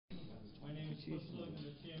First Selectman,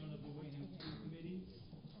 the Chairman of the Wareham School Committee.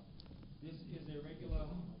 This is a regular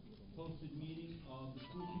posted meeting of the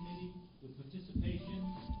school committee with participation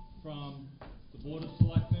from the Board of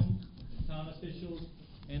Selectmen, the town officials,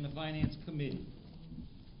 and the Finance Committee.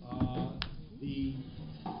 The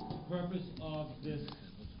purpose of this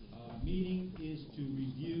meeting is to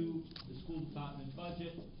review the school department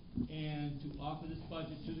budget and to offer this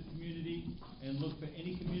budget to the community and look for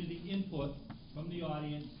any community input from the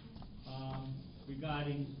audience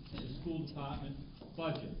regarding the school department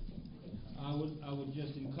budget. I would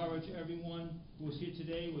just encourage everyone who is here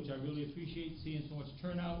today, which I really appreciate seeing so much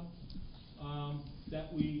turnout,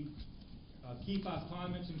 that we keep our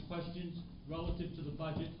comments and questions relative to the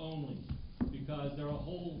budget only, because there are a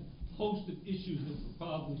whole host of issues that we'll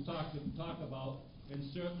probably talk about, and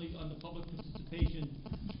certainly on the public participation,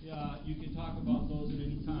 you can talk about those at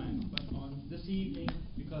any time. But on this evening,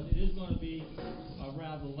 because it is going to be a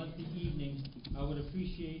rather lengthy evening, I would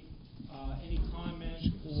appreciate any comments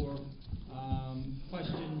or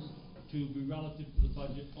questions to be relative to the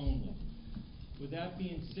budget only. With that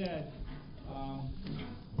being said,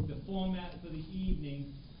 the format for the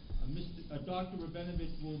evening, Dr.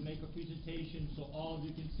 Rabinovich will make a presentation so all of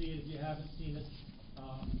you can see it if you haven't seen it,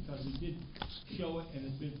 because we did show it and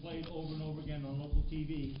it's been played over and over again on local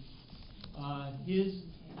TV.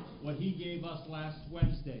 What he gave us last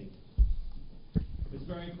Wednesday. It's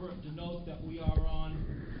very important to note that we are on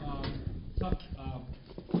tough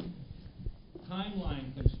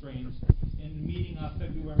timeline constraints in meeting our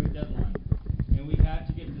February deadline, and we had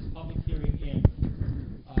to get this public hearing in.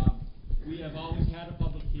 We have always had a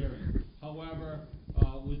public hearing. However,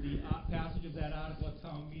 with the passage of that article at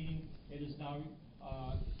town meeting, it is now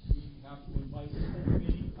we have to invite the school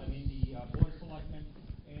committee, the Board of Selectmen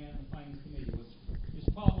and the Finance Committee, which is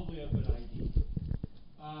probably a good idea.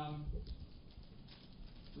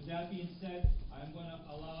 With that being said, I'm going to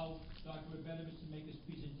allow Dr. Rabinovich to make his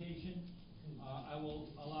presentation. I will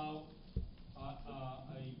allow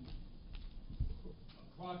a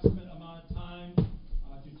approximate amount of time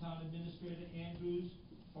to Town Administrator Andrews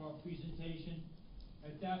for a presentation.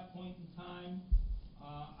 At that point in time,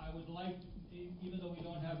 I would like, even though we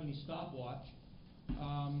don't have any stopwatch,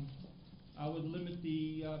 I would limit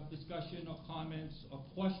the discussion or comments or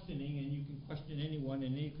questioning, and you can question anyone,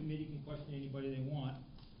 and any committee can question anybody they want,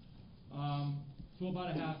 to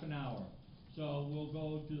about a half an hour. So we'll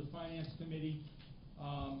go to the Finance Committee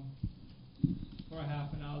for a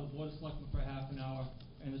half an hour, the Board of Selectmen for a half an hour,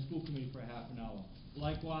 and the School Committee for a half an hour.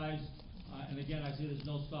 Likewise, and again, I say there's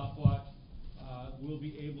no stopwatch, we'll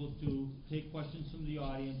be able to take questions from the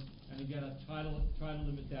audience, and again, I'll try to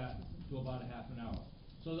limit that to about a half an hour.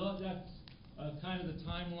 So that's kind of the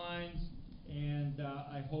timelines, and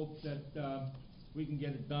I hope that we can get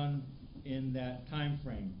it done in that time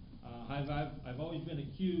frame. I've always been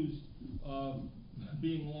accused of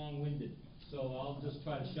being long-winded, so I'll just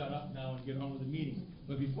try to shut up now and get on with the meeting.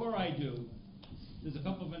 But before I do, there's a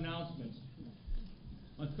couple of announcements.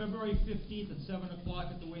 On February 15th at 7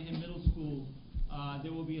 o'clock at the Wareham Middle School,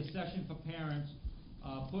 there will be a session for parents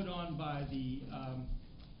put on by the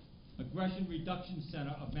Aggression Reduction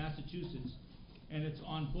Center of Massachusetts, and it's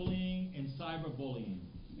on bullying and cyberbullying.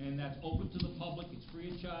 And that's open to the public, it's free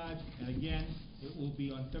of charge, and again, it will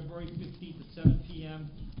be on February 15th at 7 p.m.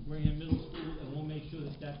 Wareham Middle School, and we'll make sure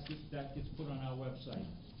that gets put on our website.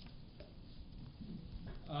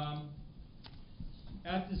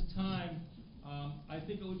 At this time, I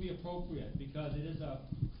think it would be appropriate, because it is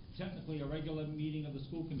technically a regular meeting of the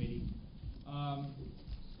school committee,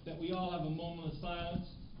 that we all have a moment of silence.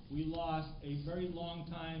 We lost a very long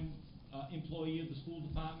time employee of the school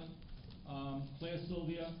department. Claire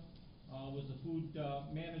Sylvia was the food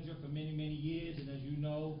manager for many, many years, and as you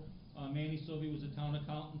know, Manny Sylvia was a town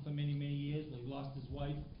accountant for many, many years, but he lost his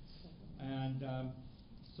wife. And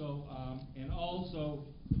and also,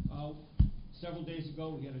 several days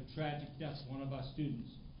ago, we had a tragic death of one of our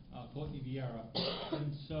students, Courtney Vieira.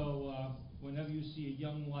 And so, whenever you see a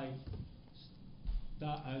young life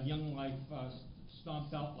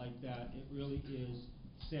stomped out like that, it really is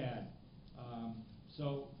sad.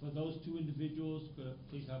 So, for those two individuals, could I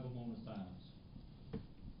please have a moment of silence?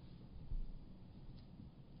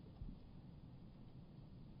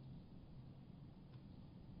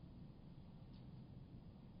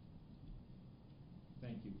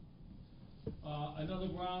 Thank you. Another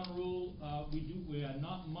ground rule, we are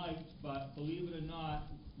not mic'd, but believe it or not,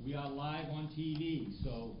 we are live on TV.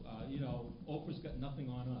 So, Oprah's got nothing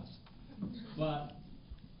on us. But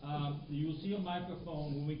you will see a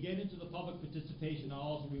microphone. When we get into the public participation, I'll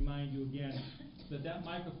also remind you again that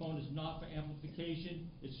microphone is not for amplification.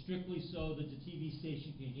 It's strictly so that the TV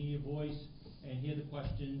station can hear your voice and hear the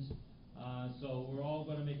questions. So we're all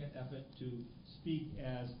gonna make an effort to speak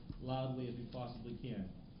as loudly as we possibly can.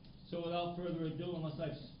 So without further ado, unless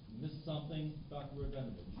I've missed something, Dr.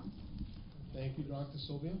 Rabinovich. Thank you, Dr.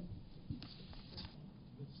 Sylvia.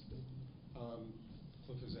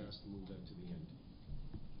 Cliff has asked to move that to the end.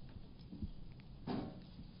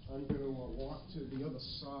 I'm going to walk to the other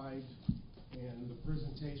side and the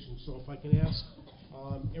presentation. So if I can ask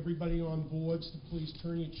everybody on boards to please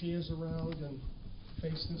turn your chairs around and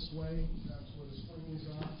face this way. That's where the screens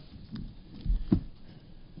are.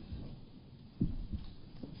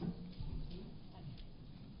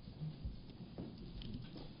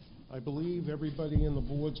 I believe everybody in the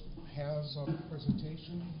boards has a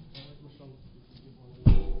presentation.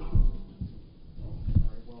 All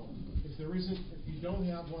right, well, if there isn't, if you don't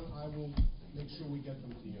have one, I will make sure we get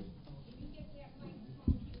them to you. Can you get that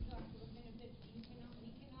microphone to Dr. Rabinovich? We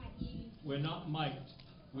cannot hear you. We're not mic'd.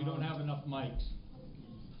 We don't have enough mics.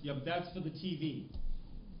 Yeah, but that's for the TV.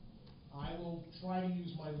 I will try to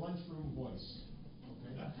use my lunchroom voice.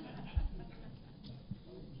 Okay.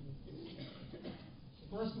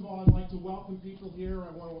 First of all, I'd like to welcome people here.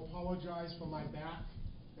 I want to apologize for my back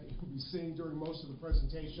that you'll be seeing during most of the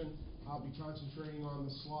presentation. I'll be concentrating on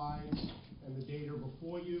the slides and the data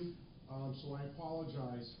before you, so I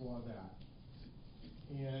apologize for that.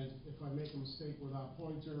 And if I make a mistake with our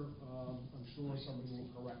pointer, I'm sure somebody will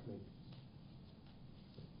correct me.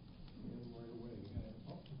 And right away,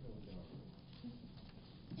 oh, there we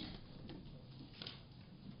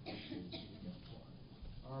go.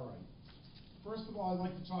 All right. First of all, I'd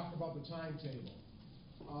like to talk about the timetable.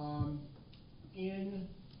 In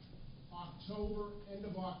October, end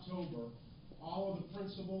of October, all of the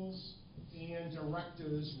principals and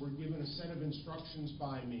directors were given a set of instructions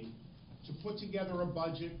by me to put together a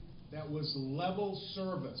budget that was level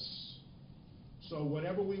service. So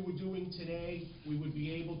whatever we were doing today, we would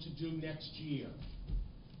be able to do next year.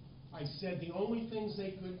 I said the only things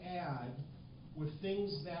they could add were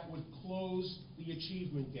things that would close the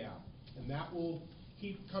achievement gap. And that will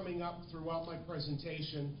keep coming up throughout my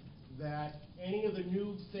presentation, that any of the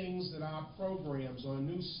new things that our programs or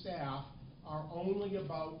new staff are only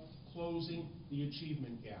about closing the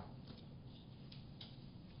achievement gap.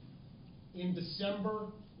 In December,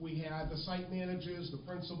 we had the site managers, the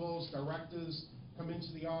principals, directors come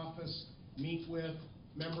into the office, meet with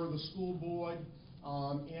a member of the school board,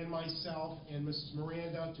 and myself and Mrs.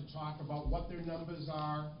 Miranda to talk about what their numbers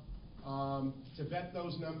are, to vet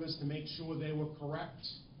those numbers to make sure they were correct.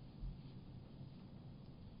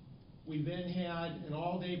 We then had an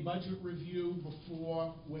all-day budget review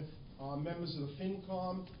before with members of the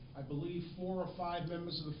FinCom. I believe 4 or 5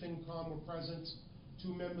 members of the FinCom were present,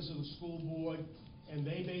 2 members of the school board, and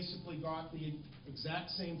they basically got the exact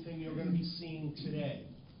same thing you're going to be seeing today.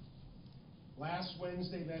 Last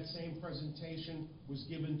Wednesday, that same presentation was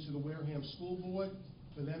given to the Wareham School Board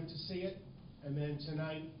for them to see it, and then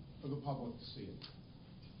tonight for the public to see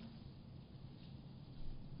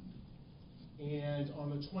it. And on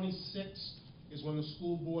the 26th is when the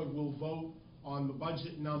school board will vote on the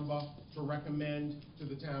budget number to recommend to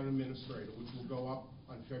the town administrator, which will go up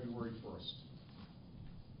on February 1st.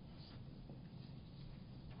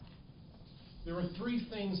 There are 3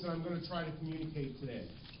 things that I'm going to try to communicate today.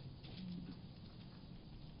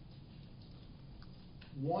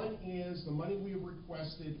 One is the money we have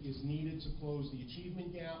requested is needed to close the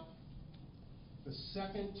achievement gap. The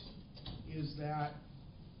second is that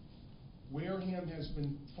Wareham has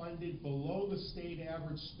been funded below the state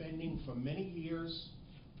average spending for many years,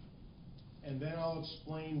 and then I'll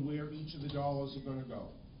explain where each of the dollars are going to go.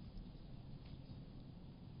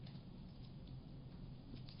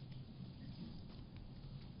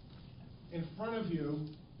 In front of you,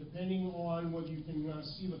 depending on whether you can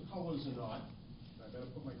see the colors or not, I better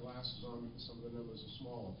put my glasses on because some of the numbers are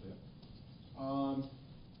small up there.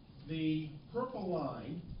 The purple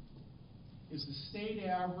line is the state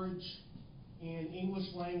average in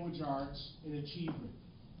English language arts in achievement.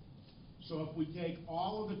 So if we take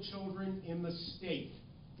all of the children in the state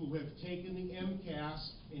who have taken the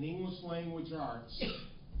MCAS in English language arts,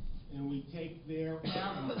 and we take their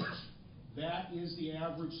average, that is the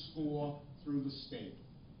average score through the state.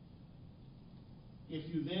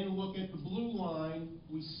 If you then look at the blue line,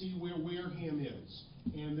 we see where Wareham is.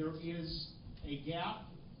 And there is a gap.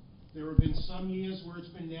 There have been some years where it's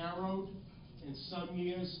been narrowed, and some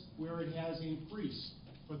years where it has increased.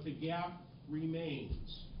 But the gap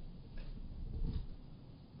remains.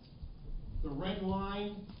 The red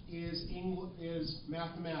line is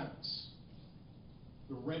mathematics.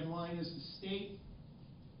 The red line is the state.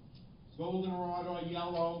 Goldenrod or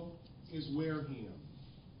yellow is Wareham.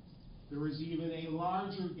 there is even a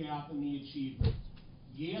larger gap in the achievement.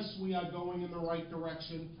 Yes, we are going in the right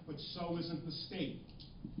direction, but so isn't the state,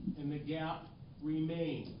 and the gap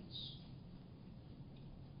remains.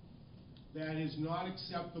 That is not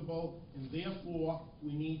acceptable, and therefore,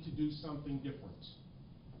 we need to do something different.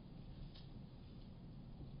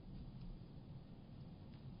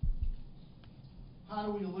 How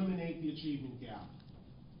do we eliminate the achievement gap?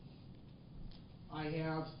 I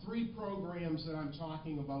have 3 programs that I'm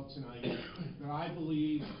talking about tonight that I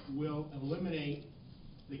believe will eliminate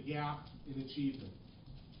the gap in achievement.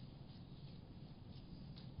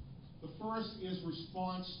 The first is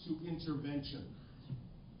response to intervention.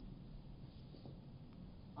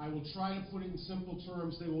 I will try to put it in simple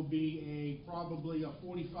terms. There will be probably a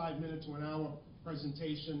 45-minute to an hour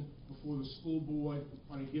presentation before the school board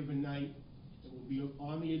on a given night. It will be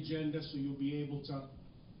on the agenda, so you'll be able to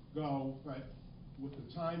go, but with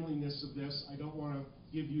the timeliness of this, I don't want to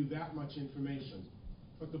give you that much information.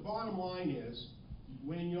 But the bottom line is,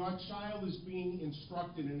 when your child is being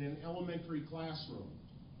instructed in an elementary classroom,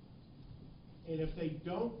 and if they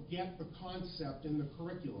don't get the concept in the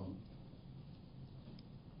curriculum,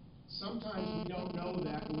 sometimes we don't know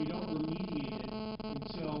that and we don't remediate it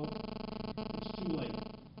until it's too late.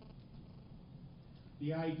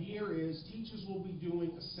 The idea is teachers will be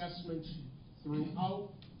doing assessments throughout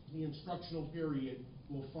the instructional period.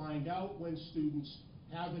 We'll find out when students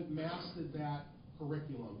haven't mastered that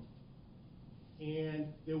curriculum. And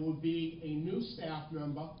there will be a new staff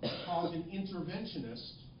member called an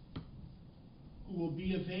interventionist who will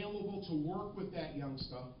be available to work with that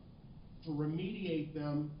youngster to remediate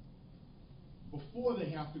them before they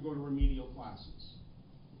have to go to remedial classes.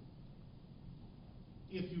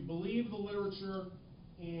 If you believe the literature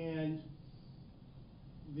and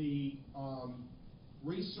the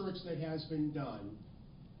research that has been done,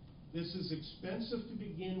 this is expensive to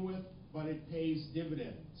begin with, but it pays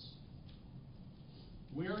dividends.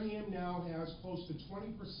 Wareham now has close to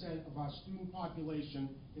 20% of our student population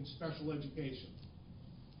in special education.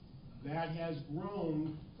 That has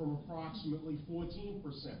grown from approximately 14%.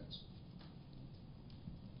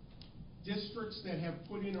 Districts that have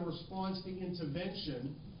put in a response to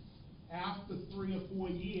intervention, after 3 or 4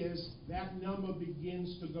 years, that number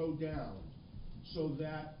begins to go down. So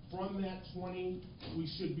that from that 20, we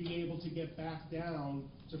should be able to get back down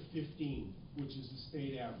to 15, which is the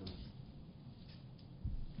state average.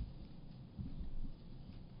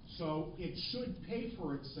 So it should pay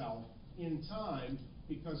for itself in time,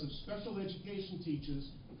 because if special education teachers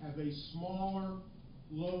have a smaller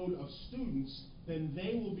load of students, then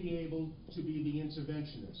they will be able to be the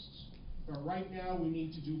interventionists. But right now, we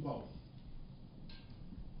need to do both.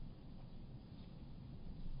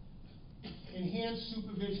 Enhanced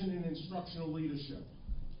supervision and instructional leadership.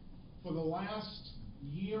 For the last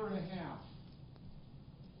year and a half,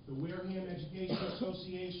 the Wareham Education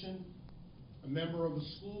Association, a member of the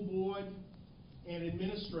school board, and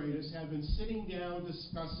administrators have been sitting down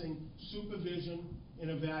discussing supervision and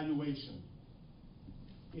evaluation.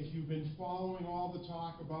 If you've been following all the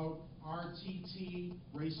talk about RTT,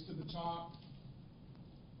 Race to the Top,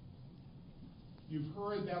 you've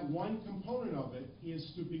heard that one component of it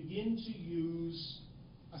is to begin to use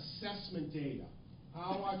assessment data,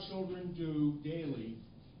 how our children do daily,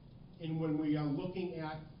 and when we are looking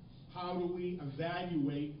at how do we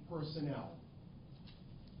evaluate personnel.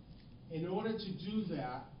 In order to do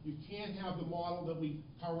that, you can't have the model that we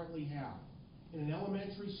currently have. In an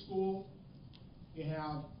elementary school, you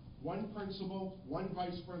have one principal, one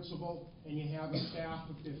vice principal, and you have a staff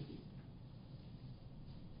of 50.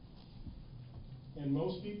 And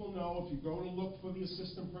most people know if you go to look for the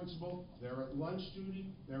assistant principal, they're at lunch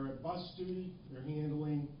duty, they're at bus duty, they're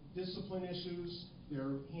handling discipline issues,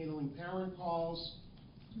 they're handling parent calls.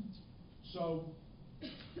 So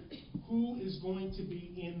who is going to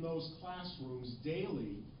be in those classrooms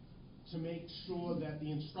daily to make sure that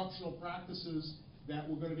the instructional practices that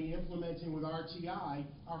we're going to be implementing with RTI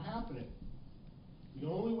are happening? The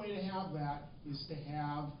only way to have that is to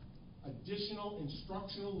have additional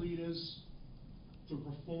instructional leaders to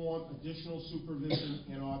perform additional supervision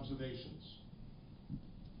and observations.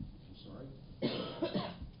 I'm sorry.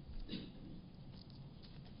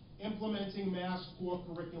 Implementing mass core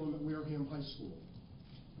curriculum at Wareham High School.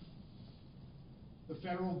 The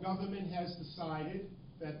federal government has decided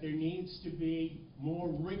that there needs to be more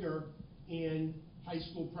rigor in high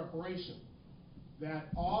school preparation, that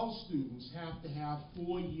all students have to have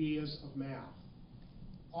 4 years of math.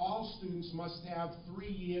 All students must have 3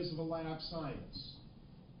 years of a lab science.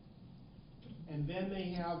 And then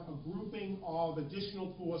they have a grouping of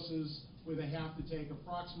additional courses where they have to take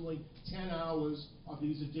approximately 10 hours of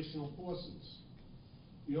these additional courses.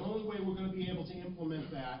 The only way we're gonna be able to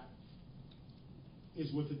implement that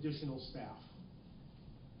is with additional staff.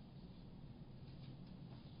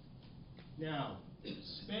 Now,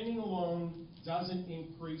 spending alone doesn't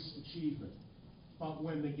increase achievement, but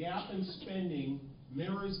when the gap in spending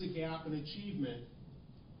mirrors the gap in achievement,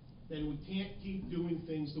 then we can't keep doing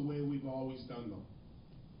things the way we've always done them.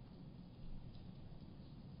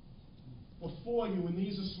 Before you, and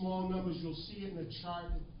these are small numbers, you'll see it in a chart,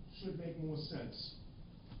 it should make more sense.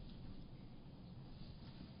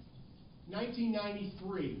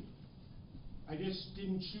 1993, I just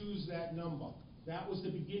didn't choose that number. That was the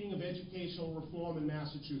beginning of educational reform in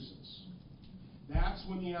Massachusetts. That's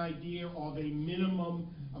when the idea of a minimum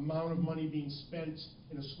amount of money being spent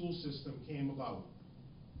in a school system came about.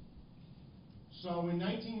 So in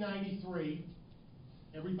 1993,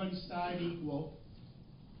 everybody started equal.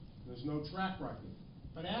 There's no track record.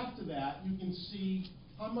 But after that, you can see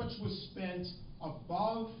how much was spent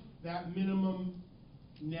above that minimum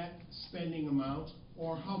net spending amount,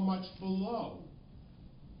 or how much below.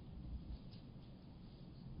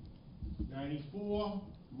 94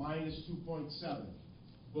 minus 2.7.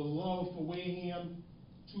 Below for Wareham,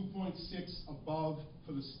 2.6 above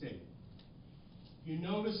for the state. You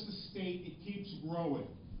notice the state, it keeps growing.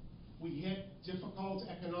 We hit difficult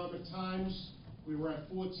economic times. We were at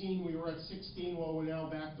 14, we were at 16, well, we're now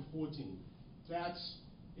back to 14. That's,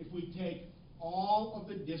 if we take all of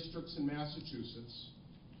the districts in Massachusetts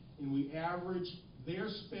and we average their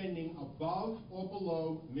spending above or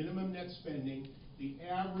below minimum net spending, the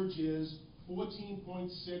average is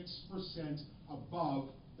 14.6% above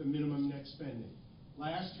the minimum net spending.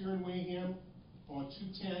 Last year in Wareham, or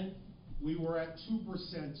 210, we were at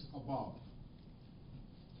 2% above.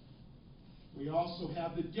 We also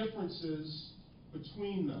have the differences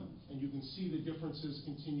between them, and you can see the differences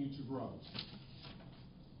continue to grow.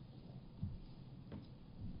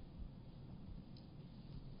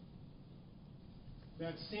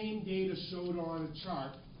 That same data showed on a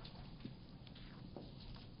chart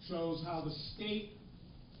shows how the state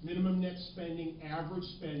minimum net spending, average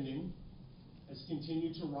spending, has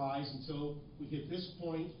continued to rise until we hit this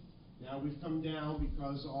point. Now we've come down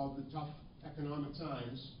because of the tough economic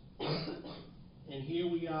times. And here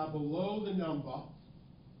we are below the number,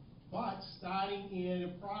 but starting in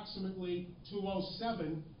approximately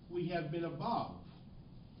 2007, we have been above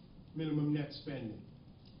minimum net spending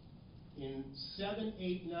in 7,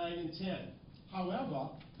 8, 9, and 10. However,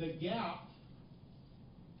 the gap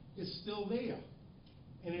is still there,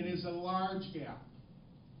 and it is a large gap.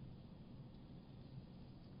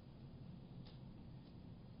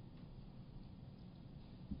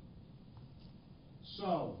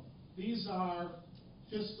 So, these are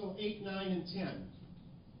fiscal 8, 9, and 10.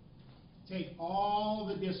 Take all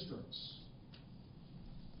the districts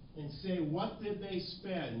and say, what did they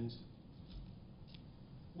spend?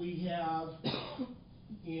 We have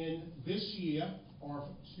in this year, or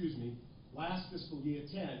excuse me, last fiscal year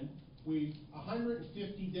 10,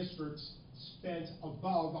 150 districts spent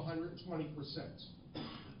above 120%.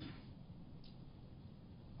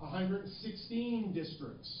 116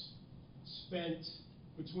 districts spent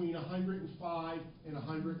between 105 and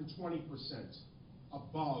 120%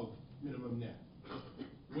 above minimum net.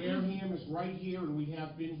 Wareham is right here, and we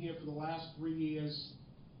have been here for the last 3 years,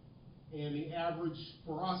 and the average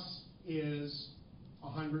for us is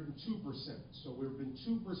 102%. So we've been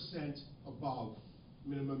 2% above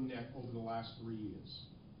minimum net over the last 3 years.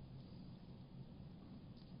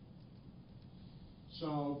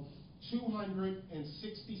 So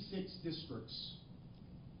 266 districts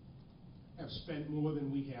have spent more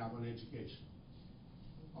than we have on education,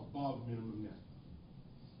 above minimum net.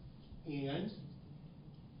 And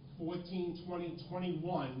 14, 20,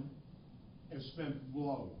 21 have spent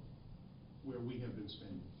below where we have been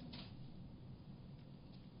spending.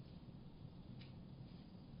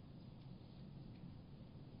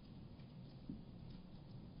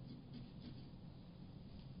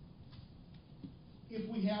 If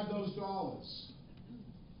we have those dollars,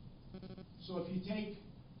 so if you take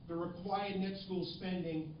the required net school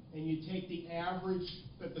spending and you take the average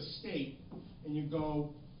at the state and you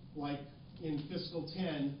go, like in fiscal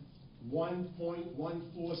 10,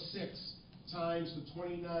 1.146 times the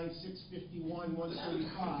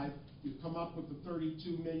 29,651,135, you come up with the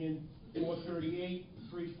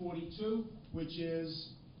 32,438,342, which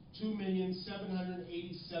is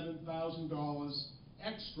 $2,787,000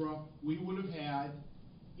 extra we would have had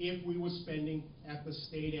if we were spending at the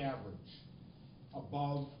state average,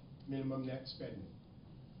 above minimum net spending.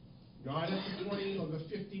 Not at the 20 or the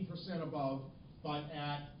 50% above, but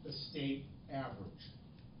at the state average.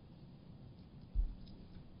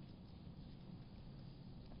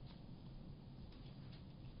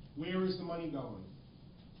 Where is the money going?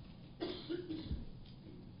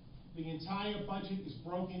 The entire budget is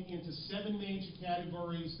broken into 7 major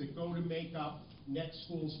categories that go to make up net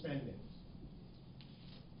school spending.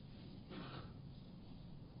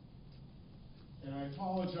 And I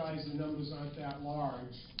apologize, the numbers aren't that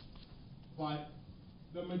large, but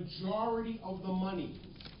the majority of the money,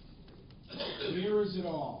 where is it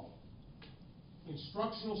all?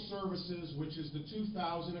 Instructional services, which is the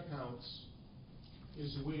 2,000 accounts,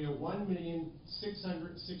 is where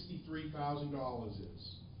 $1,663,000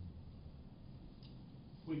 is.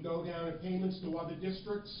 We go down to payments to other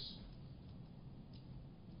districts,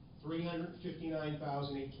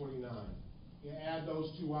 $359,829. You add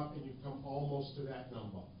those two up and you come almost to that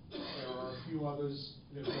number. There are a few others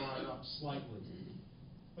that have gone up slightly.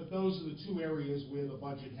 But those are the two areas where the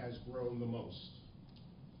budget has grown the most.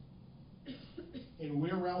 And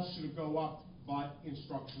where else should it go up but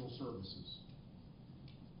instructional services?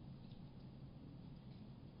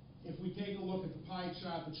 If we take a look at the pie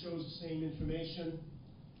chart that shows the same information,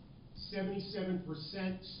 77%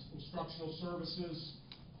 instructional services.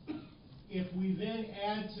 If we then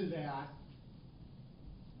add to that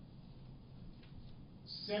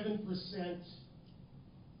 7%,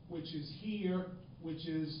 which is here, which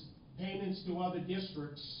is payments to other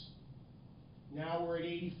districts, now we're at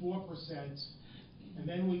 84%, and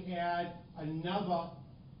then we add another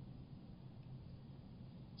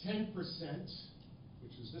 10%,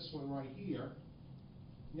 which is this one right here,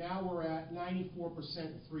 now we're at 94%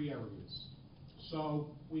 in 3 areas.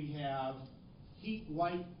 So we have heat,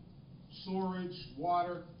 light, storage,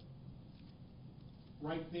 water,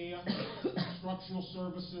 right there, instructional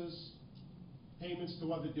services, payments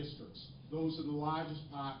to other districts. Those are the largest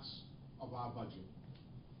parts of our budget.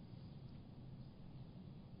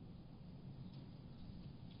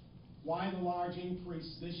 Why the large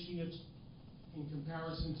increase this year in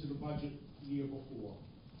comparison to the budget the year before?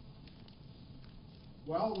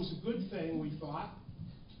 Well, it was a good thing, we thought.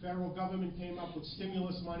 The federal government came up with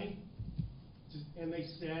stimulus money, and they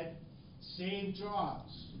said, save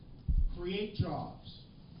jobs, create jobs.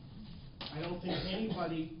 I don't think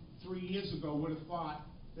anybody 3 years ago would have thought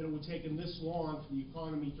that it would take them this long for the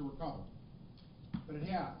economy to recover. But it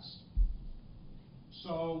has.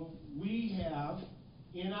 So we have,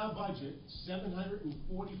 in our budget,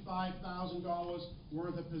 $745,000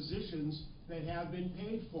 worth of positions that have been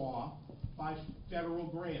paid for by federal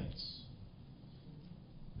grants.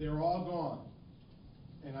 They're all gone.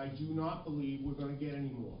 And I do not believe we're going to get any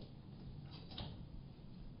more.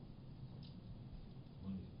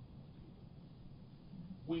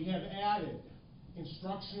 We have added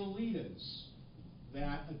instructional leaders,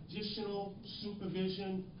 that additional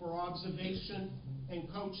supervision for observation and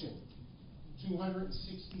coaching,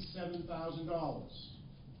 $267,000.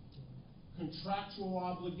 Contractual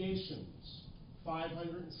obligations,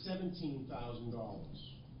 $517,000.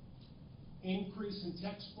 Increase in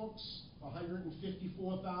textbooks,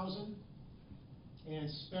 $154,000. And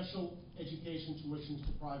special education tuitions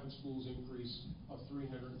for private schools increase of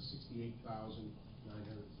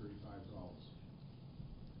 $368,935.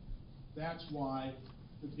 That's why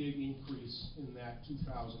the big increase in that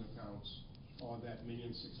 2,000 accounts, or that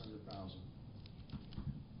 $1,600,000.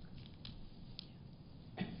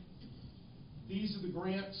 These are the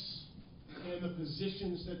grants and the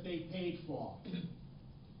positions that they paid for.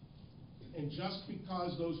 And just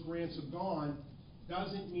because those grants are gone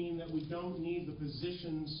doesn't mean that we don't need the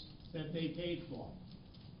positions that they paid for.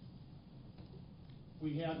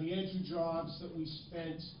 We have the edu jobs that we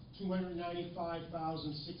spent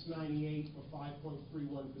 $295,698 for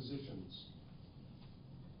 5.31 positions.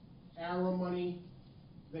 ARRA money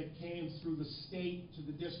that came through the state to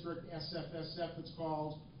the district, SFSF it's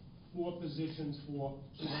called, 4 positions for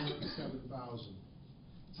 $207,000.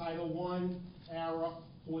 Title I, ARRA,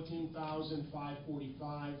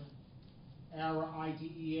 $14,545. ARRA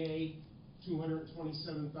IDEA,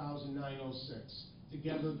 $227,906.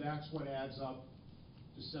 Together, that's what adds up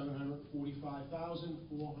to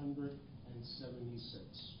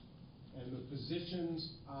 $745,476. And the positions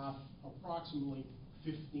are approximately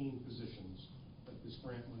 15 positions that this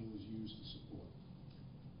grant money was used to support.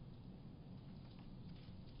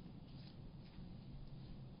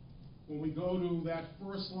 When we go to that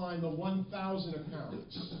first line, the 1,000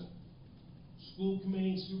 accounts, school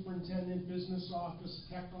committee, superintendent, business office,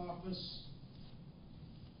 tech office,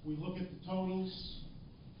 we look at the totals,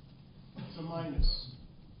 it's a minus.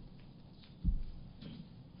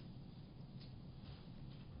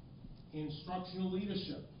 Instructional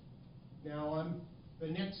leadership, Now, the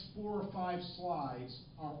next 4 or 5 slides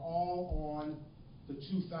are all on the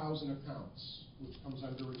 2,000 accounts, which comes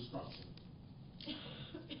under instruction.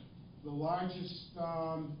 The largest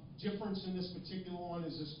difference in this particular one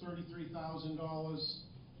is this $33,000.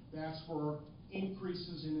 That's for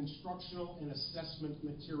increases in instructional and assessment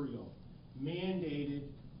material mandated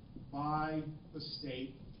by the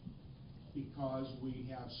state because we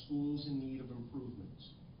have schools in need of improvement.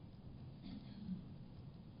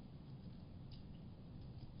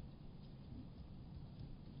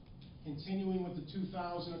 Continuing with the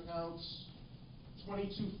 2,000 accounts,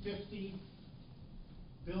 2250,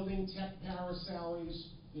 building tech para salaries.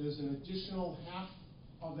 There's an additional half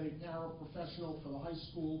of a paraprofessional for the high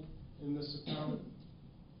school in this account.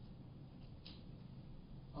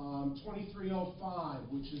 2305,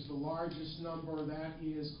 which is the largest number, that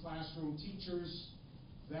is classroom teachers.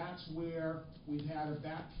 That's where we've had a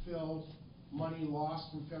backfill, money lost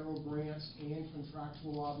from federal grants and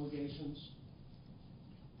contractual obligations.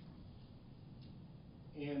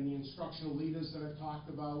 And the instructional leaders that I talked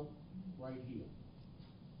about right here.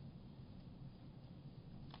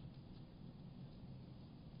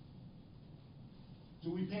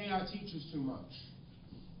 Do we pay our teachers too much?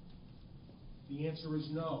 The answer is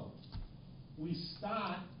no. We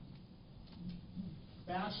start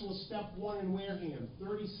Bachelor Step 1 in Wareham,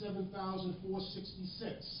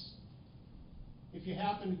 $37,466. If you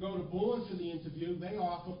happen to go to Bourne for the interview, they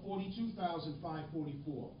offer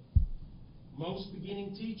 $42,544. Most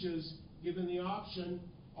beginning teachers given the option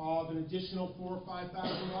of an additional $4,000 or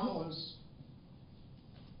 $5,000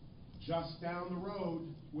 just down the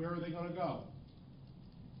road. Where are they going to go?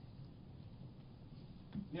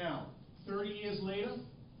 Now, 30 years later,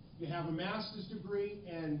 you have a master's degree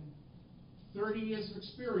and 30 years of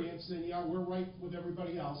experience, then yeah, we're right with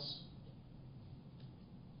everybody else.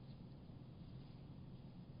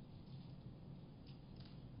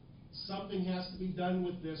 Something has to be done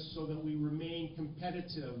with this so that we remain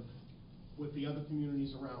competitive with the other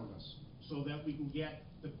communities around us, so that we can get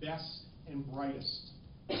the best and brightest.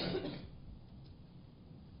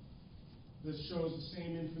 This shows the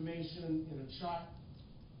same information in a chart.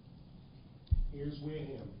 Here's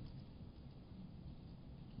Wareham.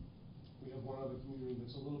 We have one other community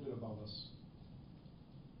that's a little bit above us.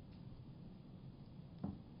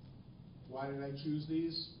 Why did I choose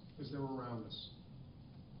these? Because they're around us.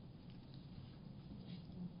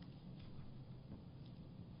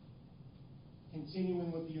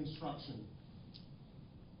 Continuing with the instruction.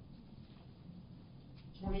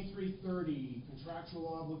 2330, contractual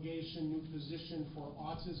obligation, new position for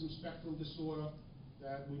autism spectrum disorder,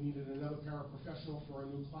 that we needed another paraprofessional for a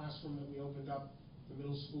new classroom that we opened up at the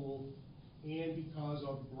middle school, and because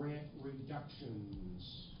of grant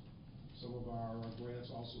reductions. Some of our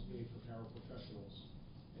grants also paid for paraprofessionals,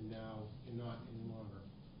 and now cannot any longer.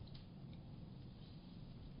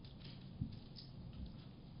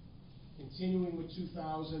 Continuing with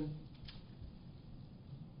 2000,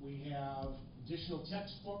 we have additional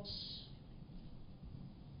textbooks,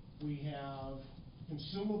 we have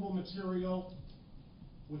consumable material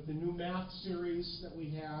with the new math series that we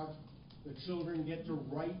have. The children get to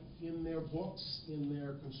write in their books, in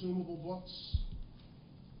their consumable books.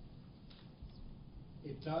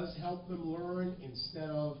 It does help them learn instead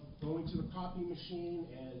of going to the copy machine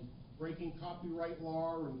and breaking copyright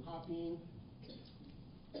law and copying.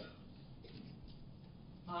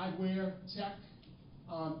 Hardware, tech,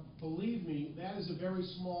 believe me, that is a very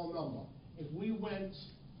small number. If we went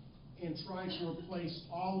and tried to replace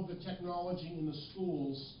all of the technology in the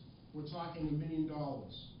schools, we're talking $1 million.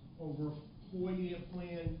 Over a 4-year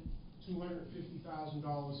plan, $250,000 a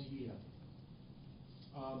year.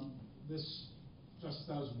 This just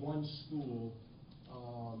does one school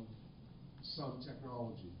some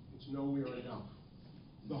technology. It's nowhere enough.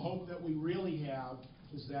 The hope that we really have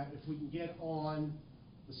is that if we can get on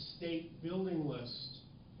the state building list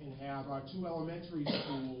and have our 2 elementary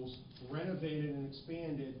schools renovated and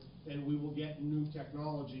expanded, then we will get new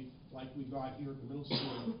technology like we got here at the middle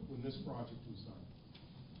school when this project was done.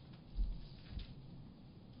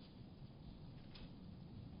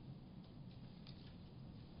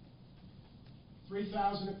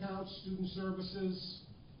 $3,000 accounts, student services,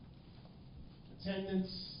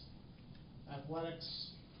 attendance,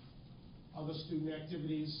 athletics, other student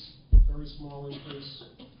activities, very small increase.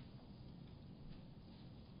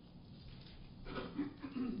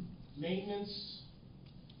 Maintenance,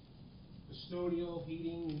 custodial,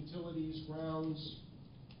 heating, utilities, grounds.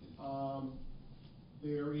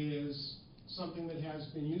 There is something that has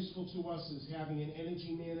been useful to us is having an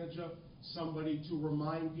energy manager, somebody to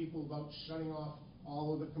remind people about shutting off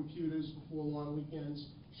all of the computers before long weekends,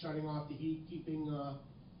 shutting off the heat, keeping,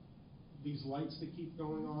 these lights that keep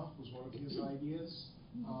going off was one of his ideas.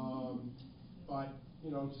 But,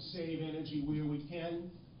 you know, to save energy where we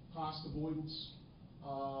can, cost avoidance,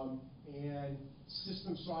 and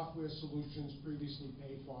system software solutions previously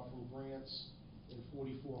paid for from grants in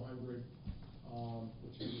 $4,400,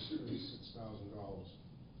 which is $36,000.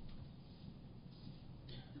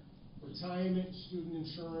 Retirement, student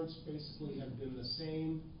insurance basically have been the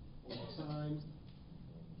same over time.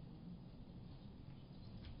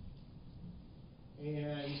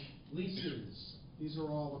 And leases, these are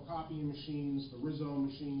all the copying machines, the Rizzo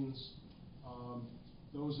machines.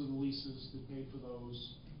 Those are the leases that pay for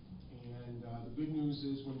those. And the good news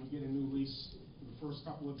is when we get a new lease, for the first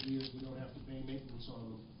couple of years, we don't have to pay maintenance on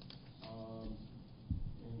them.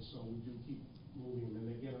 And so we do keep moving them. And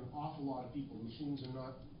they get an awful lot of people. Machines are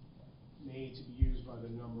not made to be used by the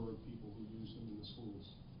number of people who use them in the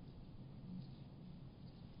schools.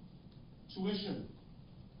 Tuition.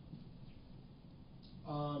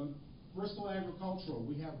 Bristol Agricultural,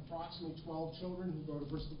 we have approximately 12 children who go to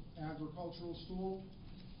Bristol Agricultural School.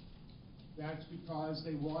 That's because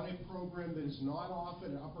they want a program that is not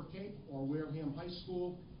offered at Upper Cape or Wareham High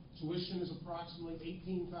School. Tuition is approximately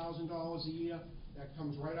 $18,000 a year. That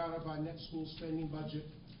comes right out of our net school spending budget.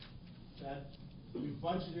 That we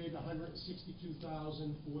budgeted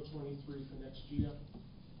 $162,423 for next year.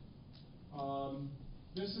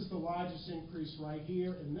 This is the largest increase right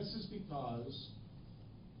here, and this is because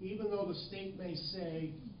even though the state may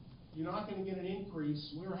say, you're not going to get an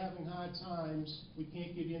increase, we're having hard times, we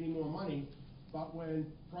can't give you any more money, but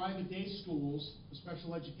when private day schools, for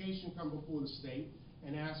special education, come before the state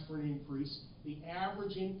and ask for an increase, the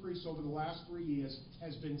average increase over the last 3 years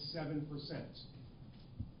has been 7%.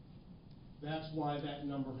 That's why that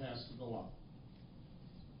number has to go up.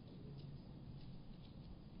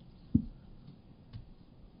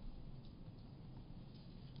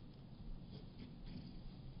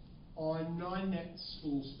 On non-net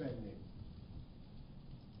school spending.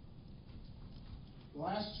 The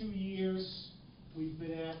last 2 years, we've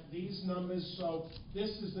been at these numbers, so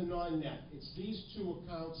this is the non-net. It's these two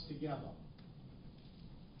accounts together.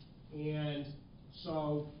 And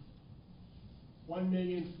so,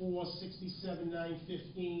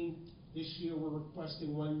 $1,467,915. This year we're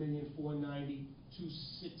requesting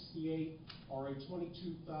 $1,490,268, or a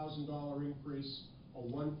 $22,000 increase, or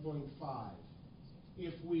 1.5.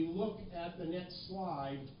 If we look at the next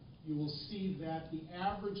slide, you will see that the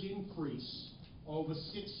average increase over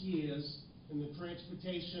 6 years in the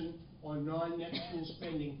transportation on non-net school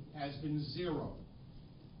spending has been 0.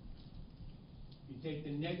 You take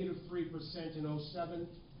the negative 3% in 07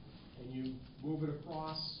 and you move it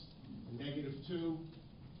across, a negative 2,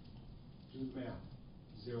 do the math,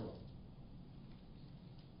 0.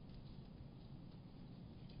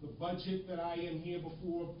 The budget that I am here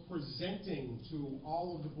before presenting to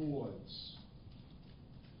all of the boards.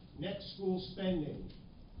 Net school spending,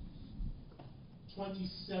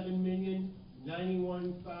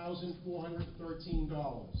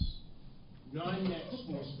 $27,091,413. Non-net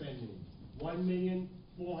school spending,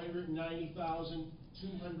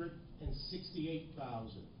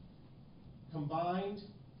 $1,490,268,000. Combined,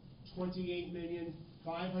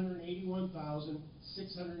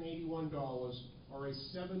 $28,581,681, or a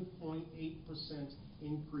 7.8%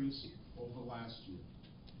 increase over last year.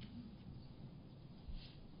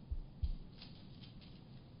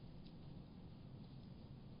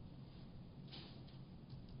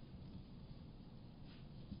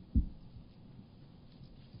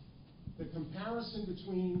 The comparison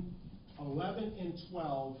between 11 and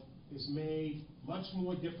 12 is made much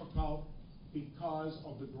more difficult because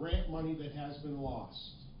of the grant money that has been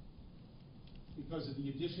lost. Because of the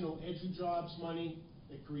additional EduJobs money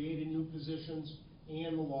that created new positions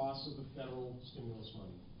and the loss of the federal stimulus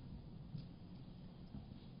money.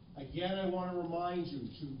 Again, I want to remind you,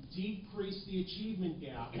 to decrease the achievement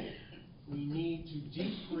gap, we need to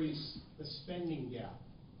decrease the spending gap.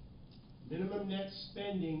 Minimum net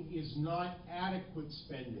spending is not adequate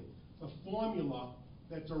spending. The formula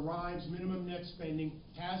that derives minimum net spending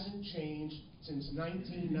hasn't changed since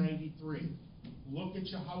 1993. Look at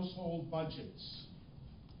your household budgets.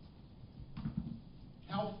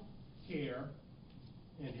 Health care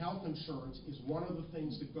and health insurance is one of the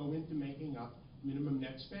things that go into making up minimum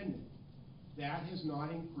net spending. That has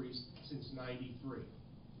not increased since 93.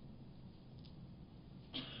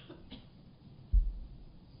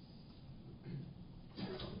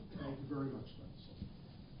 Thank you very much, friends.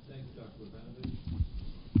 Thank you, Dr. Levanovich.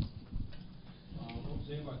 We'll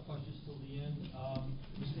save our questions till the end.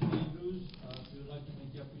 Mr. Andrews, if you would like to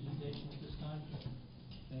make your presentation at this time.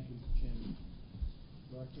 Thank you, Mr. Chairman.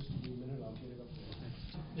 Mark, just give me a minute, I'll get it up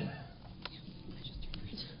there.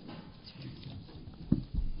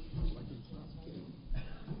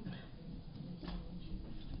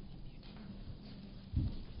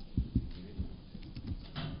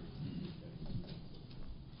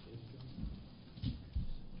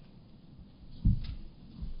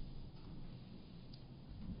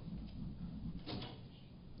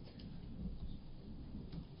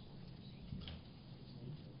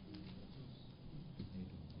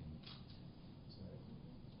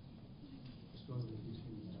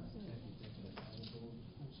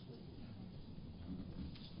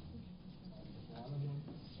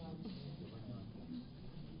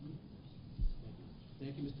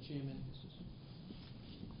 Thank you, Mr. Chairman.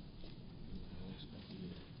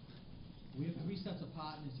 We have three sets of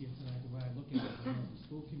partners here tonight, the way I look at it. The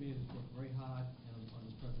school committee has worked very hard on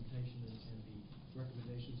this presentation and the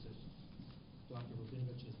recommendations that Dr.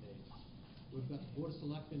 Rabinovich has made. We've got the Board of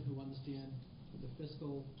Selectmen who understand the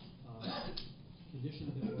fiscal condition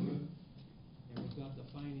that we're in, and we've got the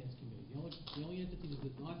Finance Committee. The only entity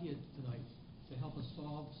that's not here tonight to help us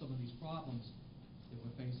solve some of these problems that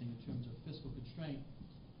we're facing in terms of fiscal constraint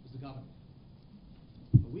is the governor.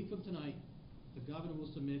 A week from tonight, the governor will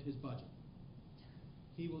submit his budget.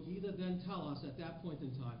 He will either then tell us at that point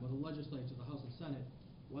in time, or the legislature, the House and Senate,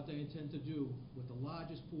 what they intend to do with the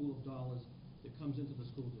largest pool of dollars that comes into the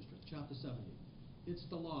school district, Chapter 70. It's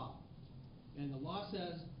the law. And the law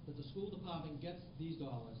says that the school department gets these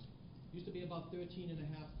dollars. Used to be about $13.5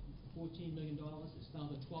 to $14 million. It's down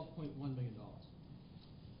to $12.1 million.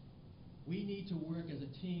 We need to work as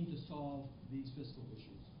a team to solve these fiscal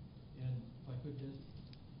issues. And if I could just,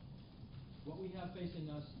 what we have facing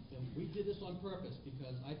us, and we did this on purpose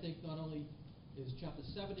because I think not only is Chapter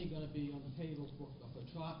 70 going to be on the table for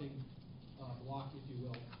chopping block, if you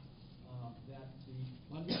will, that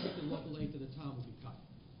the unrestricted local aid to the town will be cut.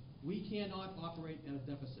 We cannot operate at a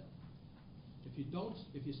deficit. If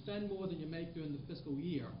you spend more than you make during the fiscal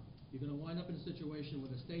year, you're going to wind up in a situation where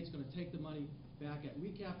the state's going to take the money back at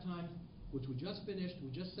recap time, which we just finished. We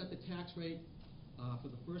just set the tax rate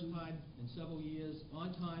for the first time in several years,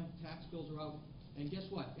 on time, tax bills are out, and guess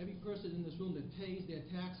what? Every person in this room that pays their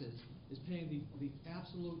taxes is paying the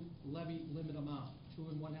absolute levy limit amount,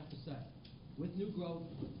 2.5%. With new growth,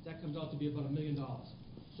 that comes out to be about $1 million.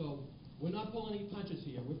 So we're not pulling any punches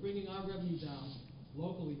here. We're bringing our revenue down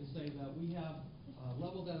locally to say that we have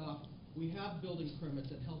leveled that off. We have building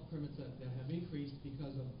permits and health permits that have increased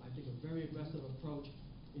because of, I think, a very aggressive approach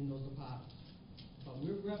in those departments. But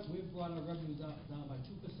we've brought our revenues down by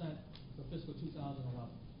 2% for fiscal 2011.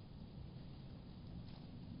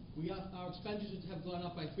 Our expenditures have gone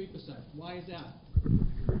up by 3%. Why is that?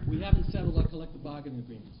 We haven't settled our collective bargaining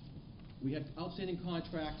agreements. We had outstanding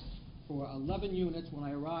contracts for 11 units when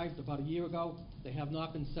I arrived about a year ago. They have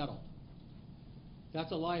not been settled.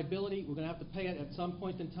 That's a liability. We're going to have to pay it at some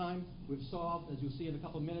point in time. We've solved, as you'll see in a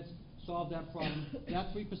couple of minutes, solved that problem.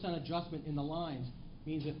 That 3% adjustment in the lines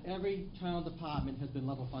means that every town department has been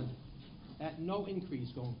level funded at no increase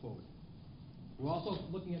going forward. We're also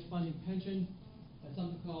looking at funding pension and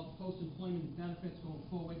something called post-employment benefits going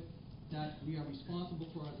forward that we are responsible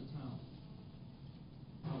for as a town.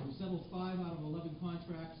 We settled 5 out of 11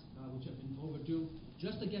 contracts which have been overdue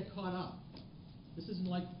just to get caught up. This isn't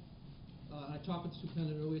like, I talked with the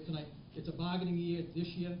superintendent earlier tonight, it's a bargaining year this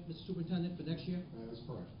year, Mr. Superintendent, for next year? That is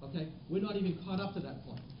correct. Okay, we're not even caught up to that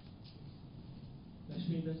point. Next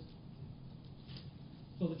screen, this.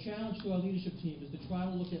 So the challenge to our leadership team is to try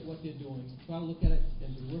to look at what they're doing, try to look at it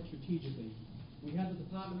and to work strategically. We had the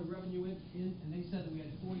Department of Revenue in and they said that we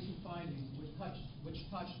had 42 findings which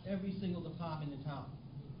touched every single department in town.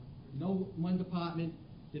 No one department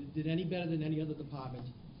did any better than any other department.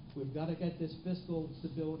 We've got to get this fiscal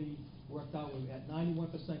stability worked out. We're at 91%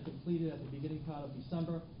 completed at the beginning part of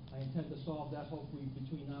December. I intend to solve that hopefully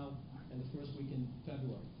between now and the first week in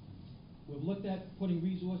February. We've looked at putting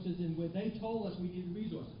resources in where they told us we needed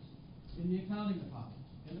resources, in the accounting department,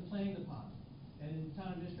 in the planning department, and in the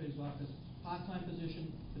town administrator's office, part-time position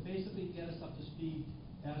to basically get us up to speed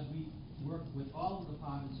as we work with all the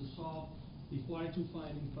departments to solve the 42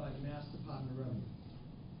 findings by the Mass Department of Revenue.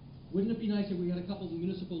 Wouldn't it be nice if we had a couple of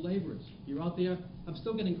municipal laborers? You're out there, I'm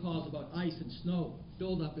still getting calls about ice and snow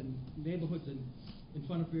buildup in neighborhoods and in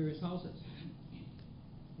front of various houses.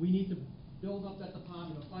 We need to build up that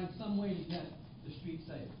department or find some way to get the streets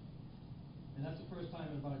safe. And that's the first time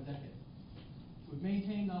in about a decade. We've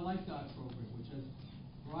maintained our lifeguard program, which has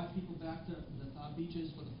brought people back to our beaches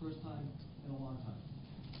for the first time in a long time.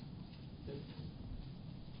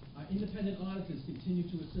 Our independent auditors continue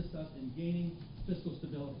to assist us in gaining fiscal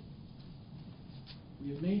stability.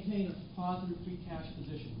 We have maintained a positive free cash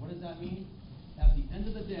position. What does that mean? At the end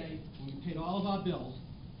of the day, when we paid all of our bills,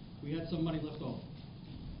 we had some money left over.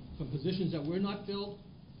 From positions that were not filled,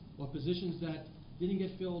 or positions that didn't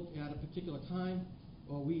get filled at a particular time,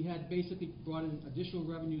 or we had basically brought in additional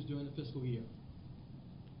revenues during the fiscal year.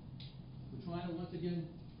 We're trying to, once again,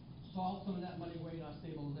 solve some of that money away in our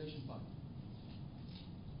stabilization fund.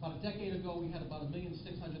 About a decade ago, we had about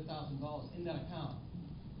 $1,600,000 in that account,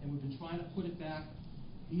 and we've been trying to put it back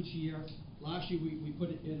each year. Last year, we put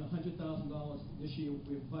it in $100,000. This year,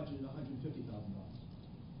 we've budgeted $150,000.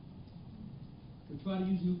 We try to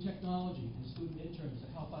use new technology and student interns to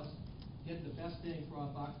help us get the best bang for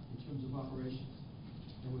our buck in terms of operations.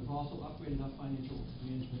 And we've also upgraded our financial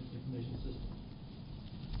management information system.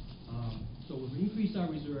 So we've increased our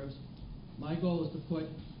reserves. My goal is to put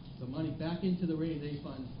the money back into the rainy day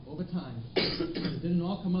fund over time. It didn't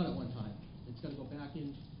all come out at one time. It's got to go back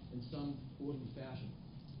in some orderly fashion.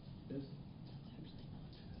 This.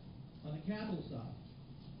 On the capital side,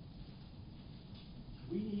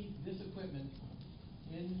 we need this equipment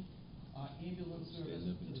in our ambulance service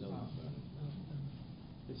to the town.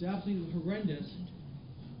 It's absolutely horrendous.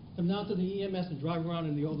 Come down to the EMS and drive around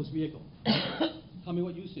in the oldest vehicle. Tell me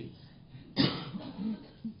what you see.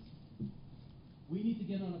 We need to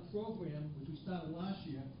get on a program, which we started last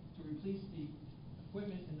year, to replace the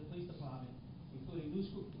equipment in the police department, including new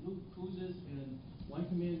cruisers and one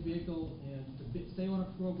command vehicle, and to stay on a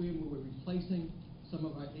program where we're replacing some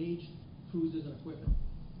of our aged cruisers and equipment.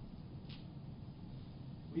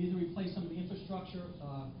 We need to replace some of the infrastructure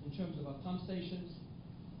in terms of our pump stations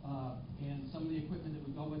and some of the equipment that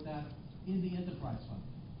would go with that in the enterprise fund.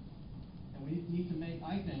 And we need to make,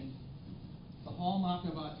 I think, the hallmark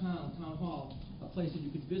of our town hall, a place that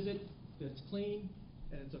you could visit, that's clean,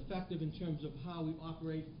 and it's effective in terms of how we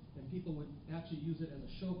operate, and people would actually use it as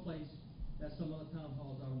a show place, as some other town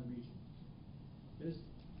halls are in the region.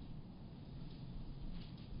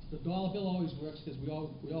 The dollar bill always works because we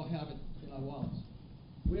all have it in our wallets.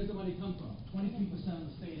 Where's the money come from? 23% of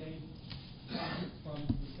the state aid from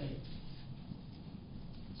the state.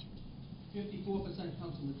 54%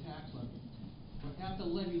 comes from the tax levy. We're at the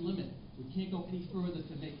levy limit. We can't go any further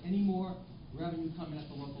to make any more revenue coming at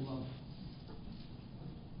the local level.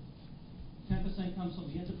 10% comes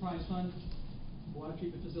from the enterprise fund, water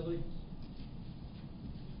treatment facility.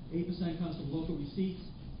 8% comes from local receipts,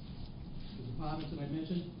 the departments that I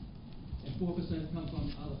mentioned, and 4% comes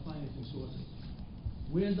from other financing sources.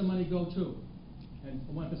 Where's the money go to? And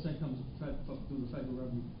 1% comes through the federal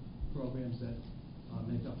revenue programs that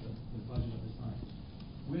make up the budget at this time.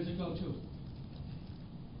 Where's it go to?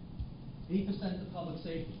 8% to public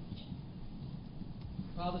safety.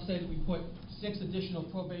 Proud to say that we put 6 additional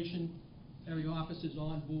probationary officers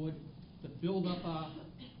on board to build up our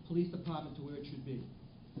police department to where it should be.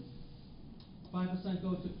 5%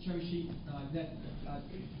 goes to cherry sheet debt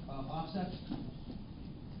offset.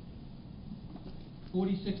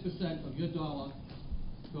 46% of your dollar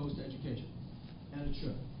goes to education, and it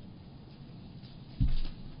should.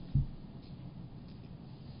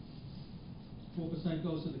 $4%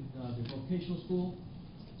 goes to the vocational school.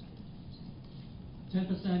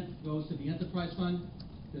 10% goes to the enterprise fund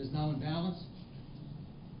that is now in balance.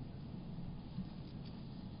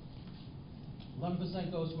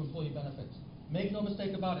 11% goes to employee benefits. Make no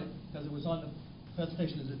mistake about it, because it was on the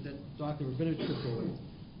presentation that Dr. Rabinovich put forward.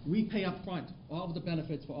 We pay up front all of the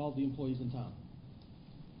benefits for all of the employees in town.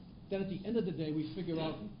 Then at the end of the day, we figure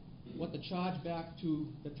out what the charge back to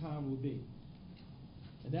the town will be.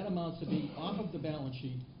 And that amounts to be, off of the balance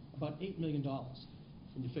sheet, about $8 million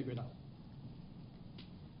when you figure it out.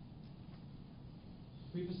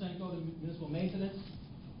 3% go to municipal maintenance,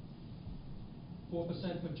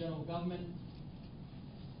 4% for general government,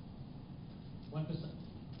 1%,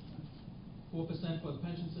 4% for the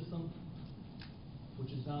pension system,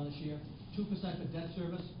 which is down this year, 2% for debt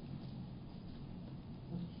service,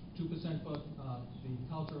 2% for the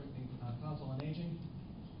council on aging,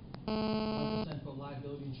 1% for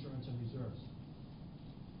liability insurance and reserves.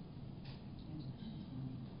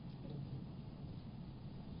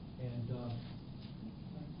 And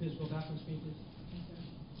please go back on screen, please.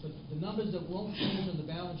 So the numbers that won't change on the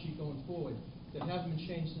balance sheet going forward, that haven't been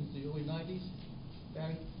changed since the early 90s,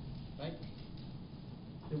 Barry, right?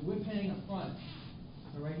 That we're paying up front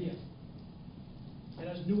are right here. And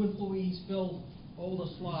as new employees fill older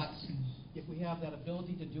slots, if we have that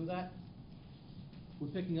ability to do that, we're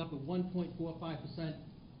picking up at 1.45%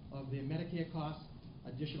 of their Medicare costs,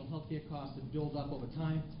 additional health care costs that build up over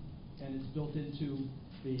time, and it's built into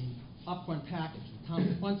the upfront package. The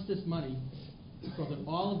town funds this money so that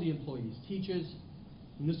all of the employees, teachers,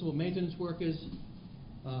 municipal maintenance workers,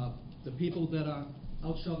 The people that are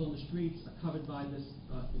out shoveling the streets are covered by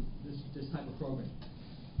this type of program.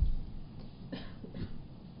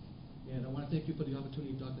 And I want to thank you for the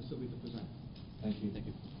opportunity, Dr. Sylvia, to present. Thank you. Thank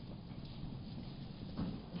you.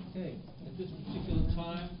 Okay, at this particular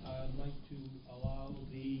time, I'd like to allow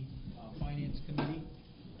the Finance Committee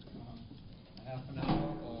a half an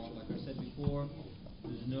hour, or like I said before,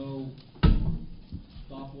 there's no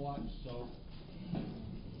stopwatch, so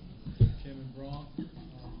Chairman Braun,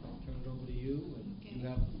 I'll turn it over to you, and you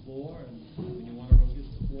have the floor, and when you want to use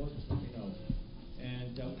the floor, just let me know.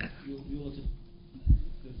 And you'll listen,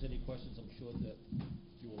 if there's any questions, I'm sure that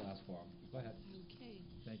you will ask for them. Go ahead. Okay.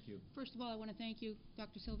 Thank you. First of all, I want to thank you,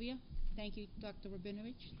 Dr. Sylvia. Thank you, Dr.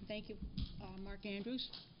 Rabinovich. Thank you, Mark Andrews.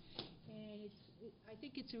 And I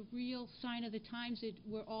think it's a real sign of the times that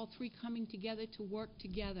we're all three coming together to work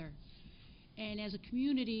together. And as a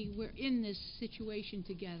community, we're in this situation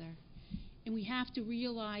together. And we have to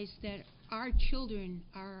realize that our children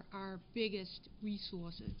are our biggest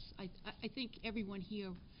resources. I think everyone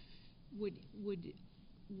here would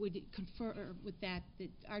confer with that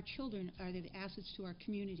our children are the assets to our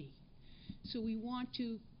community. So we want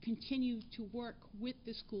to continue to work with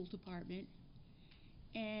the school department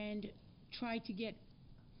and try to get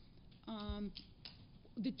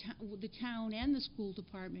the town and the school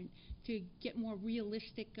department to get more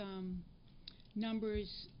realistic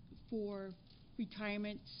numbers for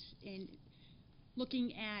retirements, and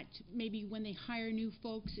looking at maybe when they hire new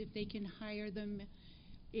folks, if they can hire them,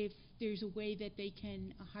 if there's a way that they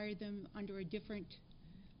can hire them under a different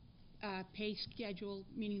pay schedule,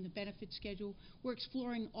 meaning the benefit schedule. We're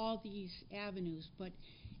exploring all these avenues, but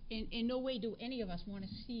in no way do any of us want to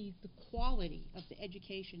see the quality of the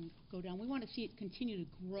education go down. We want to see it continue to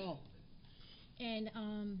grow. And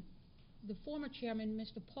the former chairman,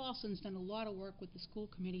 Mr. Paulson's done a lot of work with the school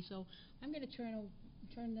committee, so I'm going to turn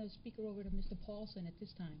the speaker over to Mr. Paulson at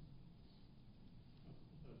this time.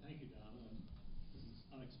 Thank you, Donna. This is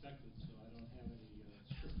unexpected, so I don't have any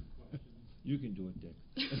scripted questions. You can do it, Dick.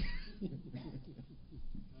 That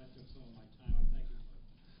took some of my time. I thank you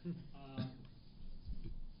for it.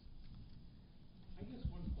 I guess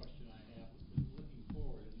one question I have is looking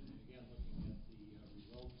forward, and again looking at the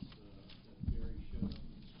results that Barry showed up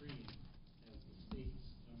on the screen as the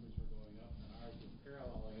state's numbers were going up and ours were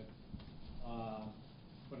paralleling it.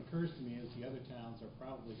 What occurs to me is the other towns are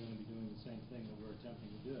probably going to be doing the same thing that we're attempting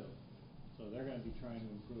to do. So they're going to be trying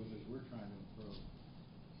to improve as we're trying to improve.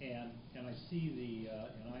 And I see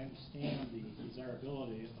and I understand the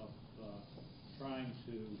desirability of trying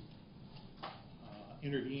to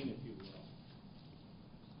intervene, if you will.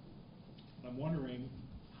 I'm wondering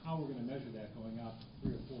how we're going to measure that going out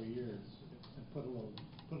 3 or 4 years, and put it a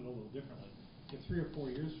little differently. If 3 or 4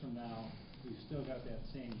 years from now we've still got that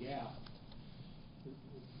same gap,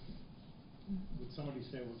 would somebody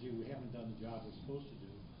say, well, gee, we haven't done the job we're supposed to do?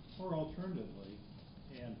 Or alternatively,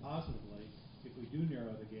 and positively, if we do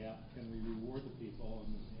narrow the gap, can we reward the people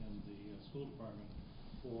and the school department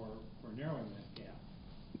for narrowing that gap?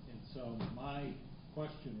 And so my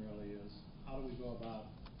question really is, how do we go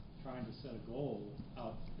about trying to set a goal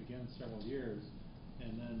out, again, several years,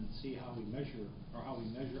 and then see how we measure, or how we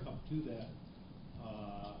measure up to that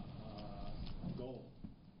goal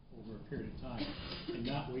over a period of time, and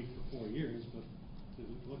not wait for 4 years, but to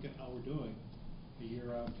look at how we're doing a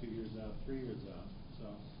year out, 2 years out, 3 years out. So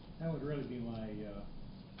that would really be my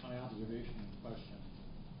observation and question.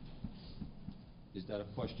 Is that a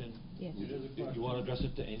question? Yes. It is a question. Do you want to address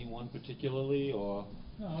it to anyone particularly, or?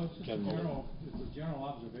 No, it's just a general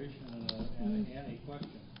observation and a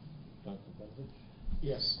question. Dr. Rabinovich?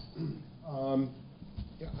 Yes.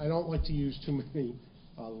 I don't like to use too many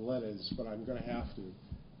letters, but I'm going to have to.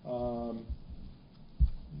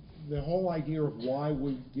 The whole idea of why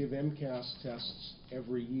we give MCAS tests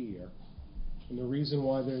every year, and the reason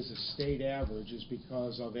why there's a state average is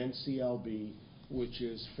because of NCLB, which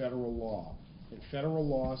is federal law. And federal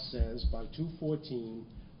law says by 214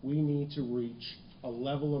 we need to reach a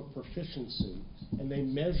level of proficiency, and they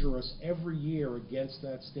measure us every year against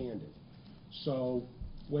that standard. So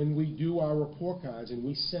when we do our report cards and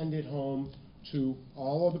we send it home to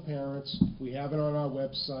all of the parents, we have it on our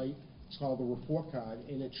website. It's called the report card,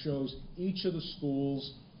 and it shows each of the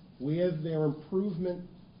schools where their improvement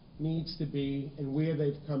needs to be and where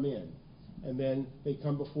they've come in. And then they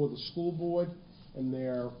come before the school board and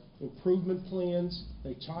their improvement plans.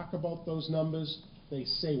 They talk about those numbers. They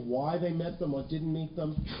say why they met them or didn't meet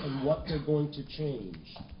them and what they're going to change.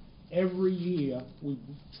 Every year we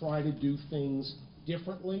try to do things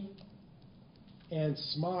differently and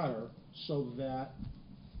smarter so that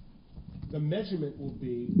the measurement will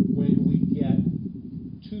be when we get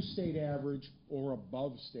to state average or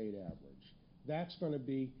above state average. That's going to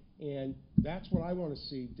be, and that's what I want to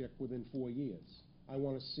see, Dick, within 4 years. I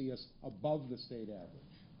want to see us above the state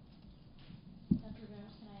average. Dr. Rivera,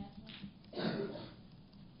 can I add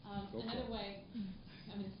something? Another way,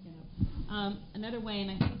 I'm going to stand up. Another way,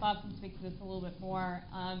 and I think Bob can speak to this a little bit more,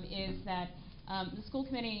 is that the school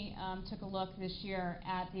committee took a look this year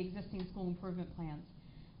at the existing school improvement plans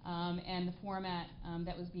and the format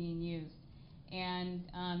that was being used. And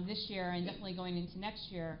this year, and definitely going into next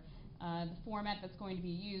year, the format that's going to be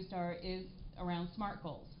used is around SMART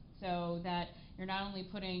goals. So that you're not only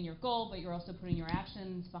putting your goal, but you're also putting your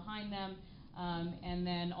actions behind them, and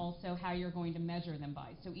then also how you're going to measure them by.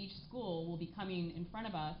 So each school will be coming in front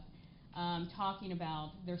of us talking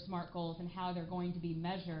about their SMART goals and how they're going to be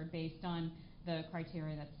measured based on the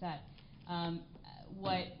criteria that's set.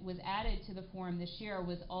 What was added to the form this year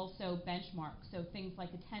was also benchmarks, so things like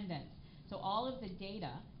attendance. So all of the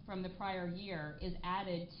data from the prior year is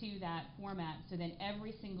added to that format, so then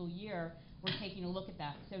every single year we're taking a look at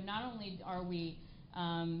that. So not only are we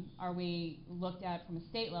looked at from a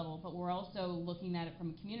state level, but we're also looking at it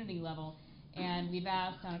from a community level. And we've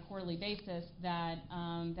asked on a quarterly basis that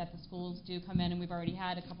that the schools do come in, and we've already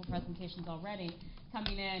had a couple presentations already,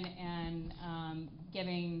 coming in and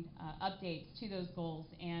giving updates to those goals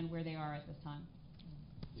and where they are at this time.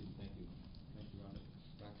 Thank you. Thank you, Rhonda.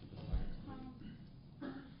 Back to the finance.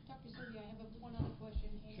 Dr. Sylvia, I have one other question.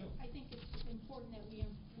 And Sure. I think it's important that we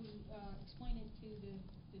explain it to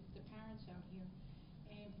the parents out here,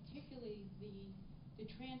 and particularly the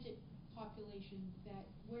transit population that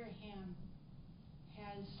Wareham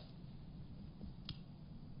has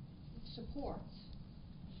supports.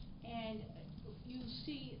 And you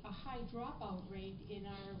see a high dropout rate in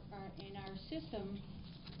our system,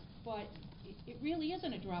 but it really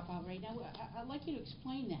isn't a dropout rate. Now, I'd like you to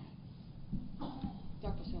explain that,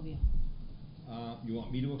 Dr. Sylvia. You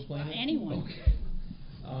want me to explain it? Anyone.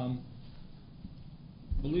 Okay.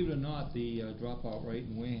 Believe it or not, the dropout rate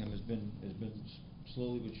in Wareham has been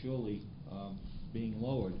slowly but surely being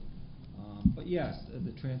lowered. But yes,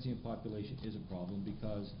 the transient population is a problem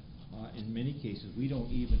because in many cases we don't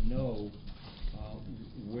even know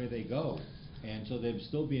where they go, and so they're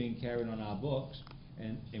still being carried on our books.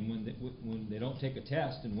 And when they don't take a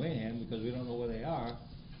test in Wareham because we don't know where they are,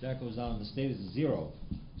 that goes down in the state as a 0.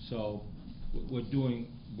 So we're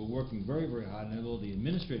working very, very hard, and I know the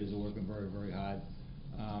administrators are working very, very hard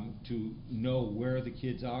to know where the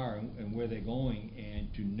kids are and where they're going,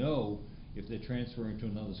 and to know if they're transferring to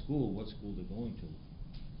another school, what school they're going to.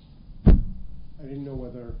 I didn't know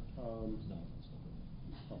whether, No,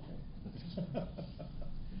 that's not good. okay.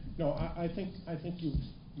 No, I think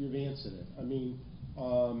you've answered it. I mean,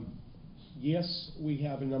 yes, we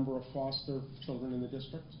have a number of foster children in the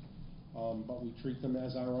district, but we treat them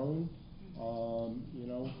as our own. You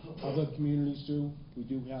know, other communities do. We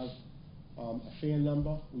do have a fair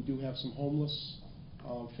number. We do have some homeless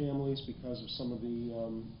families because of some of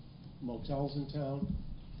the motels in town.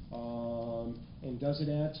 And does it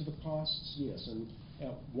add to the costs? Yes. And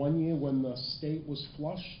at one year when the state was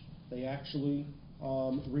flush, they actually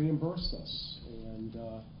reimbursed us, and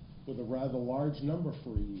with a rather large number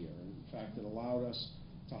for a year. In fact, it allowed us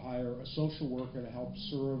to hire a social worker to help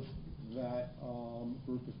serve that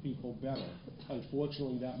group of people better.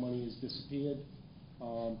 Unfortunately, that money has disappeared,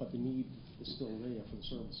 but the need is still there for the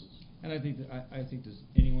services. And I think there's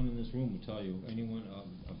anyone in this room will tell you, anyone,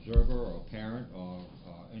 observer or parent or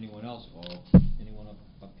anyone else or anyone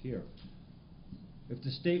up here, if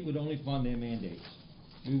the state would only fund their mandates,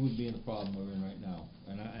 we would be in the problem we're in right now.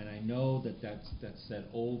 And I know that's said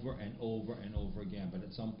over and over and over again. But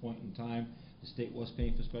at some point in time, the state was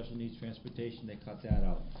paying for special needs transportation. They cut that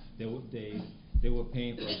out. They were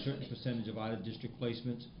paying for a certain percentage of out of district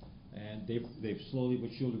placements, and they've slowly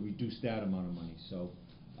but surely reduced that amount of money. So.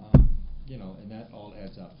 You know, and that all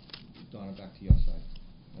adds up. Donna, back to your side.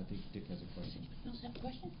 I think Dick has a question. You also have a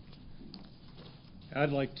question?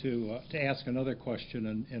 I'd like to ask another question,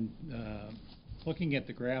 and looking at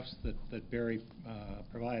the graphs that Barry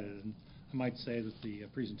provided, and I might say that the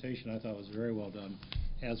presentation I thought was very well done,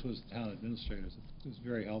 as was the town administrators. It was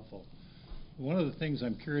very helpful. One of the things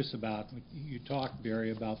I'm curious about, you talked,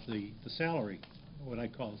 Barry, about the salary, what I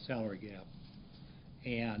call the salary gap,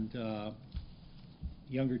 and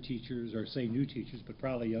younger teachers, or say new teachers, but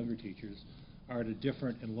probably younger teachers, are at a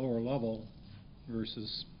different and lower level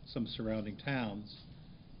versus some surrounding towns.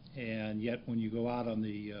 And yet, when you go out on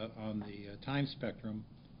the time spectrum,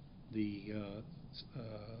 the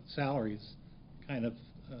salaries kind of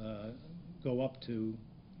go up to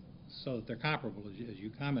so that they're comparable, as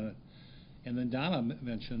you commented. And then Donna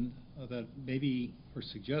mentioned that maybe, or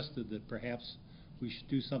suggested that perhaps we should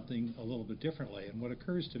do something a little bit differently. And what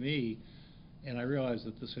occurs to me, and I realize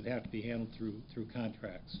that this would have to be handled through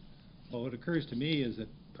contracts, but what occurs to me is that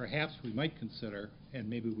perhaps we might consider, and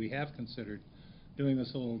maybe we have considered, doing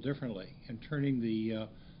this a little differently and turning the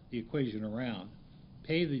equation around.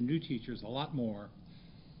 Pay the new teachers a lot more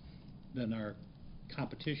than our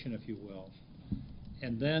competition, if you will,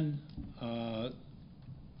 and then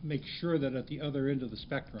make sure that at the other end of the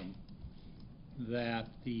spectrum that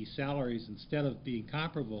the salaries, instead of being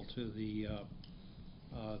comparable to the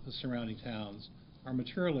surrounding towns, are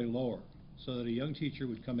materially lower, so that a young teacher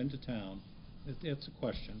would come into town, it's a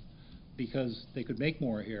question, because they could make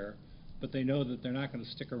more here, but they know that they're not going to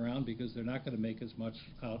stick around because they're not going to make as much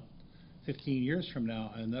out 15 years from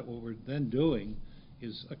now, and that what we're then doing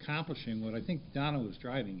is accomplishing what I think Donna was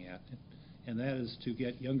driving at, and that is to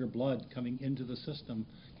get younger blood coming into the system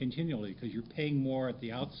continually, because you're paying more at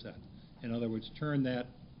the outset. In other words,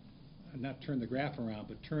 not turn the graph around,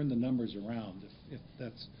 but turn the numbers around, if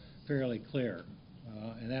that's fairly clear.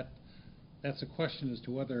 And that's a question as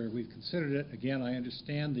to whether we've considered it. Again, I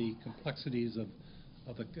understand the complexities of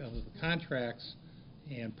the contracts,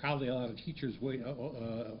 and probably a lot of teachers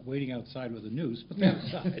waiting outside with a noose, but that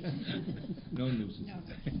aside. No nooses.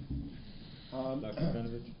 No. Dr.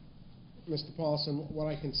 Benovich? Mr. Paulson, what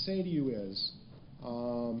I can say to you is,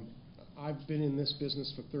 I've been in this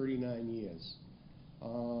business for 39 years,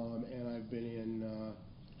 and I've been in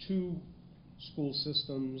 2 school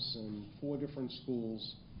systems and 4 different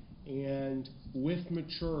schools, and with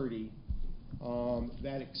maturity,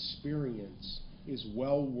 that experience is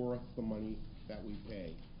well worth the money that we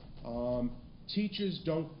pay. Teachers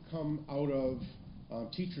don't come out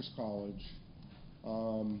of Teachers College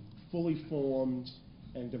fully formed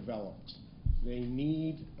and developed. They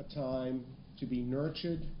need a time to be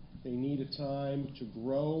nurtured. They need a time to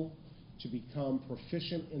grow, to become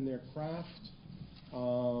proficient in their craft.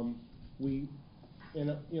 We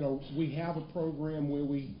have a program where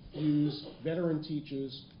we use veteran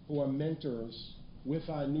teachers who are mentors with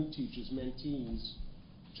our new teachers, mentees,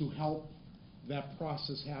 to help that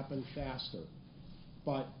process happen faster.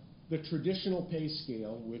 But the traditional pay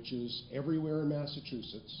scale, which is everywhere in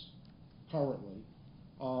Massachusetts currently,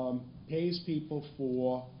 pays people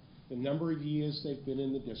for the number of years they've been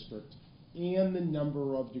in the district and the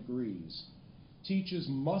number of degrees. Teachers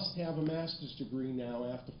must have a master's degree now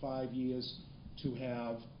after 5 years to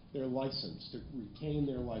have their license, to retain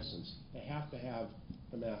their license. They have to have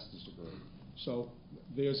the master's degree. So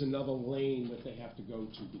there's another lane that they have to go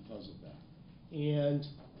to because of that. And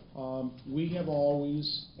we have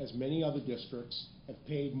always, as many other districts, have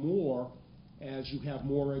paid more as you have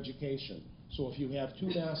more education. So if you have 2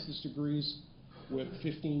 master's degrees with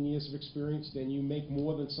 15 years of experience, then you make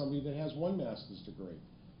more than somebody that has 1 master's degree.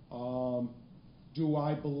 Do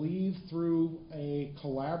I believe through a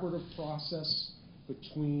collaborative process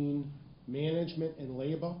between management and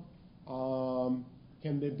labor,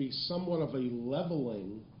 can there be somewhat of a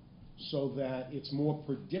leveling so that it's more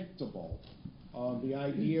predictable? The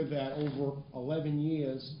idea that over 11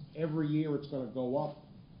 years, every year it's going to go up,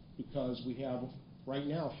 because we have, right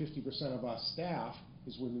now, 50% of our staff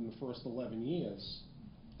is within the first 11 years.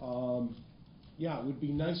 Yeah, it would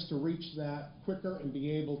be nice to reach that quicker and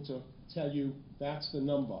be able to tell you that's the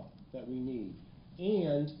number that we need.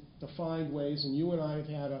 And to find ways, and you and I have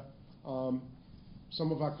had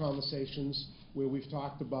some of our conversations where we've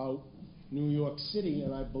talked about New York City,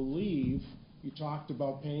 and I believe you talked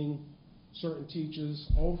about paying certain teachers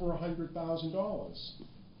over $100,000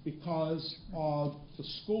 because of the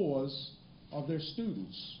scores of their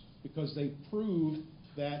students, because they proved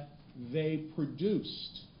that they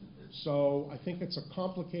produced. So I think it's a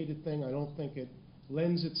complicated thing. I don't think it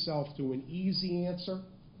lends itself to an easy answer,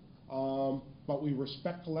 but we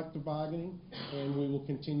respect collective bargaining, and we will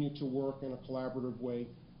continue to work in a collaborative way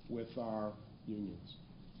with our unions.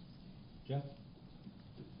 Jeff?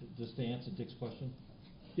 Just to answer Dick's question?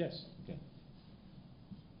 Yes. Okay.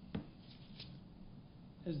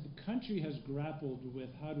 As the country has grappled with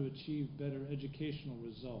how to achieve better educational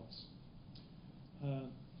results,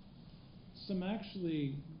 some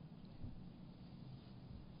actually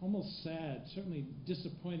almost sad, certainly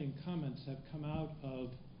disappointing comments have come out of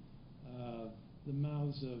the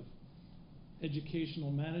mouths of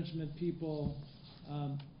educational management people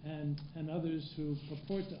and others who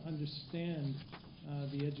purport to understand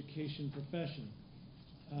the education profession.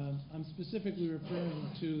 I'm specifically referring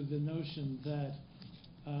to the notion that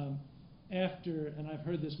after, and I've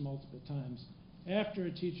heard this multiple times, after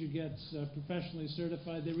a teacher gets professionally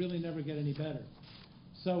certified, they really never get any better.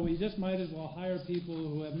 So we just might as well hire people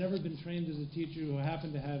who have never been trained as a teacher, who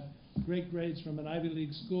happen to have great grades from an Ivy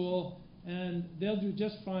League school, and they'll do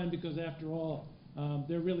just fine because, after all,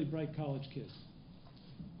 they're really bright college kids.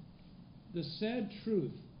 The sad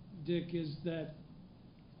truth, Dick, is that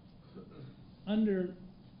under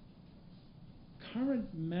current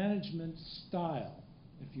management style,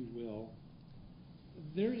 if you will,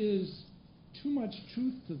 there is too much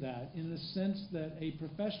truth to that, in the sense that a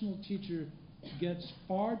professional teacher gets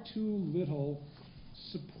far too little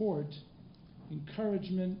support,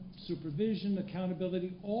 encouragement, supervision,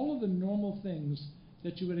 accountability, all of the normal things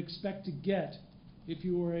that you would expect to get if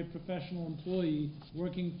you were a professional employee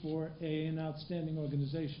working for an outstanding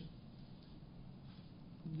organization.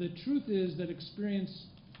 The truth is that experience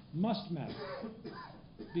must matter,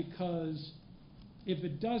 because if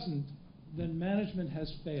it doesn't, then management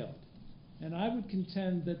has failed. And I would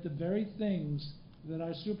contend that the very things that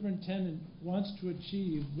our superintendent wants to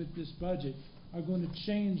achieve with this budget are going to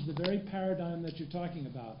change the very paradigm that you're talking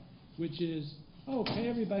about, which is, oh, pay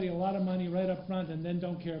everybody a lot of money right up front and then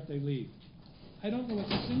don't care if they leave. I don't know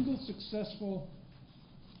a single successful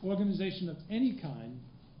organization of any kind,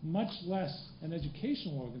 much less an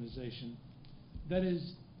educational organization, that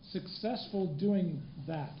is successful doing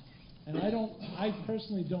that. And I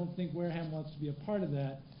personally don't think Wareham wants to be a part of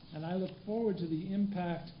that, and I look forward to the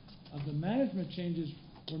impact of the management changes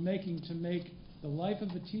we're making to make the life of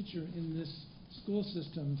a teacher in this school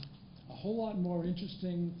system a whole lot more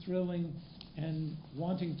interesting, thrilling, and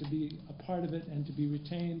wanting to be a part of it and to be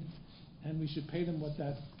retained. And we should pay them what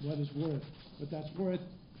that's worth.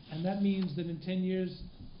 And that means that in 10 years,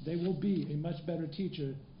 they will be a much better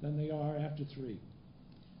teacher than they are after 3.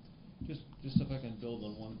 Just if I can build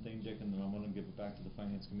on one thing, Dick, and then I'm going to give it back to the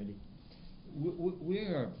Finance Committee.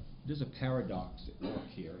 There's a paradox at work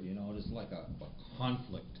here, you know, there's like a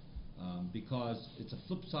conflict, because it's a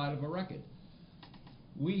flip side of a record.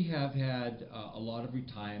 We have had a lot of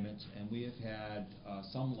retirements, and we have had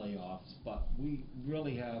some layoffs, but we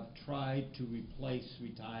really have tried to replace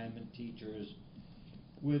retirement teachers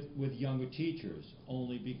with younger teachers,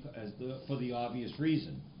 only because for the obvious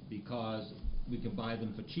reason, because we can buy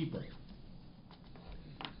them for cheaper.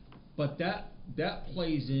 But that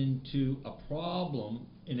plays into a problem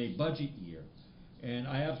in a budget year, and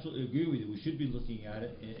I absolutely agree with you. We should be looking at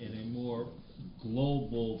it in a more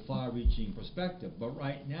global, far-reaching perspective. But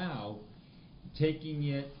right now, taking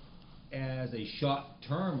it as a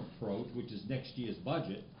short-term approach, which is next year's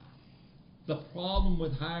budget, the problem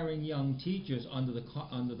with hiring young teachers under the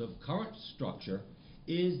current structure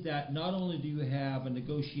is that not only do you have a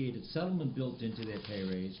negotiated settlement built into their pay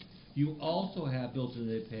raise, you also have built into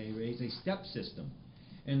their pay raise a step system.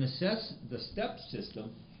 And the step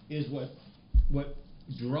system is what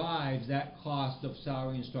drives that cost of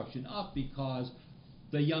salary instruction up, because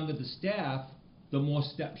the younger the staff, the more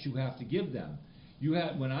steps you have to give them.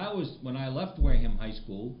 When I left Wareham High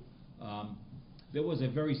School, there was a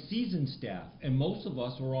very seasoned staff, and most of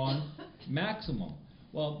us were on maximum.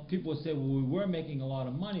 Well, people would say, well, we were making a lot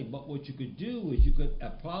of money, but what you could do is you could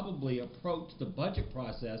probably approach the budget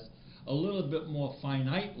process a little bit more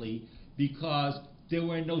finitely, because there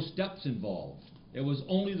were no steps involved. It was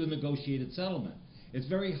only the negotiated settlement. It's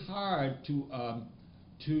very hard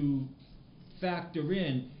to factor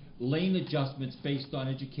in lane adjustments based on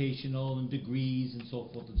educational and degrees and so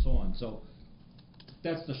forth and so on. So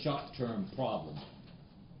that's the short-term problem.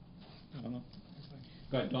 Donna?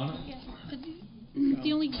 Go ahead, Donna. Yeah.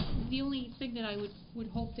 The only thing that I would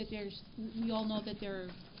hope that we all know that there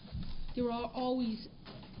are always,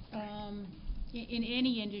 in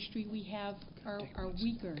any industry, we have our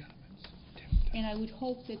weaker. And I would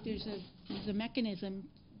hope that there's a mechanism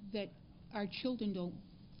that our children don't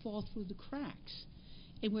fall through the cracks.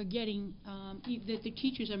 And we're getting, that the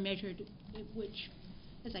teachers are measured, which,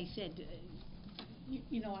 as I said,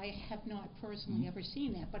 I have not personally ever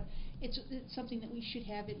seen that, but it's something that we should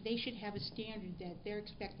have. They should have a standard that they're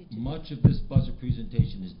expected to. Much of this budget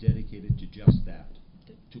presentation is dedicated to just that,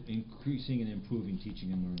 to increasing and improving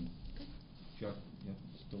teaching and learning. Chuck, yeah,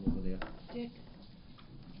 still over there. Dick?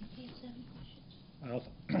 Well,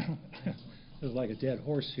 there's like a dead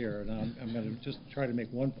horse here, and I'm going to just try to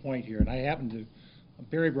make one point here. And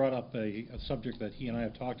Barry brought up a subject that he and I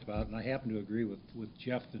have talked about, and I happen to agree with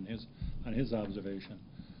Jeff on his observation.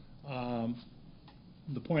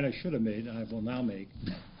 The point I should have made, and I will now make,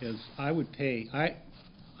 is I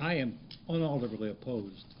am unalterably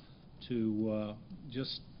opposed to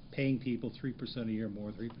just paying people 3% a year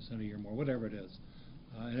more, 3% a year more, whatever it is.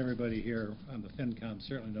 And everybody here on the FinCom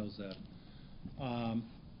certainly knows that.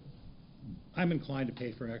 I'm inclined to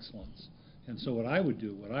pay for excellence. And so what I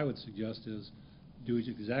would suggest is do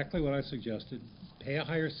exactly what I suggested, pay a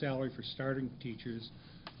higher salary for starting teachers,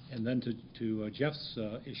 and then to Jeff's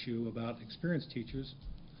issue about experienced teachers,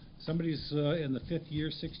 somebody's in the 5th year,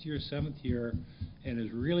 6th year, 7th year, and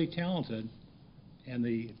is really talented, and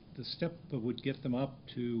the step would get them up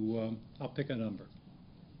to, I'll pick a number,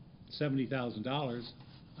 $70,000,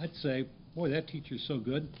 I'd say, boy, that teacher's so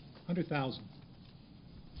good, $100,000.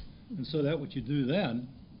 And so that what you do then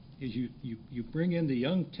is you bring in the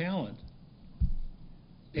young talent,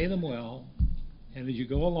 pay them well, and as you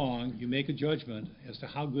go along, you make a judgment as to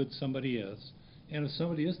how good somebody is. And if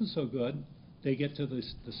somebody isn't so good, they get to the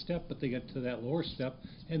step, but they get to that lower step,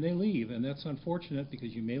 and they leave. And that's unfortunate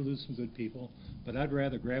because you may lose some good people, but I'd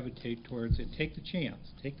rather gravitate towards and take the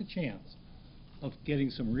chance of getting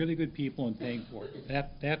some really good people and paying for it.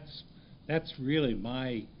 That's really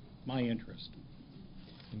my interest.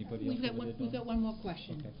 Anybody else? We've got one more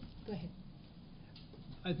question. Okay. Go ahead.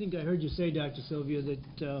 I think I heard you say, Dr. Sylvia,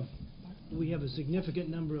 that we have a significant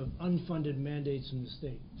number of unfunded mandates in the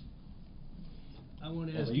state. I want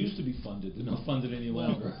to Well, ask they you, used to be funded, they're not funded any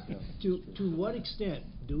well, longer. to what extent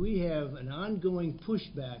do we have an ongoing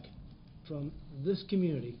pushback from this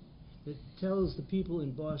community that tells the people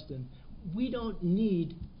in Boston, we don't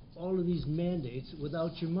need all of these mandates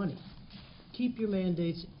without your money. Keep your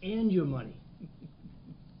mandates and your money.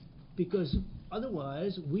 Because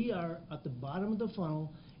otherwise, we are at the bottom of the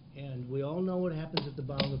funnel, and we all know what happens at the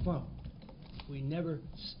bottom of the funnel. We never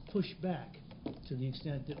push back to the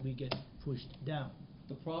extent that we get pushed down.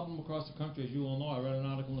 The problem across the country, as you all know, I read an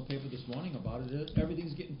article in the paper this morning about it, is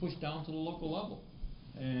everything's getting pushed down to the local level.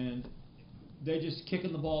 And they're just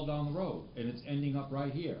kicking the ball down the road, and it's ending up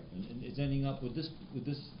right here. And it's ending up with this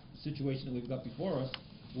situation that we've got before us,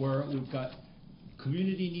 where we've got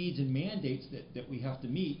community needs and mandates that we have to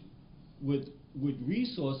meet with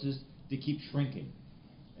resources that keep shrinking.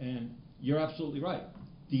 And you're absolutely right.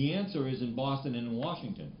 The answer is in Boston and in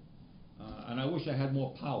Washington. And I wish I had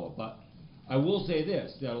more power, but I will say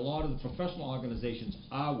this, that a lot of the professional organizations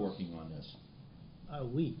are working on this. Are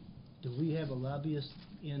we? Do we have a lobbyist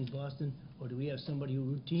in Boston, or do we have somebody who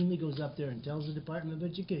routinely goes up there and tells the Department of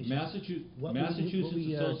Education? Massachusetts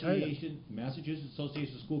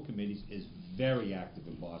Association of School Committees is very active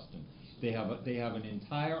in Boston. They have an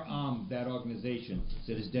entire arm of that organization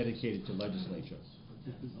that is dedicated to legislature,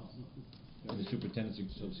 the Superintendent's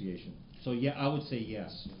Association. So yeah, I would say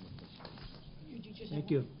yes.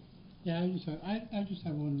 Thank you. Yeah, I just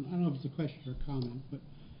have one, I don't know if it's a question or a comment, but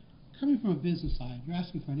coming from a business side, you're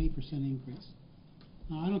asking for an 8% increase.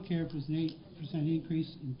 Now, I don't care if it's an 8%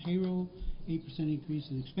 increase in payroll, 8% increase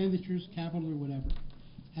in expenditures, capital, or whatever.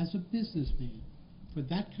 As a businessman, for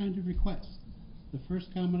that kind of request, the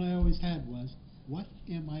first comment I always had was, what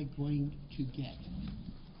am I going to get?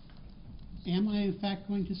 Am I in fact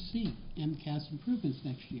going to see MCAS improvements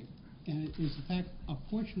next year? And is in fact a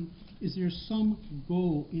portion, is there some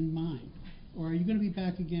goal in mind? Or are you going to be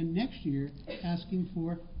back again next year asking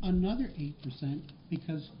for another 8%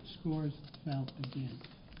 because scores fell again?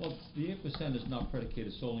 Well, the 8% is not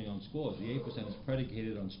predicated solely on scores. The 8% is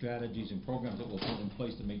predicated on strategies and programs that we'll put in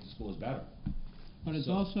place to make the schools better. But it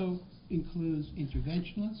also includes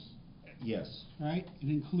interventionists. Yes. Right? It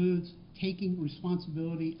includes taking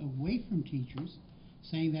responsibility away from teachers,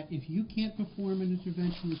 saying that if you can't perform an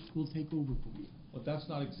interventionist, we'll take over for you. But that's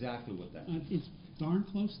not exactly what that means. It's darn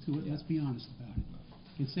close to it, let's be honest about it.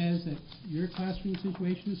 It says that your classroom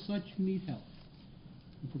situation is such you need help.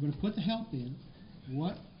 If we're going to put the help in,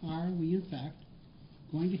 what are we in fact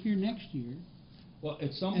going to hear next year? Well,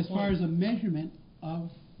 at some as point, far as a measurement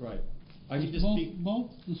of right. I can just speak for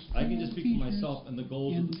myself and the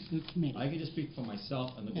goals and the committee. I can just speak for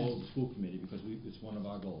myself and the goals of the school committee because it's one of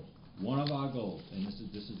our goals. One of our goals, and this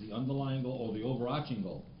is the underlying goal or the overarching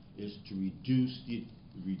goal, is to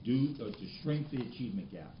shrink the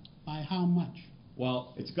achievement gap. By how much?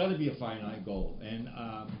 Well, it's got to be a finite goal, and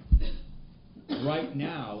right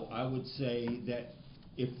now I would say that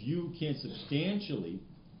if you can substantially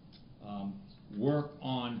work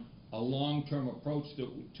on a long-term approach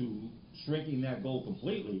to shrinking that goal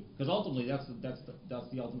completely, because ultimately that's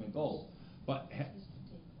the ultimate goal. But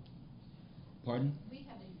pardon? We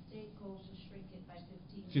have a state goal to shrink it by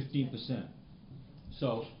 15%.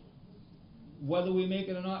 So whether we make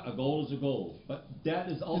it or not, a goal is a goal. But that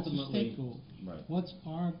is ultimately that's a state goal. Right. What's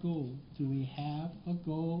our goal? Do we have a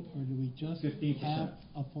goal, or do we just 15%. have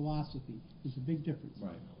a philosophy? There's a big difference.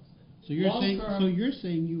 Right. So you're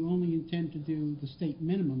saying you only intend to do the state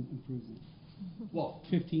minimum improvement. Well,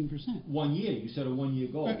 15%. 1 year. You said a 1 year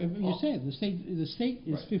goal. Right, you said the state is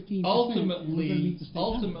right. 15%.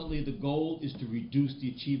 Ultimately, the goal is to reduce the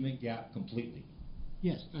achievement gap completely.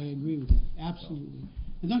 Yes, I agree with that, absolutely.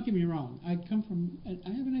 And don't get me wrong, I have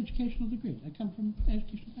an educational degree. I come from an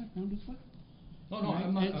educational background as well. No, Right?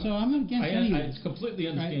 I'm not. And so I'm not against any of I this. completely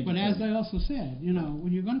understand Right? But your as point. I also said,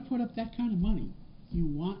 when you're gonna put up that kind of money, you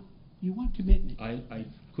want commitment. I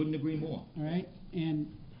couldn't agree more. All right, and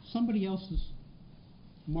somebody else's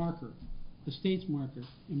marker, the state's marker,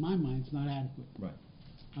 in my mind, is not adequate. Right.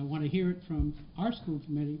 I want to hear it from our school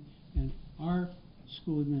committee and our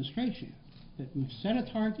school administration, that we've set a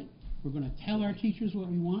target, we're going to tell our teachers what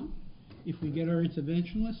we want. If we get our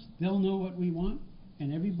interventionists, they'll know what we want,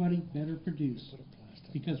 and everybody better produce.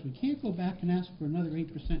 Because we can't go back and ask for another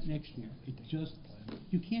 8% next year.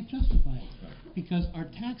 You can't justify it. Right. Because our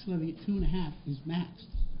tax levy at 2.5 is maxed.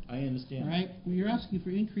 I understand. All right, you're asking for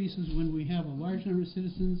increases when we have a large number of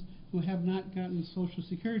citizens who have not gotten Social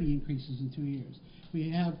Security increases in 2 years. We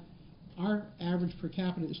have, our average per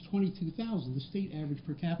capita is 22,000. The state average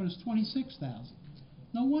per capita is 26,000.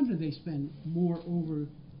 No wonder they spend more over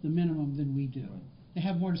the minimum than we do. Right. They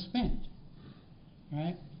have more to spend. All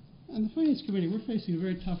right? On the Finance Committee, we're facing a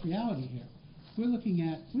very tough reality here. We don't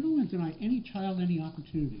want to deny any child any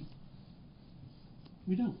opportunity.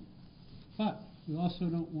 We don't. But we also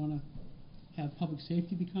don't want to have public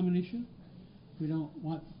safety become an issue. We don't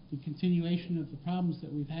want the continuation of the problems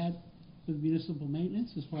that we've had with municipal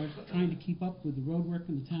maintenance as far as trying to keep up with the road work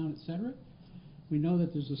in the town, et cetera. We know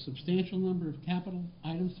that there's a substantial number of capital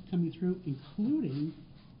items coming through, including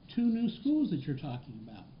 2 new schools that you're talking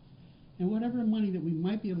about. And whatever money that we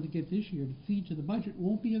might be able to get this year to feed to the budget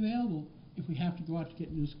won't be available if we have to go out to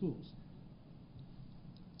get new schools.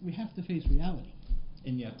 We have to face reality.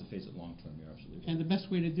 And you have to face it long term, you're absolutely right. And the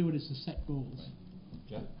best way to do it is to set goals.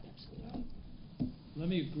 Jeff? Let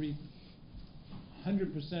me agree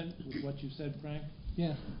 100% with what you said, Frank.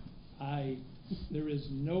 Yeah. There is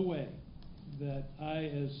no way that I,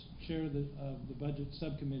 as chair of the budget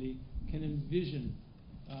subcommittee, can envision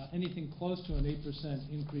anything close to an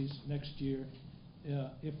 8% increase next year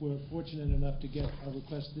if we're fortunate enough to get our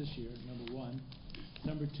request this year, number one.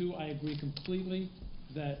 Number two, I agree completely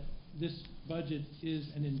that this budget is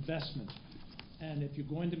an investment. And if you're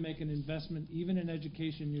going to make an investment, even in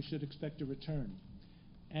education, you should expect a return.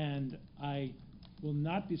 And I will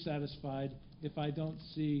not be satisfied if I don't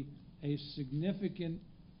see a significant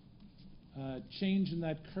change in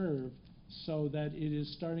that curve so that it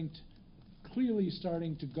is clearly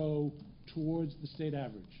starting to go towards the state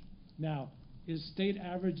average. Now, is state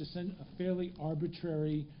average a fairly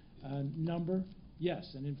arbitrary number?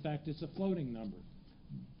 Yes, and in fact, it's a floating number.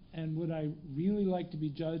 And would I really like to be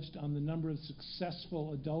judged on the number of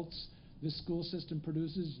successful adults this school system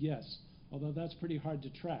produces? Yes, although that's pretty hard to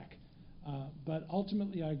track. But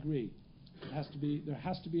ultimately, I agree. There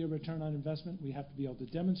has to be a return on investment. We have to be able to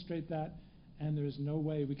demonstrate that, and there is no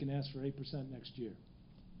way we can ask for 8% next year.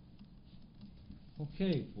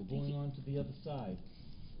 Okay, we're going on to the other side.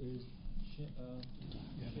 Is Chairman...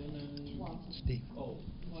 Steve. Oh,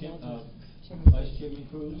 Vice Chairman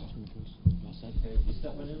Cruz? Okay, you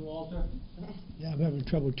stepping in, Walter? Yeah, I'm having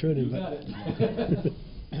trouble turning. You got it.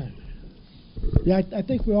 Yeah, I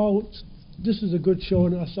think this is a good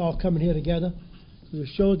showing, us all coming here together. It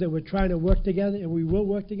shows that we're trying to work together, and we will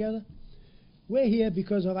work together. We're here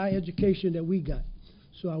because of our education that we got.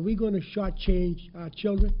 So are we going to shortchange our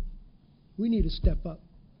children? We need to step up,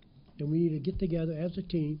 and we need to get together as a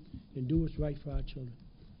team and do what's right for our children.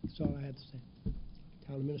 That's all I have to say.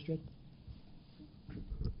 Town Administrator?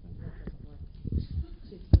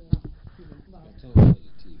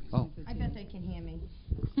 I bet they can hear me.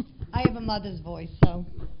 I have a mother's voice, so.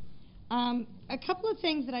 A couple of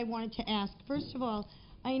things that I wanted to ask. First of all,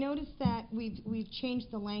 I noticed that we've changed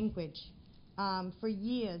the language. For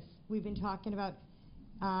years, we've been talking about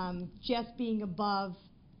just being above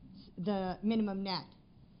the minimum net.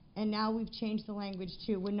 And now we've changed the language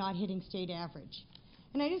to we're not hitting state average.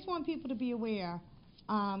 And I just want people to be aware.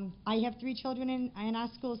 I have 3 children in our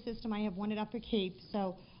school system. I have one at Upper Cape,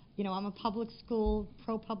 so I'm a public school,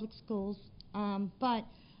 pro-public schools. But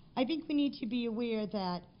I think we need to be aware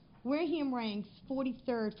that Wareham ranks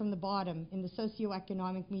 43rd from the bottom in the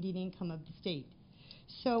socioeconomic median income of the state.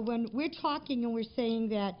 So when we're talking and we're saying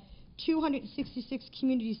that 266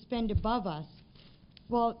 communities spend above us,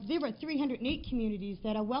 well, there are 308 communities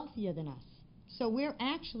that are wealthier than us. So we're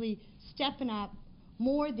actually stepping up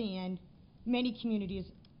more than many communities,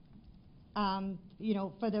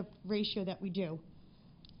 for the ratio that we do.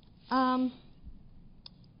 And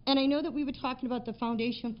I know that we were talking about the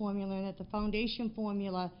foundation formula, and that the foundation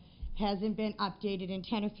formula hasn't been updated in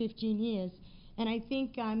 10 or 15 years. And I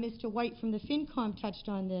think Mr. White from the FinCom touched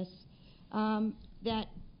on this, that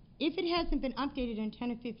if it hasn't been updated in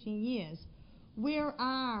 10 or 15 years, Where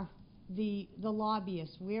are the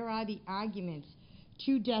lobbyists? Where are the arguments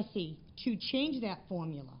to DESE to change that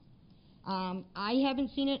formula? I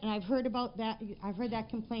haven't seen it, and I've heard about that. I've heard that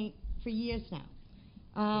complaint for years now.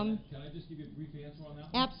 Can I just give you a brief answer on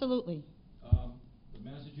that one? Absolutely. The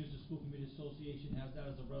Massachusetts School Committee Association has that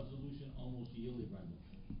as a resolution almost yearly, Brenda.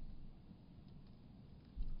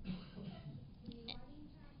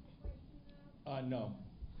 No.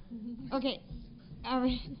 Okay, all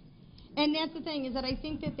right. And that's the thing, is that I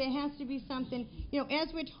think that there has to be something,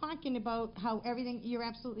 as we're talking about how everything, you're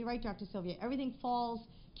absolutely right, Dr. Sylvia, everything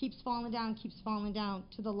keeps falling down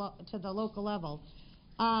to the local level.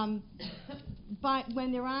 But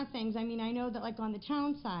when there are things, I know that like on the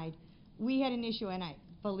town side, we had an issue, and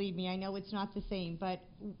believe me, I know it's not the same, but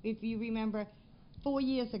if you remember, 4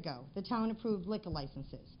 years ago, the town approved liquor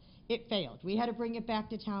licenses. It failed. We had to bring it back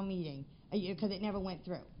to town meeting because it never went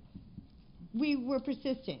through. We were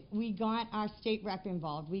persistent. We got our state rep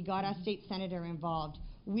involved. We got our state senator involved.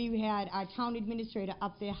 We had our town administrator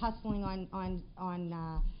up there hustling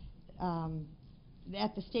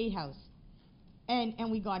at the State House,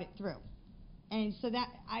 and we got it through. And so that,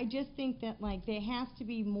 I just think that like there has to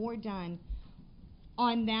be more done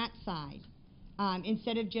on that side,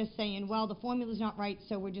 instead of just saying, well, the formula's not right,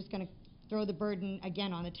 so we're just going to throw the burden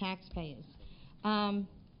again on the taxpayers. And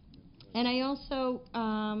I also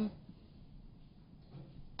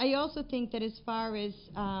think that as far as,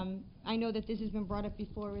 I know that this has been brought up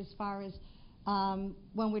before, as far as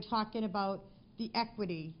when we're talking about the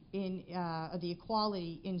equity or the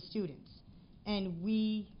equality in students. And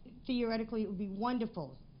theoretically, it would be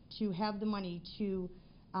wonderful to have the money to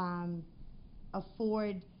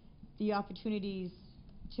afford the opportunities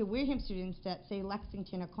to Wareham students that, say,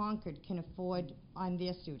 Lexington or Concord can afford on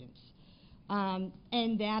their students.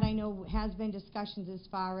 And that, I know, has been discussions as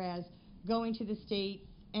far as going to the state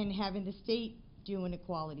and having the state do an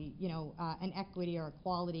equality, an equity or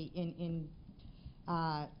equality in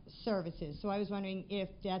services. So I was wondering if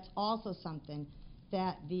that's also something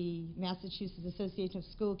that the Massachusetts Association of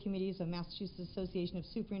School Committees or Massachusetts Association of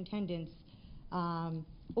Superintendents,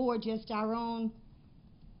 or just our own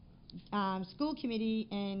school committee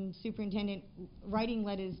and superintendent writing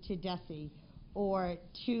letters to DESE or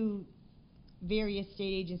to various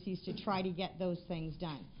state agencies to try to get those things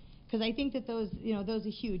done. Because I think that those are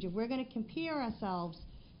huge. If we're going to compare ourselves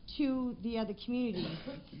to the other communities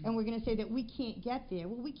and we're going to say that we can't get there,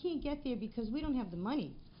 well, we can't get there because we don't have the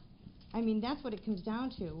money. That's what it comes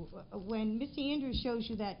down to. When Mr. Andrews shows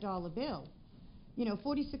you that dollar bill,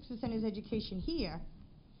 46% is education here.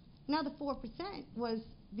 Now the 4% was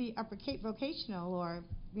the upper Cape vocational or,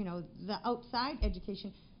 the outside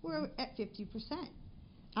education. We're at 50%.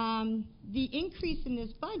 The increase in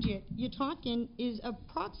this budget, you're talking, is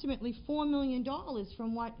approximately $4 million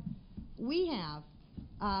from what we have,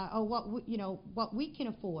 or what we can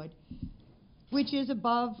afford, which is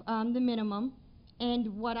above the minimum.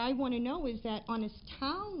 And what I want to know is that on a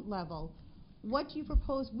town level, what do you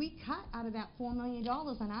propose we cut out of that $4 million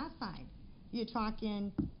on our side? You're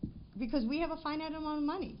talking, because we have a finite amount of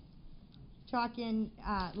money. Talking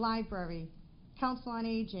library, council on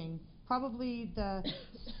aging, probably the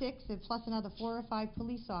 6 and plus another 4 or 5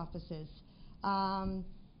 police officers.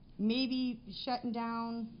 Maybe shutting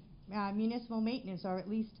down municipal maintenance, or at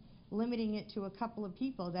least limiting it to a couple of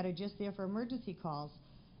people that are just there for emergency calls.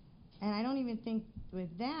 And I don't even think with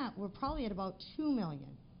that, we're probably at about $2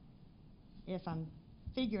 million, if I'm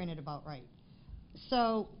figuring it about right.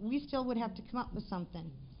 So we still would have to come up with something.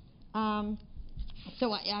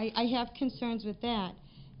 So I have concerns with that.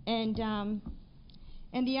 And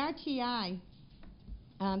the RTI,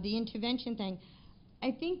 the intervention thing,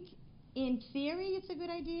 I think in theory it's a good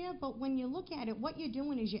idea, but when you look at it, what you're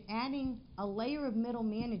doing is you're adding a layer of middle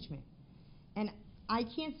management. And I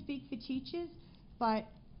can't speak for teachers, but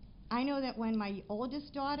I know that when my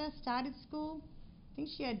oldest daughter started school, I think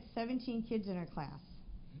she had 17 kids in her class.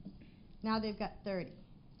 Now they've got 30.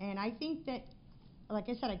 And I think that, like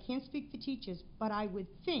I said, I can't speak for teachers, but I would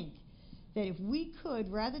think that if we could,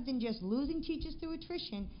 rather than just losing teachers through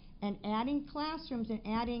attrition and adding classrooms and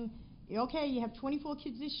adding, okay, you have 24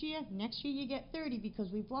 kids this year, next year you get 30 because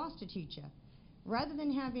we've lost a teacher. Rather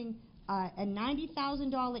than having a $90,000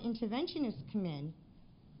 interventionist come in,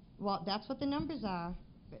 well, that's what the numbers are.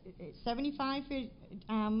 75 for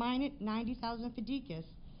minor, 90,000 for DECUS.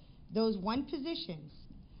 Those one positions,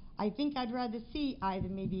 I think I'd rather see either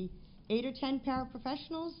maybe 8 or 10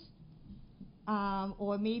 paraprofessionals,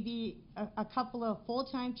 or maybe a couple of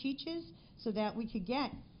full-time teachers, so that we could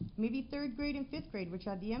get maybe 3rd grade and 5th grade, which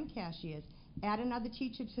are the MCAS years, add another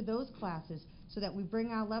teacher to those classes so that we bring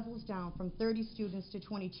our levels down from 30 students to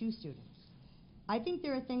 22 students. I think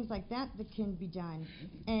there are things like that that can be done.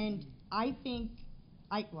 And I think,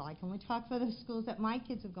 I can only talk for the schools that my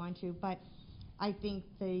kids have gone to, but I think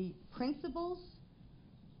the principals,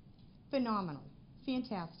 phenomenal,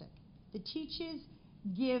 fantastic. The teachers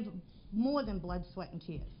give more than blood, sweat, and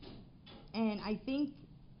tears. And I think,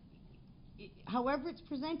 however it's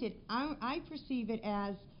presented, I perceive it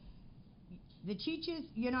as the teachers,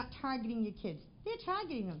 you're not targeting your kids. They're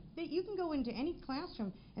targeting them. You can go into any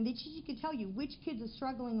classroom and the teacher can tell you which kids are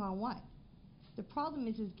struggling on what. The problem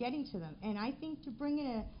is getting to them. And I think to bring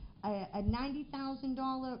in a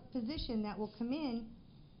 $90,000 position that will come in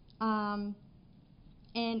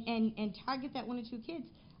and target that one or two kids,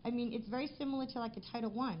 I mean, it's very similar to like a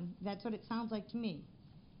Title I. That's what it sounds like to me.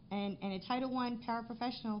 And a Title I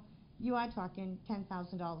paraprofessional, you are talking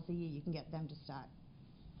 $10,000 a year you can get them to start.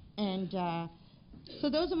 And so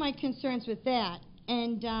those are my concerns with that.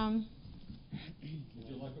 And Would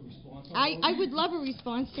you like a response? I would love a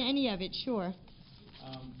response to any of it, sure.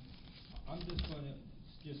 I'm just going to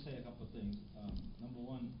just say a couple of things. Number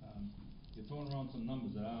one, you're throwing around some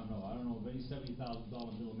numbers that I don't know. I don't know of any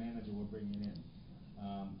 $70,000 middle manager we're bringing in.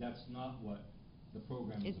 That's not what the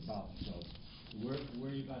program is about. So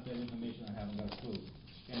where you got that information, I haven't got a clue.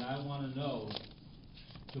 And I want to know,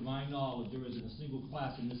 to my knowledge, there isn't a single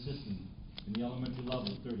class in this system in the elementary level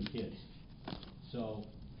of 30 kids. So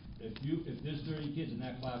if there's 30 kids in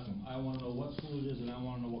that classroom, I want to know what school it is and I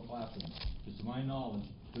want to know what classroom. Because to my knowledge,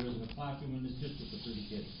 there isn't a classroom in this district of 30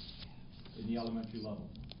 kids in the elementary level.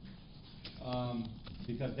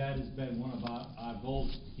 Because that has been one of our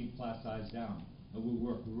goals, to keep class size down. And we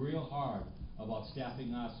work real hard about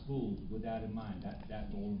staffing our schools with that in mind,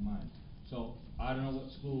 that goal in mind. So I don't know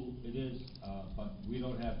what school it is, but we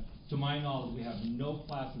don't have, to my knowledge, we have no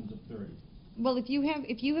classrooms of 30. Well, if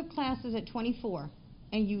you have classes at 24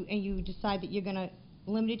 and you decide that you're going to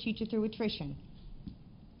limit a teacher through attrition,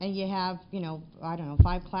 and you have, I don't know,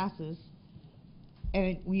 5 classes,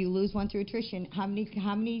 and you lose one through attrition, how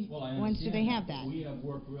many ones do they have that? We have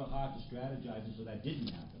worked real hard to strategize it so that didn't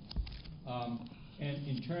happen. And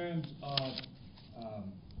in terms of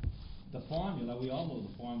the formula, we all know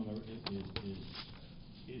the formula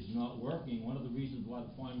is not working. One of the reasons why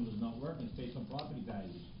the formula is not working is based on property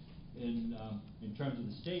values. In terms of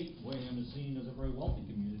the state, Wareham is seen as a very wealthy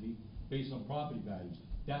community based on property values.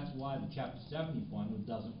 That's why the Chapter 70 formula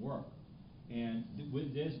doesn't work. And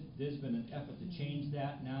there's been an effort to change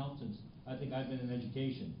that now since, I think I've been in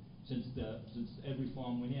education, since Ed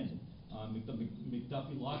reform went in.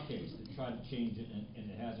 McDuffie law case to try to change it,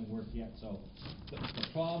 and it hasn't worked yet. So the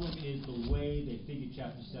problem is the way they figure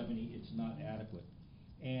Chapter 70, it's not adequate.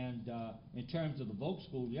 And in terms of the Volk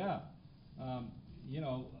School, you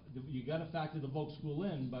got to factor the Volk School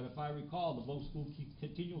in, but if I recall, the Volk School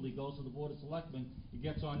continually goes to the Board of Selectmen. It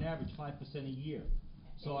gets on average 5% a year.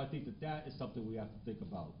 So I think that is something we have to think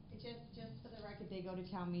about. Just for the record, they go to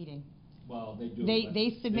town meeting. Well, they do.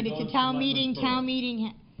 They submit it to town meeting.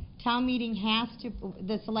 Town meeting has to,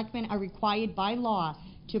 the selectmen are required by law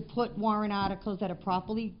to put warrant articles that are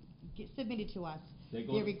properly submitted to us.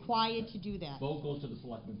 They're required to do that. Vote goes to the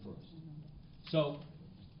selectmen first. So,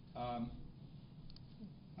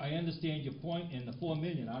 I understand your point, and the $4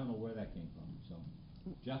 million, I don't know where that came from, so.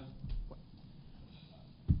 Jeff?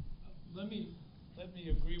 Let me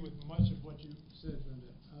agree with much of what you said,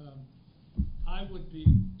 Brenda. I would be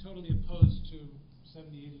totally opposed to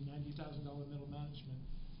 $70,000, $80,000, $90,000 middle management.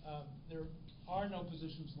 There are no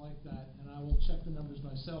positions like that, and I will check the numbers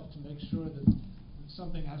myself to make sure that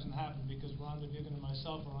something hasn't happened, because Rhonda Gigan and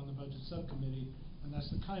myself are on the budget subcommittee, and that's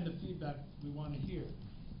the kind of feedback we want to hear.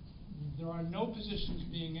 There are no positions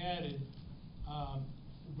being added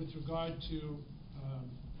with regard to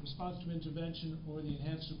response to intervention or the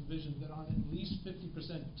enhanced supervision that aren't at least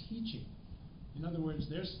 50% teaching. In other words,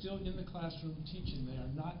 they're still in the classroom teaching. They are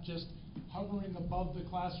not just hovering above the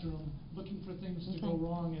classroom looking for things to go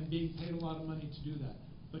wrong and being paid a lot of money to do that.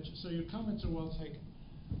 But so your comments are well taken.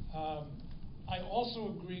 I also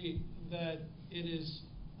agree that it is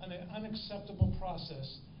an unacceptable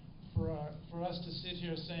process for us to sit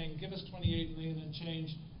here saying, give us $28 million and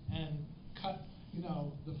change and cut,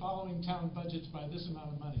 the following town budgets by this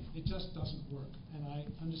amount of money. It just doesn't work. And I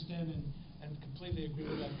understand and completely agree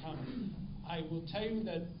with that comment. I will tell you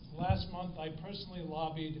that last month I personally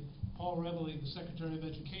lobbied Paul Reveley, the Secretary of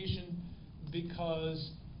Education,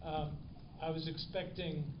 because I was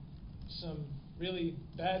expecting some really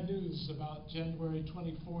bad news about January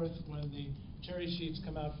 24th when the cherry sheets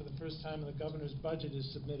come out for the first time and the governor's budget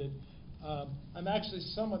is submitted. I'm actually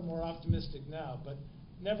somewhat more optimistic now, but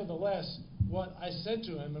nevertheless, what I said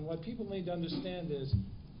to him and what people need to understand is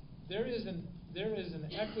there is there is an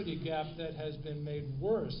equity gap that has been made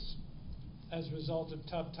worse as a result of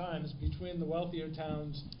tough times between the wealthier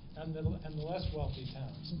towns and the less wealthy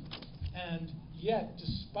towns. And yet,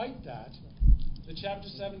 despite that, the Chapter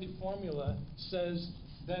 70 formula says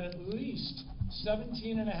that at least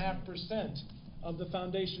 17.5% of the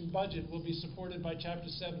foundation budget will be supported by Chapter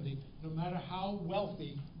 70, no matter how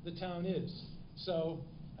wealthy the town is. So,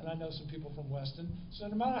 and I know some people from Weston, so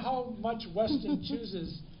no matter how much Weston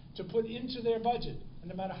chooses to put into their budget, and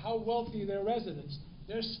no matter how wealthy their residents,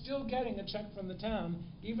 they're still getting a check from the town,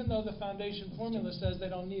 even though the foundation formula says they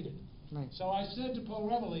don't need it. Right. So I said to Paul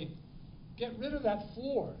Reveille, get rid of that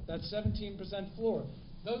floor, that 17% floor.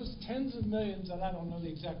 Those tens of millions, and I don't know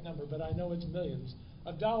the exact number, but I know it's millions,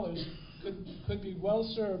 of dollars could be well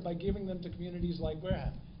served by giving them to communities like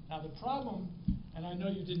Wareham. Now the problem, and I know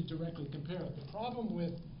you didn't directly compare it, the problem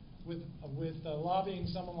with lobbying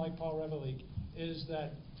someone like Paul Reveille is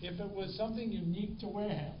that if it was something unique to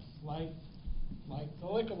Wareham, like the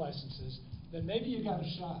liquor licenses, then maybe you got a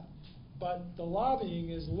shot. But the lobbying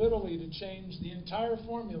is literally to change the entire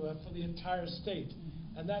formula for the entire state.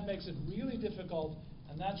 And that makes it really difficult,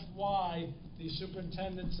 and that's why the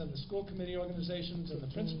superintendents and the school committee organizations and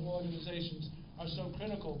the principal organizations are so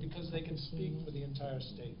critical, because they can speak for the entire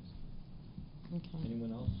state. Okay.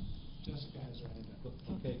 Anyone else? Jessica has her hand up.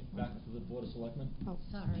 Okay, back to the Board of Selectmen. Oh,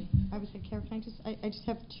 sorry. I was like, Kara, can I just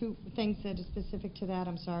have two things that are specific to that,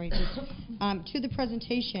 I'm sorry. Just, to the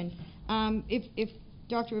presentation, if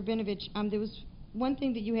Dr. Rabinovich, there was one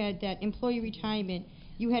thing that you had, that employee retirement,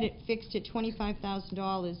 you had it fixed at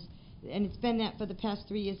 $25,000, and it's been that for the past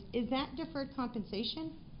 3 years. Is that deferred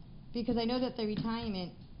compensation? Because I know that the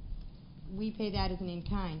retirement, we pay that as an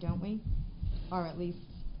in-kind, don't we? Or at least...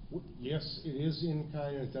 Yes, it is in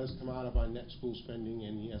kind, and it does come out of our net school spending,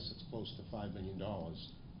 and yes, it's close to $5 million.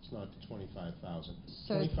 It's not the 25,000.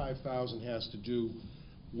 So 25,000 has to do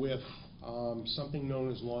with something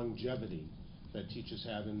known as longevity that teachers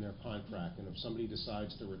have in their contract, and if somebody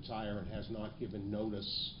decides to retire and has not given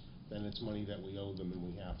notice, then it's money that we owe them, and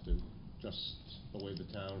we have to, just the way the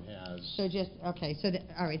town has. So just, okay, so,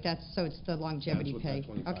 all right, so it's the longevity That's pay.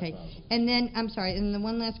 what that Okay. 25,000. And then, I'm sorry, and the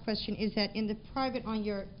one last question is that in the private, on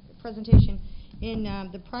your presentation, in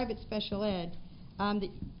the private special ed, that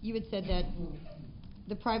you had said that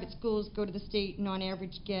the private schools go to the state and on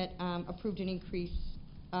average get approved an increase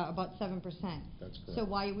about 7%. That's correct. So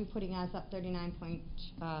why are we putting ours up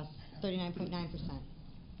 39.9%?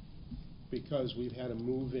 Because we've had a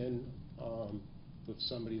move in with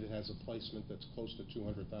somebody that has a placement that's close to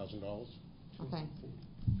 $200,000. Okay.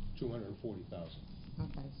 240,000.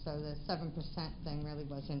 Okay, so the 7% thing really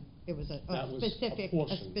wasn't, it was a That was a specific,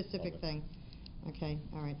 portion of specific it. thing. Okay,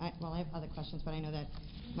 all right. Well, I have other questions, but I know that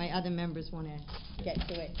my other members want to get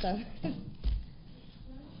to it, so.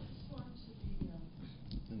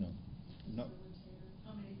 No. No.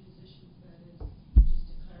 How many positions that is, just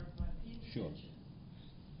to clarify, paying Sure. attention.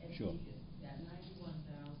 And Sure. that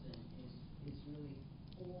 91,000 is really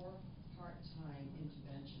 4 part-time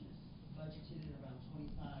interventionists, budgeted at around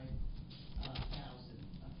 25,000.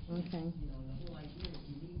 Okay. You know, and the whole idea is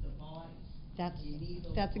you need the bodies. That's, You need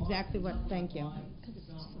those that's exactly bodies, what, not thank you. bodies. It's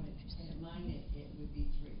not what and at mine, it would be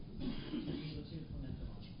 3 to be able to implement the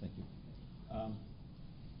budget. Thank you.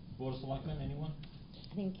 Board of Selectmen, anyone?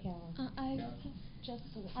 I think Kara. I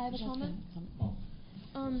have a comment. Oh.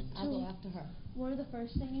 I'll go So after her. one of the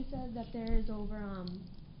first things you said that there is over,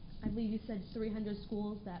 I believe you said 300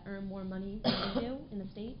 schools that earn more money than we do in the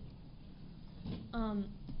state. Towns.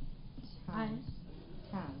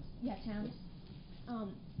 Yeah, towns.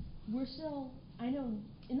 We're still, I know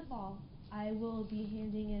in the fall, I will be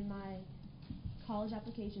handing in my college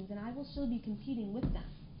applications, and I will still be competing with them.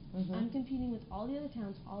 Mhm. I'm competing with all the other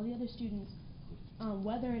towns, all the other students,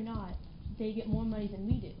 whether or not they get more money than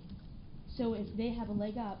we do. So if they have a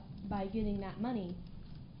leg up by getting that money,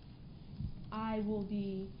 I won't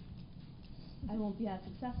be as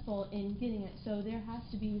successful in getting it. So there has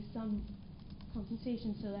to be some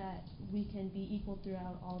compensation so that we can be equal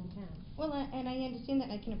throughout all the towns. Well, and I understand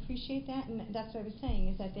that, I can appreciate that, and that's what I was saying,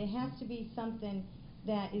 is that there has to be something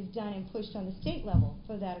that is done and pushed on the state level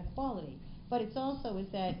for that equality. But it's also is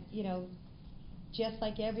that, you know, just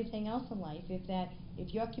like everything else in life,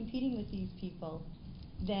 if you're competing with these people,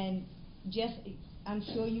 then just, I'm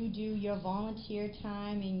sure you do your volunteer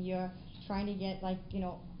time and you're trying to get, like, you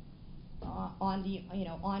know, on the, you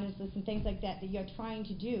know, honors list and things like that you're trying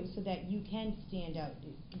to do so that you can stand out,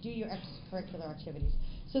 do your extracurricular activities.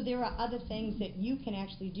 So there are other things that you can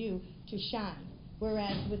actually do to shine.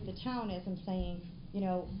 Whereas with the town, as I'm saying, you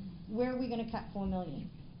know, where are we going to cut $4 million?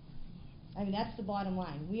 I mean, that's the bottom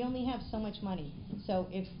line. We only have so much money. So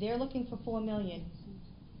if they're looking for 4 million,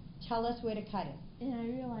 tell us where to cut it. And I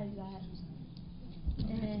realize that.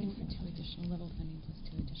 And Two additional level funding plus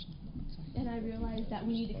two additional. and I realize that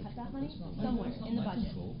we need to cut that money somewhere in the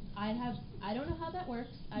budget. I don't know how that works.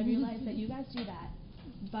 I realize that you guys do that,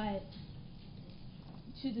 but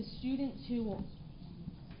to the students who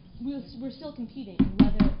we're still competing,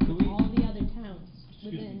 whether all the other towns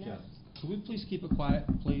within. Could we please keep it quiet,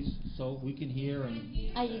 please, so we can hear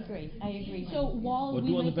and... I agree. So while We're we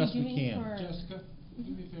doing might the best be we doing can. for Jessica,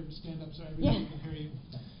 do me a favor, stand up so Yeah. everyone can hear you.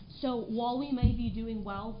 So while we may be doing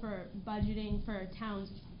well for budgeting for towns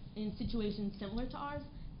in situations similar to ours,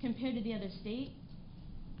 compared to the other state,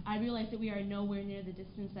 I realize that we are nowhere near the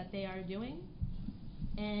distance that they are doing,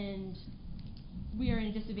 and we are in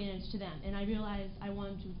a disadvantage to them. And I realize I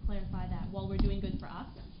wanted to clarify that while we're doing good for us,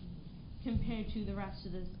 compared to the rest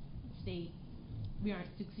of the state, we aren't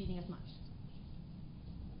succeeding as much.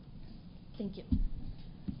 Thank you.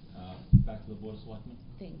 Back to the Board of Selectmen.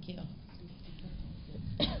 Thank you.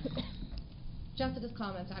 Jessica's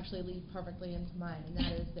comments actually lead perfectly into mine, and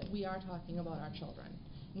that is that we are talking about our children.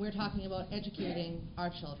 We're talking about educating our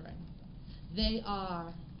children. They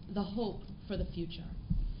are the hope for the future.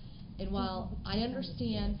 And while I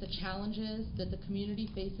understand the challenges that the community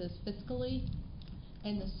faces fiscally,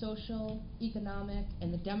 and the social, economic,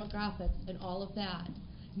 and the demographics, and all of that,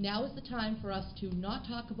 now is the time for us to not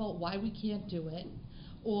talk about why we can't do it,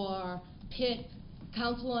 or pit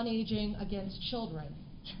Council on Aging against children.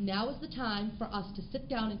 Now is the time for us to sit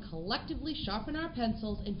down and collectively sharpen our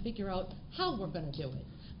pencils and figure out how we're going to do it,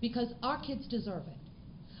 because our kids deserve it.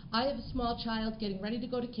 I have a small child getting ready to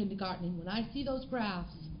go to kindergarten, and when I see those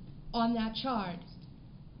graphs on that chart,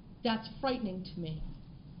 that's frightening to me.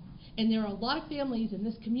 And there are a lot of families in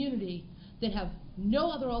this community that have no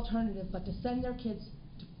other alternative but to send their kids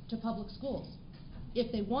to public schools.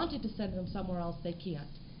 If they wanted to send them somewhere else, they can't.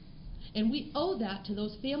 And we owe that to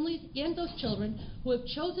those families and those children who have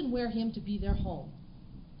chosen Wareham to be their home.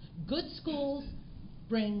 Good schools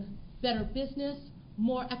bring better business,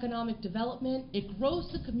 more economic development. It grows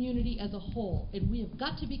the community as a whole, and we have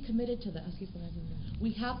got to be committed to this.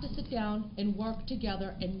 We have to sit down and work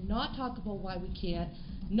together and not talk about why we can't,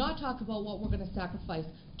 not talk about what we're going to sacrifice,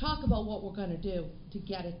 talk about what we're going to do to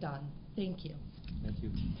get it done. Thank you. Thank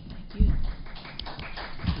you.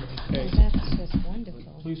 Oh, that's just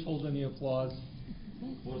wonderful. Please hold any applause.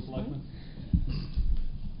 Board of Selectmen.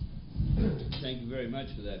 Thank you very much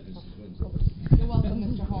for that, Mrs. Winslow. You're welcome,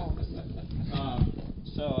 Mr. Holmes.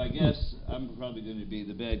 So I guess I'm probably going to be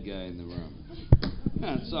the bad guy in the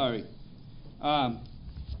room. Sorry.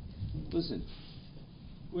 Listen,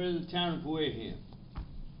 we're the town of Wareham.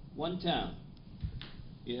 One town.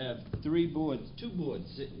 You have two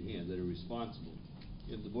boards sitting here that are responsible.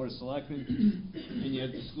 You have the Board of Selectmen and you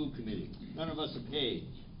have the school committee. None of us are paid,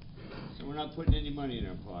 so we're not putting any money in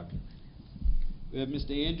our pocket. We have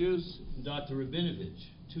Mr. Andrews and Dr. Rabinovich,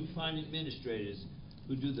 two fine administrators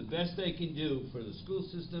who do the best they can do for the school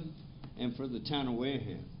system and for the town of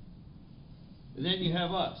Wareham. And then you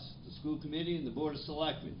have us, the school committee and the Board of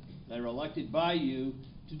Selectmen, that are elected by you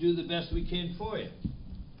to do the best we can for you.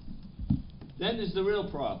 Then there's the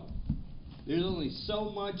real problem. There's only so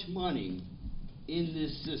much money in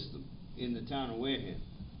this system in the town of Wareham.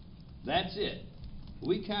 That's it.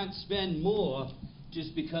 We can't spend more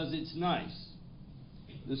just because it's nice.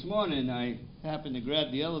 This morning I happened to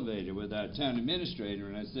grab the elevator with our town administrator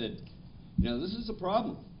and I said, you know, this is a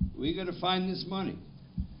problem. We got to find this money.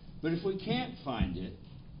 But if we can't find it,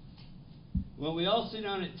 when we all sit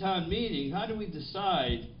down at town meeting, how do we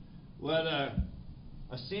decide whether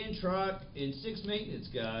a sand truck and 6 maintenance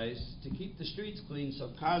guys to keep the streets clean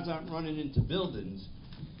so cars aren't running into buildings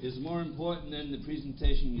is more important than the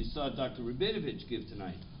presentation you saw Dr. Rabinovich give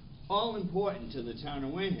tonight? All important to the town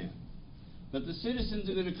of Wareham. But the citizens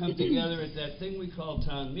are going to come together at that thing we call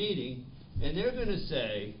town meeting, and they're going to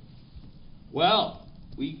say, well,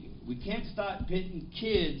 we can't start pitting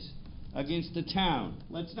kids against the town.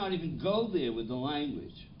 Let's not even go there with the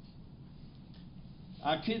language.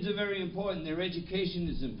 Our kids are very important. Their education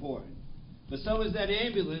is important. But so is that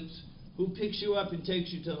ambulance who picks you up and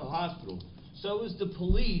takes you to the hospital. So is the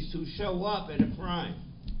police who show up at a crime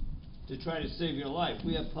to try to save your life.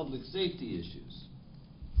 We have public safety issues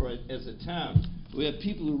as a town. We have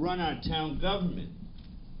people who run our town government.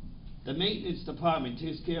 The maintenance department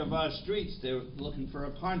takes care of our streets. They're looking for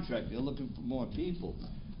a contract. They're looking for more people.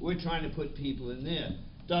 We're trying to put people in there.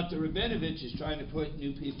 Dr. Rabinovich is trying to put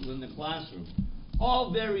new people in the classroom.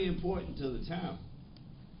 All very important to the town.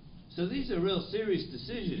 So these are real serious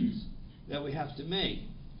decisions that we have to make.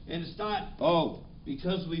 And it's not, oh,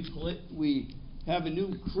 because we have a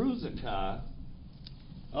new cruiser car,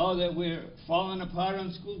 that we're falling apart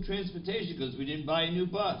on school transportation because we didn't buy a new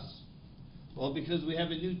bus. Well, because we have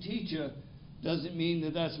a new teacher, doesn't mean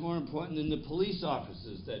that that's more important than the police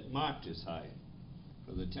officers that Mark just hired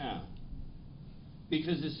for the town.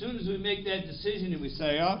 Because as soon as we make that decision and we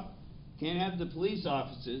say, can't have the police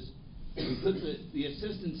officers, we put the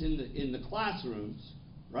assistants in the classrooms,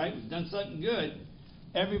 right? We've done something good.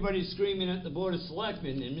 Everybody's screaming at the Board of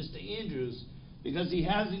Selectmen and Mr. Andrews because he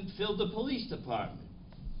hasn't filled the police department.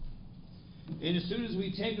 And as soon as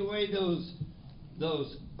we take away those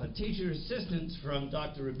teacher assistants from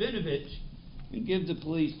Dr. Rabinovich and give the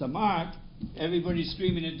police to Mark, everybody's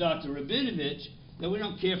screaming at Dr. Rabinovich that we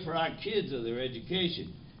don't care for our kids or their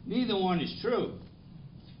education. Neither one is true.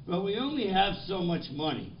 But we only have so much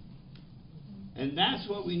money. And that's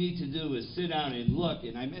what we need to do, is sit down and look.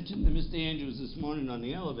 And I mentioned to Mr. Andrews this morning on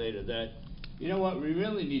the elevator that, you know what we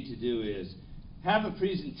really need to do is have a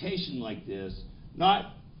presentation like this,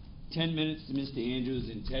 not 10 minutes to Mr. Andrews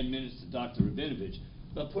and 10 minutes to Dr. Rabinovich,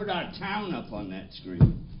 but put our town up on that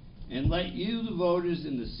screen and let you, the voters,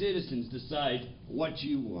 and the citizens decide what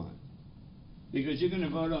you want. Because you're going to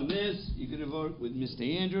vote on this, you're going to vote with Mr.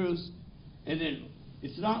 Andrews, and then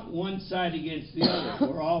it's not one side against the other.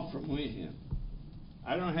 We're all from Wareham.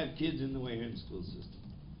 I don't have kids in the Wareham school system.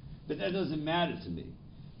 But that doesn't matter to me,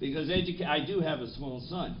 because I do have a small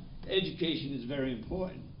son. Education is very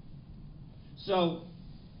important. So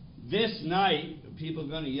this night, people are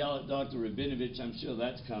going to yell at Dr. Rabinovich. I'm sure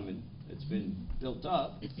that's coming. It's been built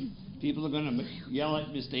up. People are going to yell at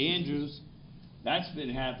Mr. Andrews. That's been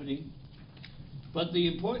happening. But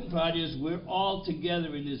the important part is we're all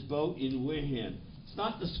together in this boat in Wareham. It's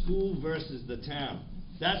not the school versus the town.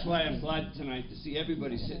 That's why I'm glad tonight to see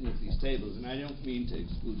everybody sitting at these tables, and I don't mean to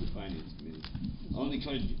exclude the finance committee, only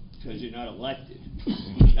because you're not elected.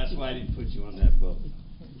 That's why I didn't put you on that boat.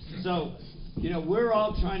 So, we're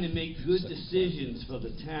all trying to make good decisions for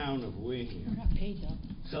the town of Wareham. We're not paid, though.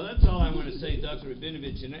 So that's all I want to say, Dr.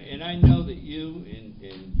 Rabinovich, and I know that you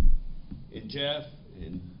and Jeff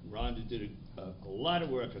and Rhonda did a lot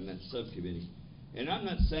of work on that subcommittee. And I'm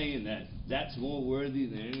not saying that that's more worthy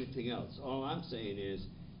than anything else. All I'm saying is,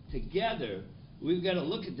 together, we've got to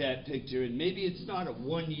look at that picture, and maybe it's not a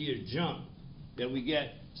one-year jump that we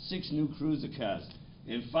get 6 new cruiser cars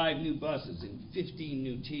and 5 new buses and 15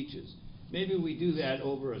 new teachers. Maybe we do that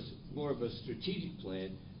over more of a strategic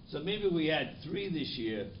plan. So maybe we add 3 this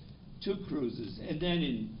year, 2 cruisers, and then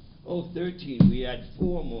in 2013 we add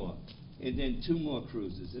 4 more, and then 2 more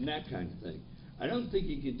cruisers, and that kind of thing. I don't think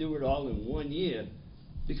you can do it all in 1 year,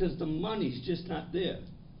 because the money's just not there.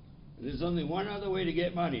 And there's only one other way to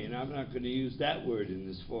get money, and I'm not going to use that word in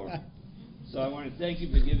this forum. So I want to thank you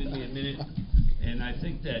for giving me a minute, and I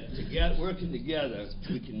think that working together,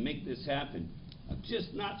 we can make this happen. I'm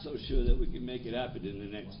just not so sure that we can make it happen in the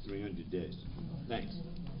next 300 days. Thanks.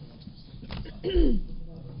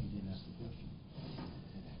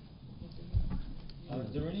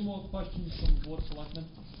 Is there any more questions from the Board of Selectmen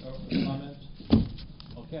or comments?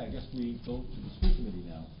 Okay, I guess we go to the school committee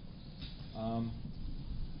now.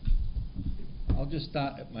 I'll just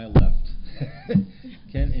start at my left.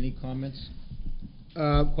 Ken, any comments?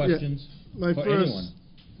 Questions? My for first, anyone?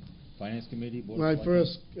 Finance committee, Board my of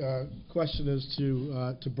Selectmen? first question is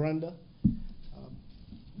to Brenda.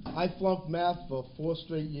 I flunked math for 4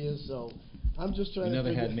 straight years, so I'm just trying You to never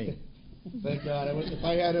figure... had me. Thank God. If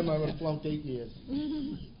I had him, I would have flunked 8 years.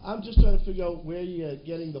 I'm just trying to figure out where you're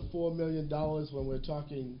getting the $4 million when we're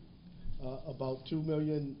talking about $2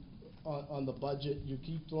 million on the budget. You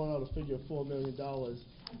keep throwing out a figure of $4 million. I'm talking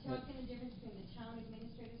the difference between the town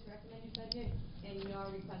administrator's recommended budget and your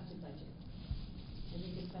requested budget. I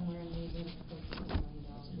think it's somewhere in the neighborhood of $14 million.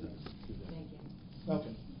 Thank you.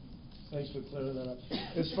 Okay. Thanks for clearing that up.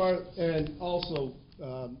 As far, and also,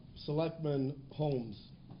 Selectman Holmes.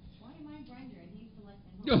 Why am I Brenda and he's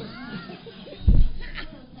Selectman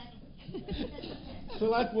Holmes?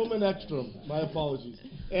 Select Woman Ekstrom, my apologies.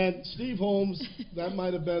 And Steve Holmes, that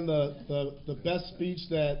might have been the best speech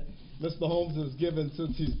that Mr. Holmes has given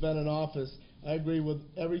since he's been in office. I agree with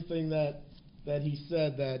everything that he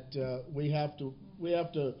said, that we have to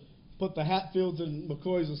put the Hatfields and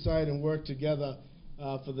McCoys aside and work together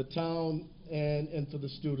for the town and for the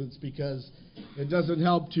students, because it doesn't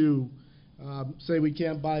help to say we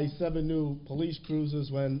can't buy 7 new police cruisers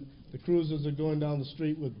when the cruisers are going down the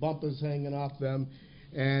street with bumpers hanging off them,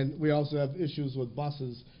 and we also have issues with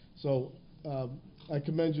buses. So I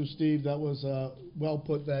commend you, Steve. That was well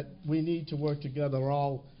put, that we need to work together,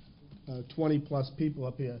 all 20-plus people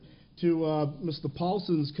up here. To Mr.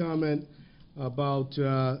 Paulson's comment about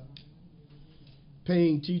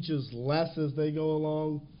paying teachers less as they go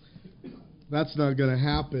along, that's not gonna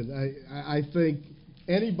happen. I think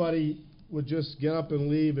anybody would just get up and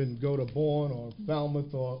leave and go to Bourne or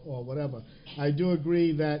Falmouth or whatever. I do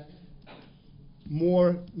agree that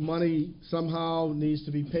more money somehow needs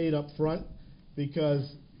to be paid up front,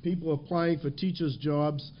 because people applying for teachers'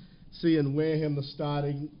 jobs see in Wareham the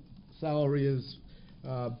starting salary is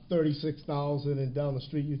 $36,000, and down the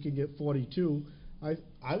street you can get 42.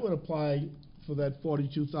 I would apply for that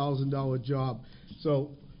 $42,000 job.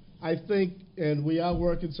 So I think, and we are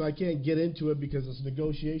working, so I can't get into it because it's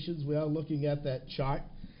negotiations. We are looking at that chart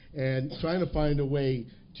and trying to find a way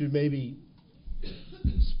to maybe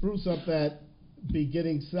spruce up that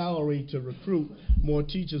beginning salary to recruit more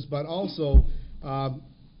teachers. But also,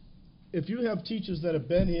 if you have teachers that have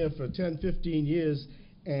been here for 10, 15 years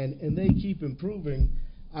and they keep improving,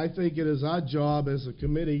 I think it is our job as a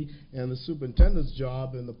committee and the superintendent's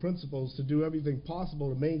job and the principals to do everything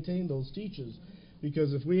possible to maintain those teachers.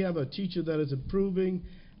 Because if we have a teacher that is improving,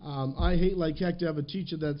 I hate like heck to have a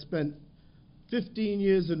teacher that spent 15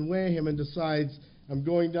 years in Wareham and decides I'm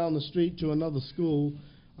going down the street to another school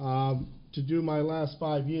to do my last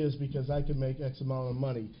 5 years because I can make X amount of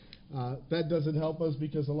money. That doesn't help us,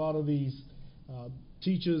 because a lot of these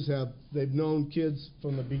teachers they've known kids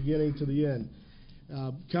from the beginning to the end.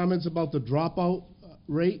 Comments about the dropout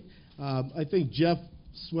rate. I think Jeff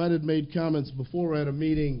Sweat had made comments before at a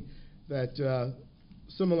meeting that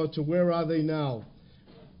similar to where are they now.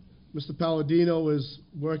 Mr. Palladino is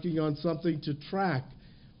working on something to track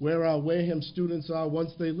where our Wareham students are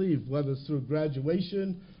once they leave, whether it's through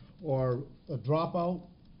graduation or a dropout.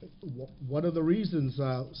 What are the reasons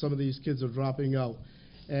some of these kids are dropping out?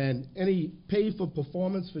 And any pay for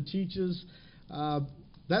performance for teachers,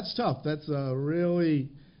 that's tough. That's a really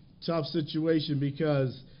tough situation,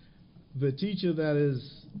 because the teacher that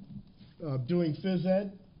is doing phys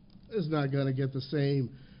ed is not going to get the same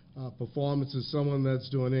performance as someone that's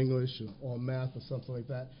doing English or math or something like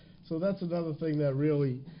that. So that's another thing that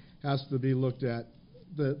really has to be looked at.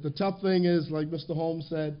 The tough thing is, like Mr. Holmes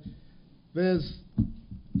said, there's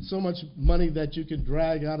so much money that you can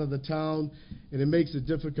drag out of the town, and it makes it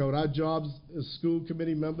difficult. Our jobs as school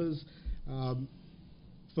committee members,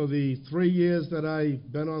 for the 3 years that I've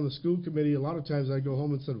been on the school committee, a lot of times I go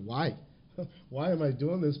home and said, why? Why am I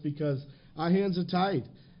doing this? Because our hands are tied.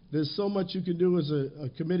 There's so much you can do as a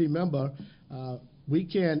committee member. We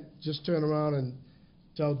can't just turn around and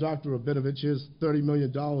tell Dr. Rabinovich, here's $30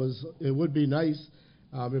 million. It would be nice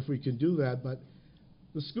if we can do that, but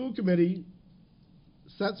the school committee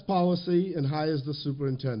sets policy and hires the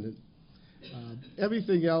superintendent.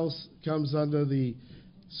 Everything else comes under the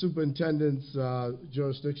superintendent's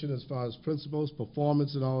jurisdiction as far as principals,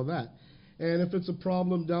 performance, and all of that. And if it's a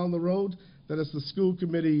problem down the road, then it's the school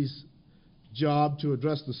committee's job to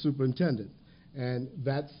address the superintendent. And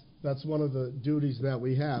that's one of the duties that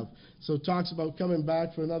we have. So it talks about coming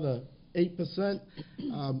back for another 8%.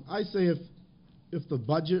 I say if the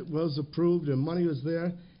budget was approved and money was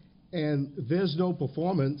there and there's no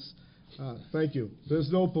performance, thank you,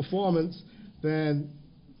 there's no performance, then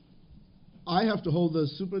I have to hold the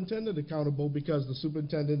superintendent accountable, because the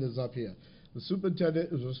superintendent is up here. The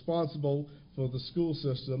superintendent is responsible for the school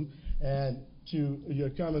system. And to your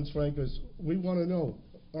comments, Frank, is we want to know,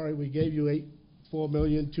 all right, we gave you $4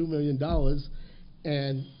 million, $2 million,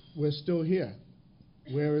 and we're still here.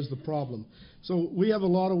 Where is the problem? So we have a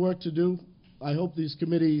lot of work to do. I hope these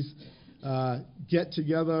committees get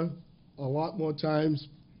together a lot more times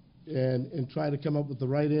and try to come up with the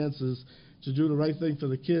right answers to do the right thing for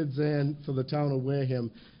the kids and for the town of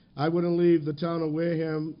Wareham. I wouldn't leave the town of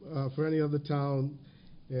Wareham for any other town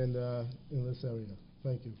in this area.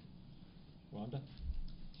 Thank you. Rhonda?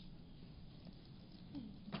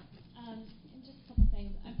 Just a couple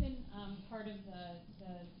things. I've been part of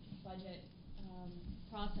the budget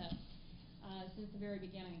process since the very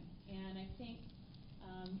beginning, and I think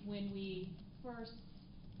when we first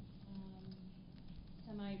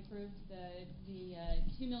semi-approved the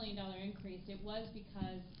 $2 million increase, it was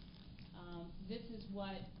because this is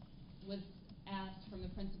what was asked from the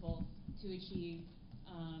principals to achieve,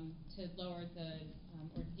 to lower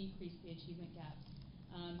or decrease the achievement gap.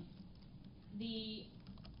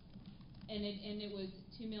 And it was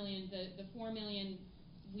 $2 million. The $4 million,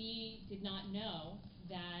 we did not know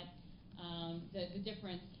that the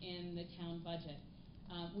difference in the town budget.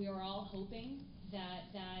 We are all hoping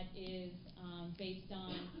that that is based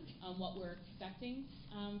on what we're expecting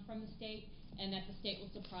from the state, and that the state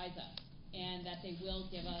will surprise us, and that they will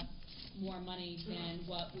give us more money than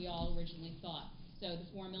what we all originally thought. So the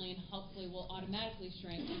 $4 million hopefully will automatically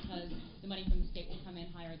shrink, because the money from the state will come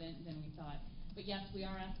in higher than we thought. But yes, we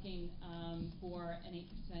are asking for an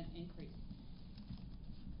 8% increase.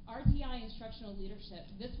 RTI instructional leadership,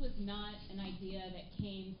 this was not an idea that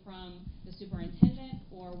came from the superintendent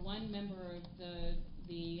or one member of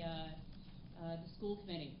the school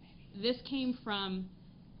committee. This came from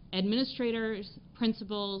administrators,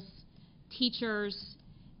 principals, teachers.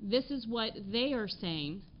 This is what they are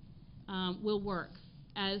saying will work,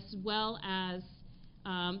 as well as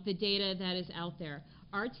the data that is out there.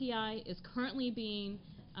 RTI is currently being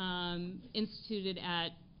instituted at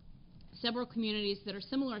several communities that are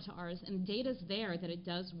similar to ours, and the data's there that it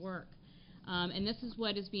does work. And this is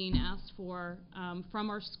what is being asked for from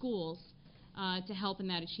our schools to help in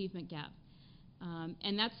that achievement gap.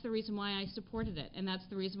 And that's the reason why I supported it, and that's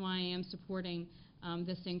the reason why I am supporting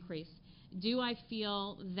this increase. Do I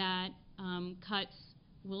feel that cuts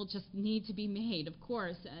will just need to be made? Of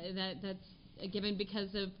course, that's a given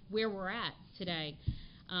because of where we're at today.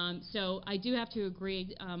 So I do have to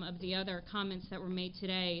agree of the other comments that were made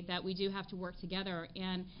today that we do have to work together.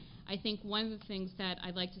 And I think one of the things that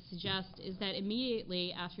I'd like to suggest is that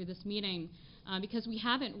immediately after this meeting, because we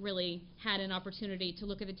haven't really had an opportunity to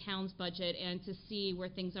look at the town's budget and to see where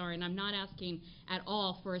things are, and I'm not asking at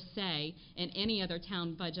all for a say in any other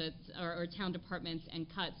town budgets or town departments and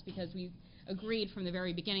cuts, because we agreed from the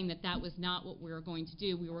very beginning that that was not what we were going to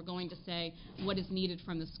do. We were going to say what is needed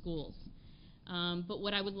from the schools. But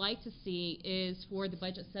what I would like to see is for the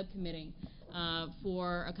budget subcommittee,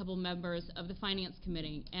 for a couple members of the finance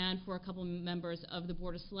committee, and for a couple members of the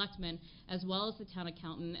board of selectmen, as well as the town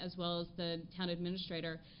accountant, as well as the town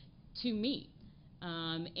administrator, to meet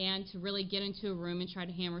and to really get into a room and try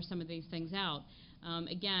to hammer some of these things out.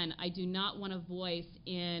 Again, I do not want to voice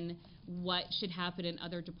in what should happen in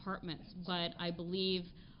other departments, but I believe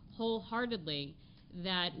wholeheartedly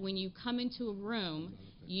that when you come into a room,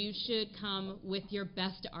 you should come with your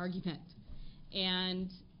best argument. And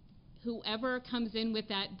whoever comes in with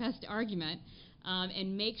that best argument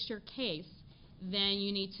and makes your case, then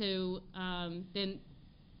you need to, then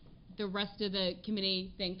the rest of the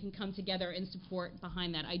committee then can come together and support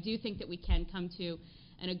behind that. I do think that we can come to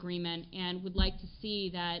an agreement and would like to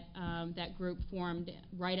see that, that group formed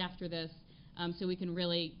right after this so we can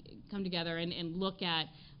really come together and look at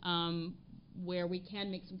where we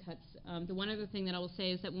can make some cuts. The one other thing that I will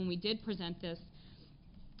say is that when we did present this,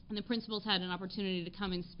 and the principals had an opportunity to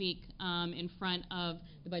come and speak in front of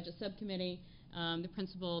the budget subcommittee, the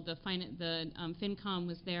principal, the FinCom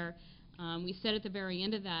was there. We said at the very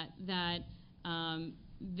end of that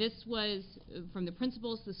this was from the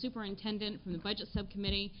principals, the superintendent, from the budget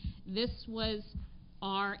subcommittee. This was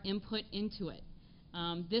our input into it.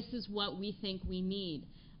 This is what we think we need.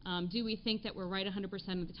 Do we think that we're right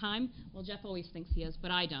 100% of the time? Well, Jeff always thinks he is,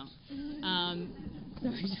 but I don't.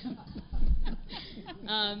 Sorry, Jeff.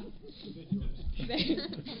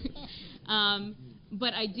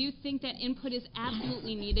 But I do think that input is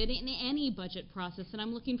absolutely needed in any budget process, and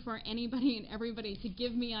I'm looking for anybody and everybody to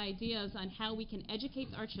give me ideas on how we can educate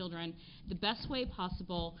our children the best way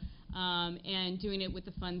possible and doing it with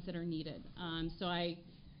the funds that are needed. So I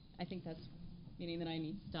think that's meaning that I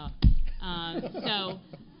need to stop.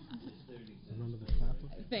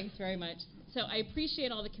 Thanks very much. So I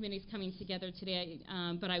appreciate all the committees coming together today,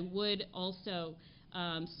 but I would also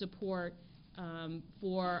support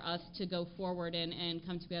for us to go forward and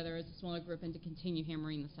come together as a smaller group and to continue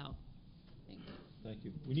hammering this out. Thank you. Thank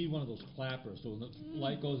you. We need one of those clappers, so when the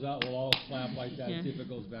light goes out, we'll all clap like that, see if it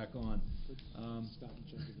goes back on.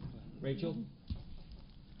 Rachel?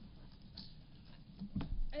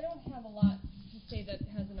 I don't have a lot to say that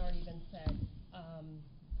hasn't already been said,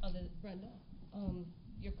 other than Brenda.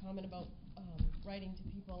 Your comment about writing to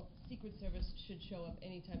people, Secret Service should show up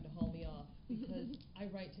anytime to haul me off, because I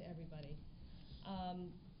write to everybody.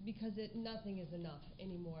 Because nothing is enough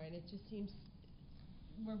anymore, and it just seems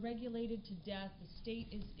we're regulated to death. The state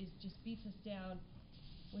is just beats us down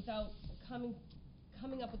without coming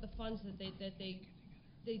up with the funds that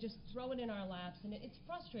they just throw it in our laps, and it's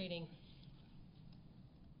frustrating.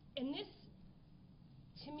 And this,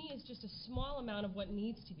 to me, is just a small amount of what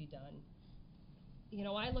needs to be done. You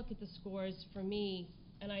know, I look at the scores for me,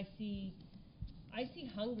 and I see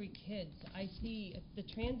hungry kids. I see the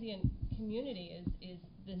transient community is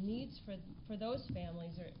the needs for those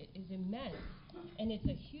families is immense, and it's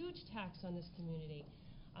a huge tax on this community.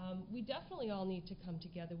 We definitely all need to come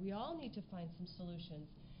together. We all need to find some solutions.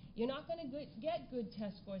 You're not going to get good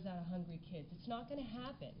test scores out of hungry kids. It's not going to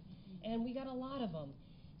happen, and we got a lot of them.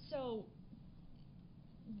 So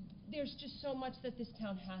there's just so much that this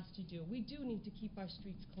town has to do. We do need to keep our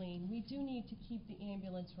streets clean. We do need to keep the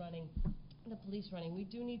ambulance running, the police running. We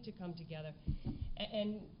do need to come together.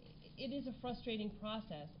 And it is a frustrating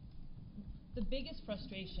process. The biggest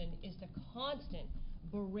frustration is the constant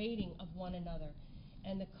berating of one another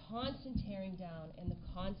and the constant tearing down and the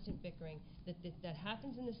constant bickering that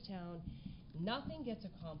happens in this town. Nothing gets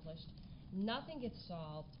accomplished. Nothing gets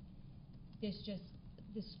solved. There's just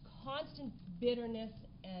this constant bitterness,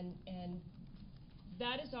 and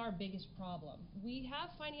that is our biggest problem. We have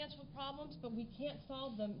financial problems, but we can't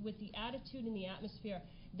solve them with the attitude and the atmosphere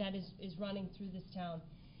that is running through this town.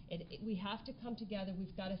 We have to come together.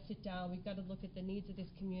 We've got to sit down. We've got to look at the needs of this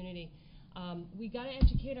community. We got to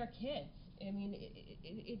educate our kids. I mean,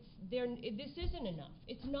 this isn't enough.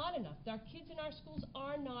 It's not enough. Our kids in our schools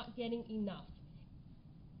are not getting enough.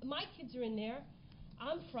 My kids are in there.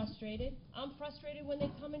 I'm frustrated. I'm frustrated when they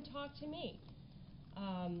come and talk to me.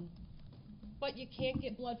 But you can't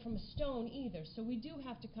get blood from a stone either. So we do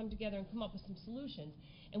have to come together and come up with some solutions.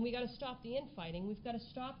 And we got to stop the infighting. We've got to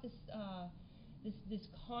stop this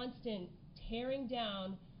constant tearing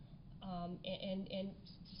down and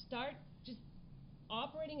start just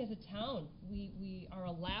operating as a town. We are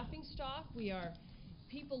a laughing stock.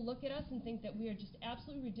 People look at us and think that we are just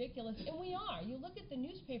absolutely ridiculous, and we are. You look at the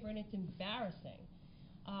newspaper and it's embarrassing.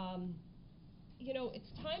 You know, it's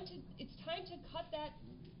time to cut that,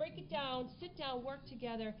 break it down, sit down, work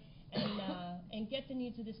together, and get the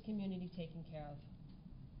needs of this community taken care of.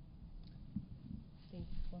 Thank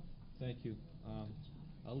you. Cliff. Thank you.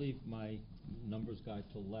 I'll leave my numbers guy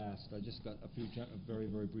till last. I just got a few very,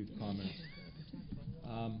 very brief comments.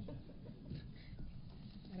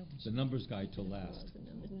 The numbers guy till last.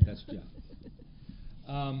 That's Jeff.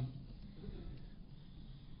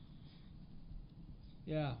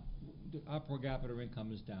 Yeah, our per capita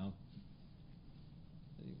income is down.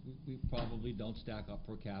 We probably don't stack up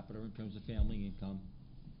per capita in terms of family income.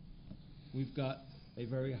 We've got a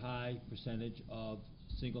very high percentage of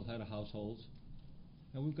single-head households,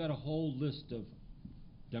 and we've got a whole list of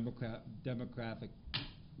demographic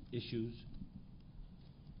issues.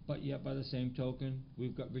 But yet, by the same token,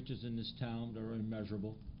 we've got riches in this town that are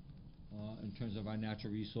immeasurable in terms of our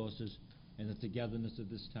natural resources and the togetherness of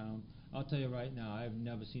this town. I'll tell you right now, I've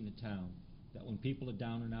never seen a town that when people are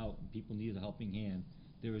down and out and people need a helping hand,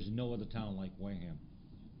 there is no other town like Wareham.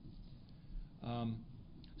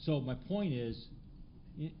 So my point is,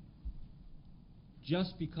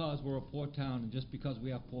 just because we're a poor town and just because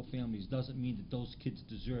we have poor families doesn't mean that those kids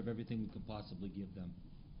deserve everything we could possibly give them.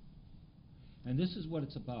 And this is what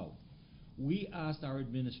it's about. We asked our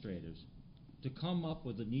administrators to come up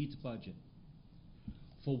with a needs budget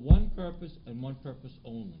for one purpose and one purpose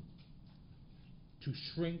only: to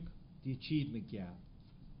shrink the achievement gap,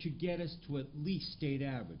 to get us to at least state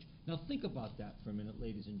average. Now think about that for a minute,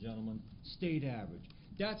 ladies and gentlemen. State average.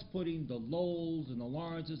 That's putting the Lowells and the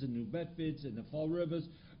Lawrences and New Bedfords and the Fall Rivers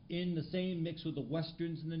in the same mix with the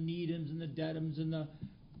Westerns and the Needhams and the Dedhams and the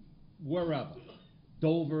wherever.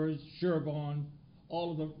 Dovers, Sherborne,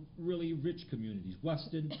 all of the really rich communities,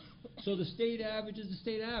 Weston. So the state average is the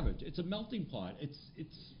state average. It's a melting pot.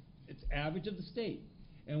 It's average of the state.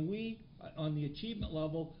 And we, on the achievement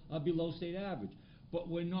level, are below state average. But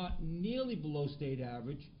we're not nearly below state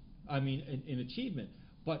average, in achievement,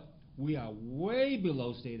 but we are way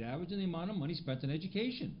below state average in the amount of money spent on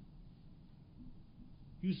education.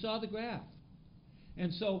 You saw the graph.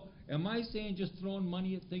 And so, am I saying just throwing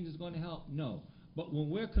money at things is going to help? No. But when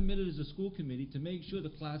we're committed as a school committee to make sure the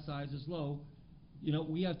class size is low,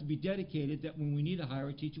 we have to be dedicated that when we need to hire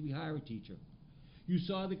a teacher, we hire a teacher. You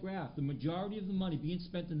saw the graph. The majority of the money being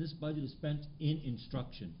spent in this budget is spent in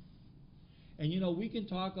instruction. And we can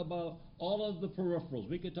talk about all of the peripherals.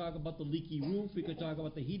 We could talk about the leaky roof. We could talk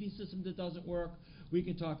about the heating system that doesn't work. We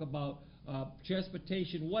can talk about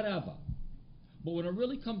transportation, whatever. But when it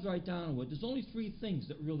really comes right down to it, there's only three things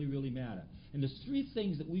that really, really matter. And there's three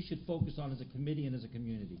things that we should focus on as a committee and as a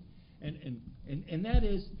community. And that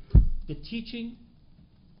is the teaching,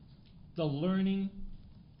 the learning,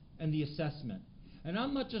 and the assessment. And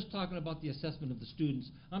I'm not just talking about the assessment of the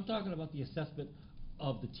students. I'm talking about the assessment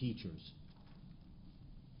of the teachers.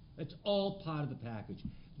 It's all part of the package.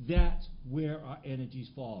 That's where our energies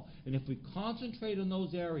fall. And if we concentrate on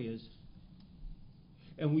those areas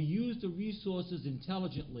and we use the resources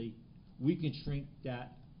intelligently, we can shrink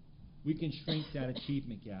that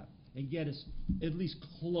achievement gap and get us at least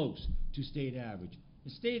close to state average.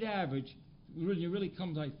 The state average, when you really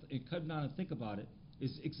come down and think about it,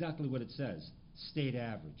 is exactly what it says: state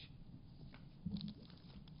average.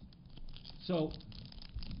 So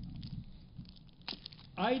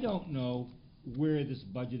I don't know where this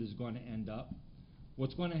budget is going to end up.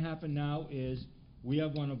 What's going to happen now is we are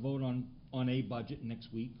going to vote on a budget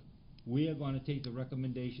next week. We are going to take the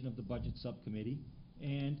recommendation of the budget subcommittee,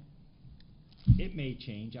 and It may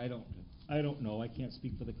change, I don't know, I can't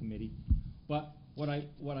speak for the committee. But what I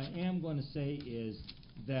am gonna say is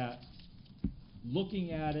that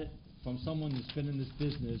looking at it from someone that's been in this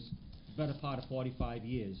business the better part of 45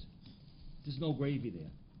 years, there's no gravy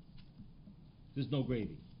there. There's no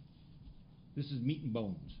gravy. This is meat and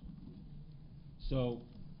bones. So,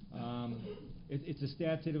 it's a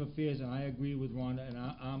sad state of affairs, and I agree with Rhonda, and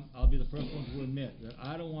I'll be the first one to admit that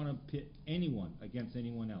I don't wanna pit anyone against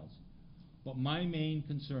anyone else. But my main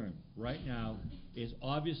concern right now is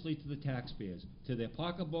obviously to the taxpayers, to their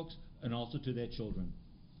pocketbooks, and also to their children.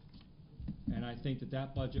 And I think that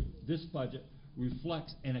this budget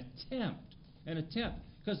reflects an attempt,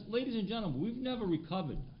 because ladies and gentlemen, we've never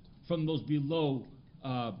recovered from those below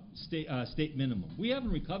state minimum. We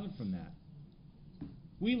haven't recovered from that.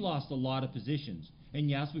 We lost a lot of positions, and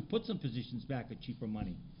yes, we put some positions back at cheaper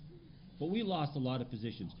money, but we lost a lot of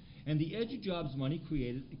positions. And the EduJobs money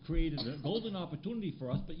created a golden opportunity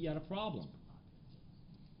for us, but yet a problem.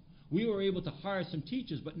 We were able to hire some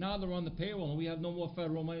teachers, but now they're on the payroll and we have no more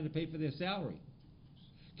federal money to pay for their salary.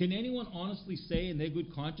 Can anyone honestly say in their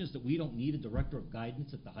good conscience that we don't need a director of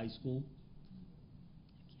guidance at the high school?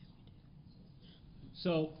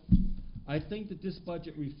 So, I think that this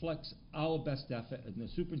budget reflects our best effort and the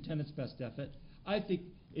superintendent's best effort. I think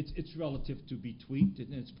it's relative to be tweaked,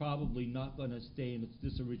 and it's probably not going to stay in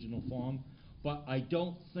this original form, but I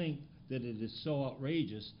don't think that it is so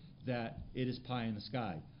outrageous that it is pie in the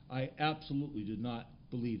sky. I absolutely do not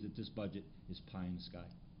believe that this budget is pie in the sky.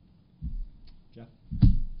 Jeff?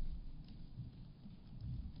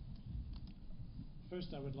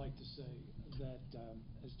 First, I would like to say that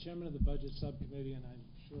as chairman of the budget subcommittee, and I'm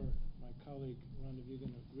sure my colleague Rhonda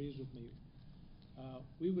Bugan agrees with me,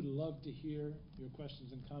 we would love to hear your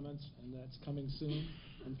questions and comments, and that's coming soon.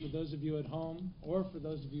 And for those of you at home, or for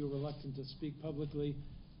those of you reluctant to speak publicly,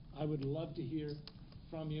 I would love to hear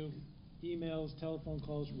from you, emails, telephone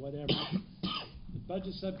calls, whatever. The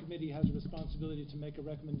budget subcommittee has a responsibility to make a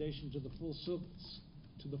recommendation to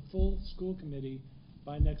the full school committee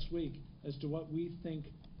by next week as to what we think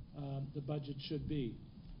the budget should be.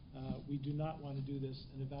 We do not want to do this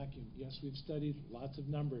in a vacuum. Yes, we've studied lots of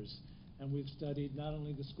numbers, and we've studied not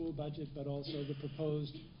only the school budget, but also the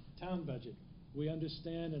proposed town budget. We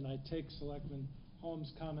understand, and I take Selectman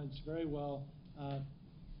Holmes' comments very well,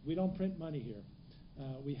 we don't print money here.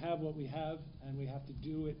 We have what we have, and we have to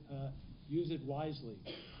do it, use it wisely.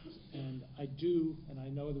 And I do, and I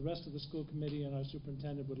know the rest of the school committee and our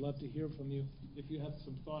superintendent would love to hear from you if you have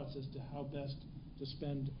some thoughts as to how best to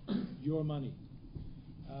spend your money.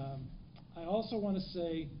 I also want to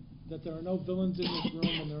say that there are no villains in this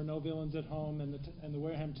room, and there are no villains at home, and the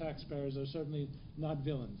Wareham taxpayers are certainly not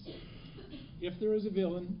villains. If there is a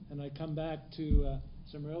villain, and I come back to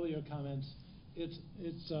some earlier comments, it's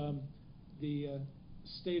the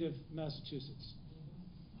state of Massachusetts.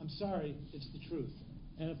 I'm sorry, it's the truth.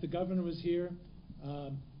 And if the governor was here,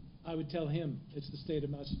 I would tell him it's the state of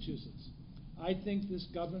Massachusetts. I think this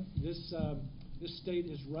state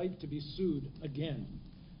is right to be sued again.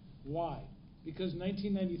 Why? Because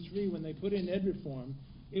 1993, when they put in ed reform,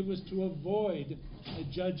 it was to avoid a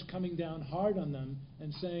judge coming down hard on them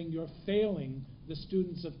and saying, you're failing the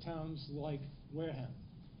students of towns like Wareham.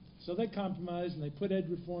 So they compromised and they put ed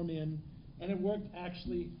reform in, and it worked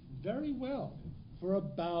actually very well for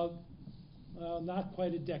about, well, not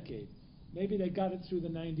quite a decade. Maybe they got it through the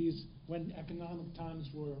 90s when economic times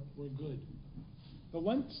were good. But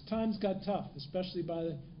once times got tough, especially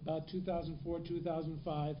by about 2004,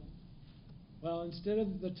 2005, well, instead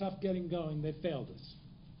of the tough getting going, they failed us.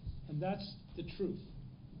 And that's the truth.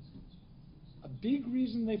 A big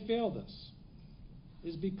reason they failed us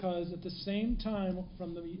is because at the same time,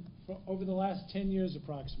 over the last 10 years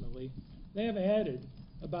approximately, they have added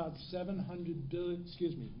about $700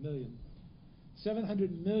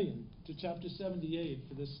 million to Chapter 78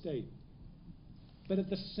 for this state. But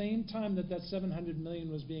at the same time that $700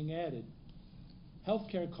 million was being added,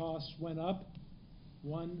 healthcare costs went up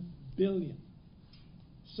 $1 billion.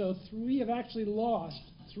 So we have actually lost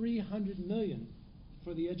 $300 million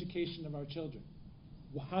for the education of our children.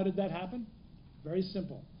 Well, how did that happen? Very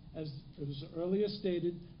simple. As it was earlier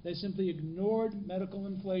stated, they simply ignored medical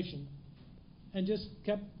inflation and just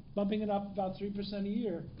kept bumping it up about 3% a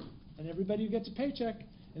year. And everybody who gets a paycheck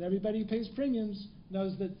and everybody who pays premiums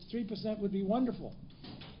knows that 3% would be wonderful.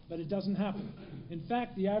 But it doesn't happen. In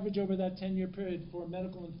fact, the average over that 10-year period for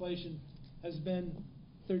medical inflation has been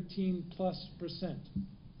 13+%.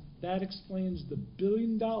 That explains the $1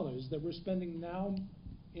 billion that we're spending now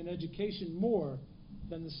in education more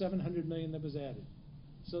than the $700 million that was added.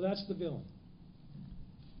 So that's the villain.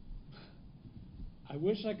 I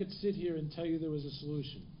wish I could sit here and tell you there was a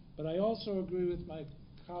solution, but I also agree with my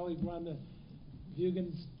colleague Rhonda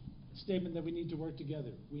Vugan's statement that we need to work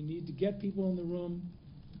together. We need to get people in the room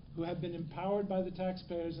who have been empowered by the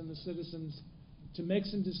taxpayers and the citizens to make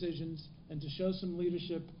some decisions and to show some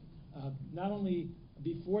leadership, not only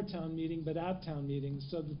before town meeting, but at town meetings,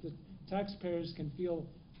 so that the taxpayers can feel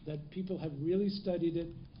that people have really studied it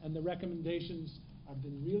and the recommendations have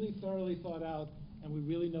been really thoroughly thought out and we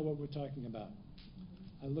really know what we're talking about.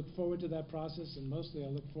 I look forward to that process, and mostly I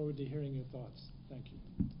look forward to hearing your thoughts. Thank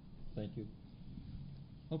you. Thank you.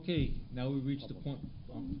 Okay, now we've reached the point.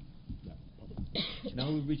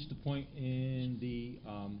 Now we've reached the point in the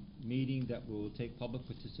meeting that will take public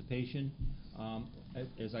participation.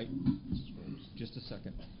 As I just a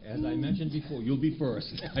second. As I mentioned before, you'll be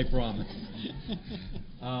first. I promise.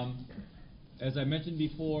 As I mentioned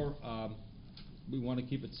before, we want to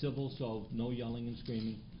keep it civil, so no yelling and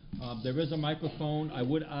screaming. There is a microphone. I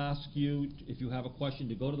would ask you, if you have a question,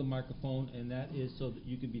 to go to the microphone, and that is so that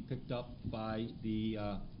you can be picked up by the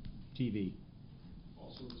TV.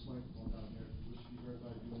 Also, this microphone down here, which should be heard by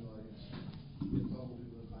the viewing audience. You can tell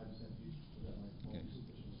people in 5 cents each for that microphone. Okay.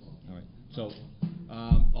 Sufficient as well. All right. So,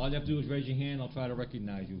 all you have to do is raise your hand. I'll try to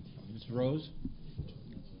recognize you. Mr. Rose?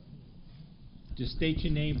 Just state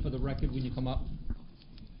your name for the record when you come up.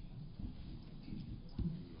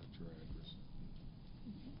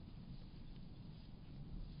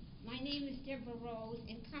 My name is Deborah Rose,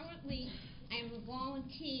 and currently I am a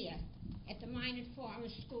volunteer at the Minot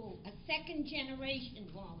Forest School, a second-generation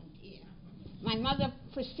volunteer. My mother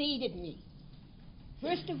preceded me.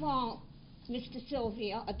 First of all, Mr.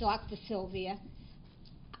 Sylvia, or Dr. Sylvia,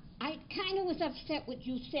 I kind of was upset what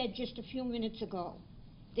you said just a few minutes ago.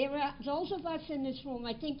 There are those of us in this room,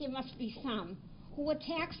 I think there must be some, who are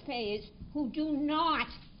taxpayers who do not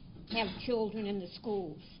have children in the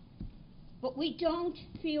schools. But we don't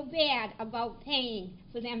feel bad about paying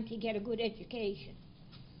for them to get a good education.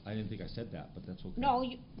 I didn't think I said that, but that's okay. No,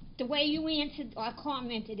 the way you answered or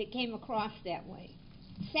commented, it came across that way.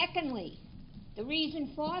 Secondly, the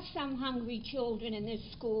reason for some hungry children in this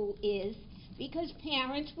school is because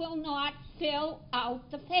parents will not fill out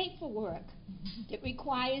the paperwork that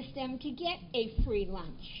requires them to get a free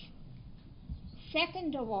lunch.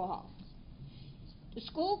 Second of all, the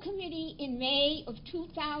school committee in May of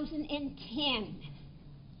 2010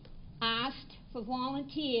 asked for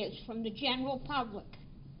volunteers from the general public.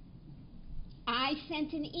 I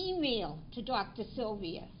sent an email to Dr.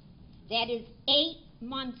 Sylvia. That is 8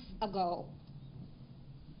 months ago.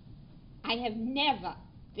 I have never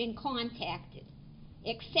been contacted,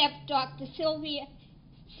 except Dr. Sylvia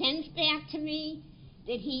sends back to me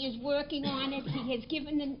that he is working on it. He has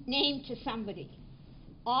given the name to somebody.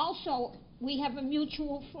 Also, we have a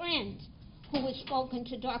mutual friend who has spoken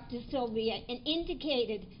to Dr. Sylvia and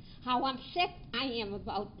indicated how upset I am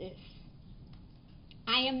about this.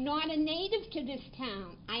 I am not a native to this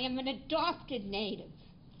town. I am an adopted native.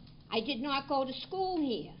 I did not go to school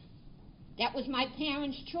here. That was my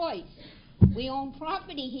parents' choice. We own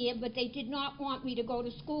property here, but they did not want me to go to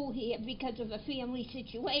school here because of a family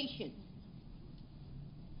situation.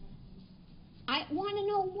 I want to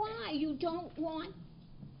know why you don't want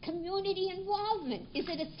community involvement. Is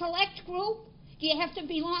it a select group? Do you have to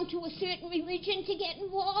belong to a certain religion to get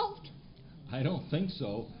involved? I don't think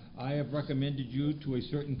so. I have recommended you to a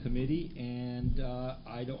certain committee, and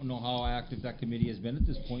I don't know how active that committee has been at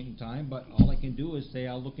this point in time, but all I can do is say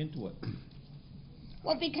I'll look into it.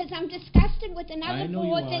 Well, because I'm disgusted with another I know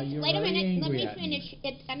board you are. that... You're Wait a very minute, let angry me at me. finish.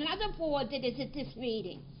 It's another board that is at this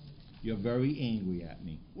meeting. You're very angry at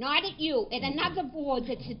me. Not at you, at another board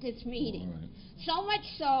that's at this meeting. All right. So much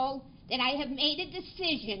so that I have made a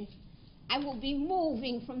decision. I will be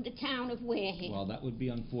moving from the town of Wareham. Well, that would be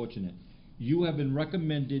unfortunate. You have been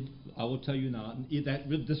recommended, I will tell you now,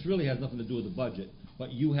 this really has nothing to do with the budget,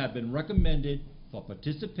 but you have been recommended for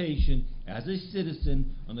participation as a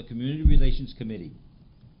citizen on the Community Relations Committee.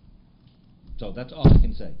 So that's all I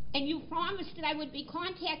can say. And you promised that I would be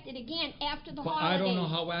contacted again after the But holidays. I don't know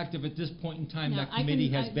how active at this point in time No, that I committee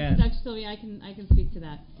can- has been. Dr. Sylvia, I can speak to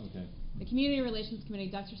that. Okay. The Community Relations Committee,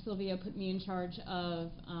 Dr. Sylvia put me in charge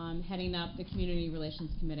of heading up the Community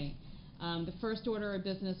Relations Committee. The first order of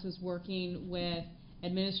business was working with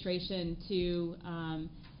administration to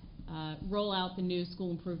roll out the new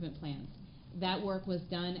school improvement plans. That work was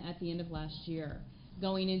done at the end of last year.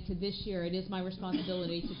 Going into this year, it is my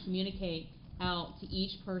responsibility to communicate out to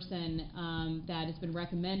each person that has been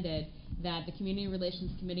recommended that the Community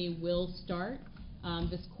Relations Committee will start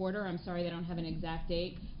this quarter. I'm sorry that I don't have an exact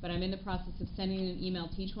date, but I'm in the process of sending an email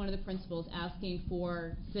to each one of the principals asking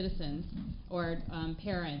for citizens or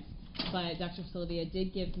parents but Dr. Sylvia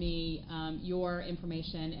did give me your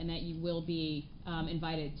information and that you will be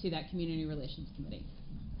invited to that Community Relations Committee.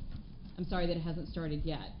 I'm sorry that it hasn't started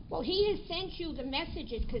yet. Well, he has sent you the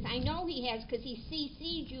messages, because I know he has, because he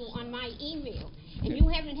CC'd you on my email. And you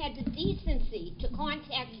haven't had the decency to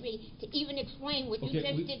contact me to even explain what you Okay,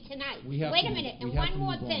 just we- did tonight. we have Wait to a move- minute, we and have one to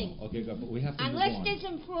more move on. thing. Okay, good, but we have to move Unless on. there's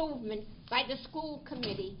improvement by the school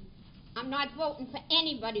committee, I'm not voting for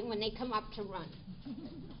anybody when they come up to run.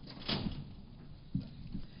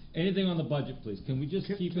 Anything on the budget, please? Can we just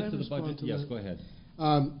keep Can it I to the respond budget? to Yes, that? go ahead.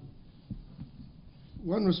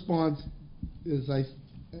 One response is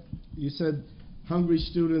you said hungry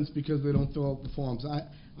students because they don't fill out the forms.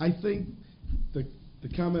 I think the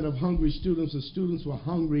comment of hungry students is students were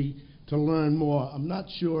hungry to learn more. I'm not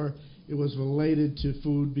sure it was related to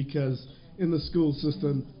food, because in the school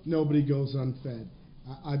system, nobody goes unfed.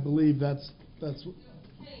 I believe that's Hey, thank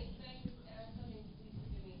you, something, please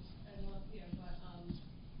forgive me, I don't know if here, but,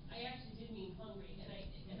 I actually did mean hungry,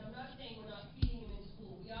 and I'm not saying we're not feeding them in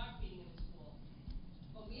school, we are feeding them in school.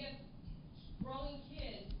 But we have growing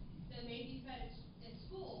kids that may be fed at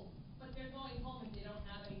school, but they're going home and they don't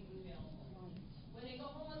have anything available. When they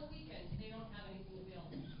go home on the weekends, they don't have anything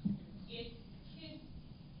available. It's kids,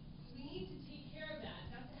 we need to take care of that,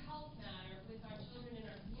 that's a health matter with our children in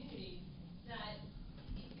our community, that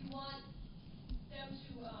if you want them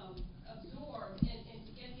to absorb and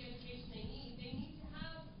to get the education they need to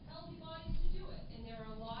have healthy bodies to do it. And there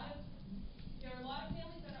are a lot of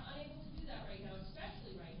families that are unable to do that right now,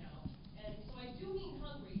 especially right now. And so I do mean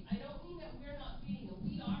hungry. I don't mean that we're not feeding them.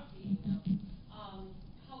 We are feeding them.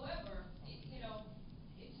 However,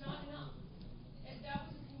 it's not enough. That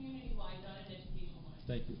was a community-wide, not an education-wide.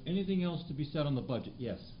 Thank you. Anything else to be said on the budget?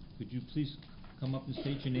 Yes. Could you please come up and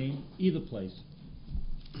state your name, either place?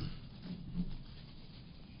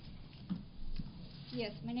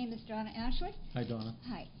 Yes, my name is Donna Ashley. Hi, Donna.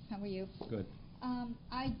 Hi, how are you? Good.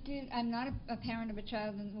 I'm not a parent of a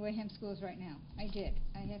child in the Wareham schools right now. I did.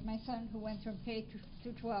 I had my son who went from K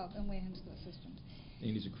through 12 in Wareham school systems.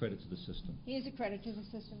 And he's a credit to the system. He is a credit to the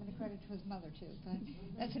system and a credit to his mother too, but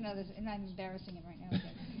that's another, and I'm embarrassing him right now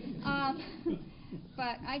again.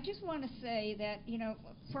 But I just want to say that,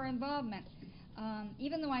 for involvement,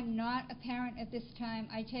 even though I'm not a parent at this time,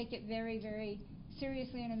 I take it very, very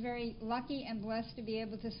seriously, and I'm very lucky and blessed to be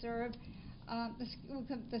able to serve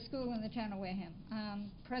the school in the town of Wareham.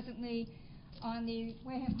 Presently on the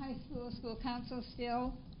Wareham High School Council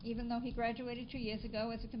still, even though he graduated 2 years ago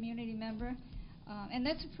as a community member, and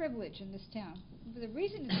that's a privilege in this town. The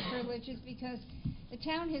reason it's a privilege is because the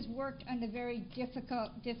town has worked under very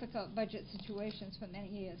difficult budget situations for many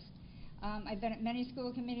years. I've been at many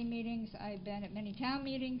school committee meetings, I've been at many town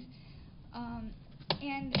meetings,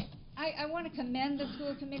 and I want to commend the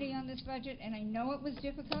school committee on this budget, and I know it was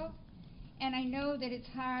difficult, and I know that it's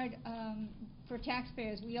hard for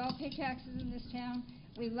taxpayers. We all pay taxes in this town.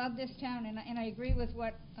 We love this town, and I agree with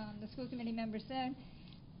what the school committee member said.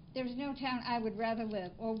 There's no town I would rather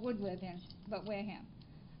live or would live in but Wareham.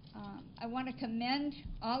 I want to commend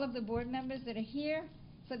all of the board members that are here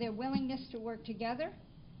for their willingness to work together.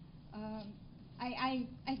 I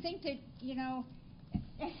think that,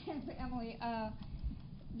 Emily,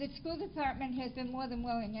 the school department has been more than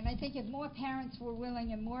willing, and I think if more parents were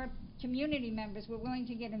willing and more community members were willing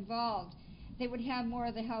to get involved, they would have more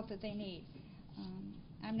of the help that they need.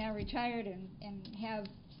 I'm now retired and have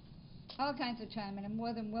all kinds of time, and I'm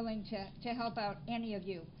more than willing to help out any of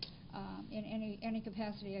you in any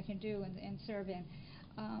capacity I can do and serve in.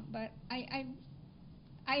 But I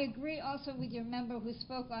agree also with your member who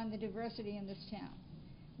spoke on the diversity in this town.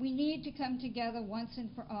 We need to come together once and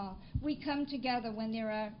for all. We come together when there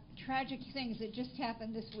are tragic things that just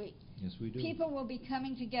happened this week. Yes, we do. People will be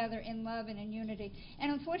coming together in love and in unity.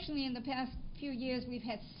 And unfortunately, in the past few years, we've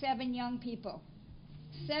had 7 young people,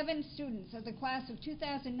 7 students of the class of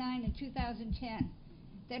 2009 and 2010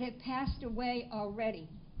 that have passed away already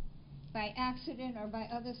by accident or by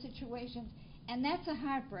other situations, and that's a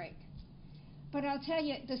heartbreak. But I'll tell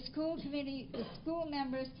you, the school committee, the school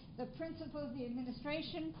members, the principals, the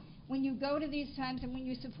administration, when you go to these times and when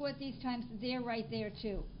you support these times, they're right there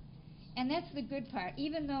too. And that's the good part.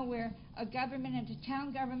 Even though we're a government and a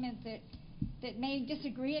town government that may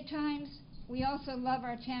disagree at times, we also love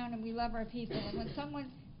our town and we love our people. And when someone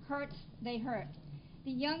hurts, they hurt.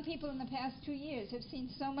 The young people in the past 2 years have seen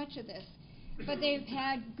so much of this, but they've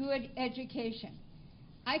had good education.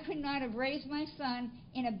 I could not have raised my son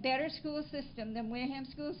in a better school system than Wareham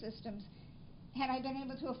school systems had I been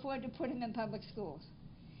able to afford to put him in public schools.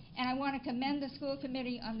 And I want to commend the school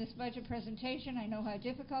committee on this budget presentation. I know how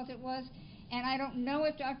difficult it was, And I don't know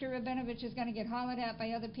if Dr. Rabinovich is going to get hollered at by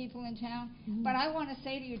other people in town, but I want to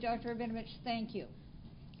say to you, Dr. Rabinovich, thank you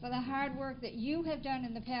for the hard work that you have done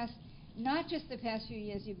in the past, not just the past few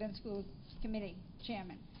years you've been school committee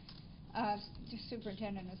chairman,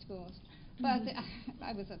 superintendent of schools. But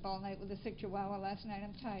I was up all night with a sick chihuahua last night,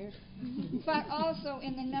 I'm tired. But also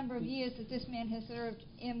in the number of years that this man has served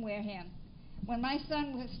in Wareham. When my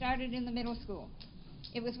son was started in the middle school,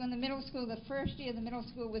 it was when the first year the middle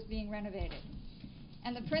school was being renovated.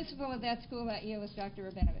 And the principal of that school that year was Dr.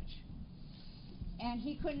 Rabinovich. And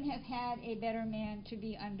he couldn't have had a better man to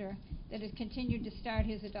be under that has continued to start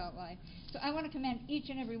his adult life. So I want to commend each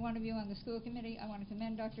and every one of you on the school committee. I want to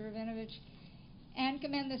commend Dr. Rabinovich and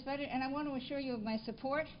commend this budget, and I want to assure you of my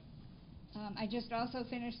support. I just also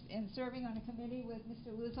finished in serving on a committee with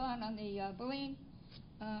Mr. Luzon on the bullying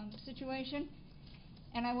situation,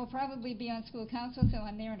 and I will probably be on school council till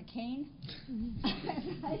I'm there in a cane.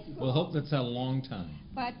 We'll hope that's a long time.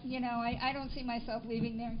 But, you know, I don't see myself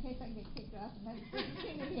leaving there in case I get kicked off. And that doesn't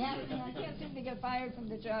seem to be happening. I can't seem to get fired from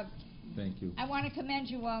the job. Thank you. I want to commend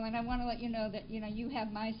you all, and I want to let you know that, you know, you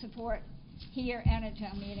have my support here and at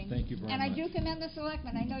town meeting. Thank you very much. And I do commend the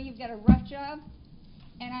selectmen. I know you've got a rough job,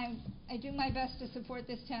 and I do my best to support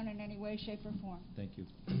this town in any way, shape, or form. Thank you.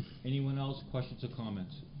 Anyone else, questions or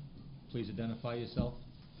comments? Please identify yourself.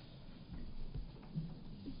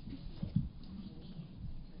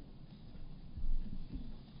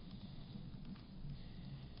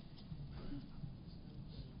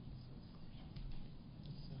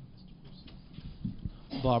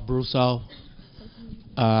 Bob Brusso.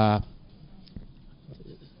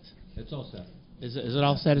 It's all set. Is it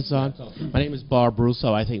all set? It's on? Yeah, it's all set. My name is Bob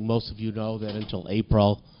Brusso. I think most of you know that until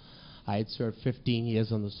April, I had served 15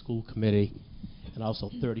 years on the school committee and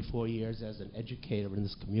also 34 years as an educator in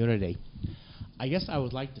this community. I guess I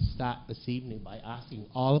would like to start this evening by asking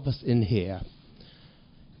all of us in here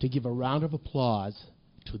to give a round of applause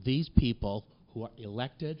to these people who are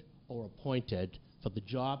elected or appointed for the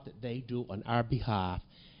job that they do on our behalf,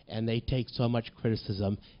 and they take so much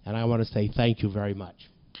criticism, and I want to say thank you very much.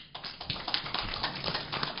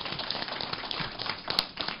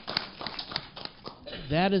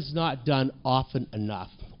 That is not done often enough.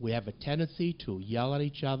 We have a tendency to yell at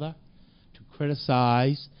each other, to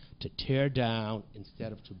criticize, to tear down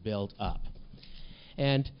instead of to build up.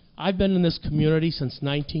 And I've been in this community since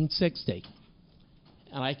 1960.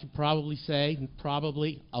 And I can probably say,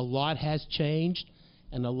 a lot has changed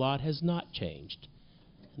and a lot has not changed.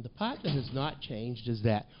 And the part that has not changed is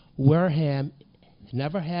that Wareham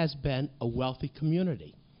never has been a wealthy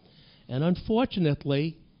community. And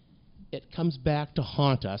unfortunately, it comes back to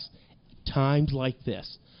haunt us at times like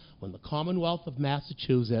this, when the Commonwealth of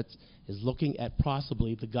Massachusetts is looking at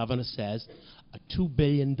possibly, the governor says, a $2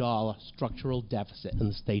 billion structural deficit in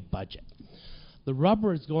the state budget. The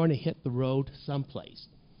rubber is going to hit the road someplace,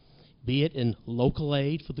 be it in local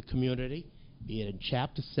aid for the community, be it in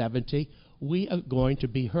Chapter 70. We are going to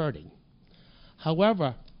be hurting.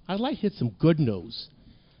 However, I'd like to hit some good news.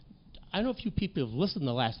 I don't know if you people have listened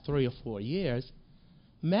the last 3 or 4 years.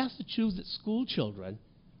 Massachusetts school children,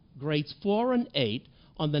 grades 4 and 8,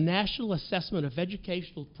 on the National Assessment of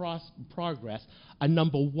Educational Progress, are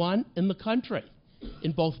 #1 in the country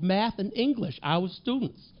in both math and English, our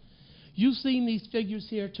students. You've seen these figures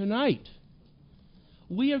here tonight.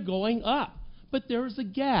 We are going up, but there is a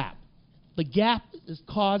gap. The gap is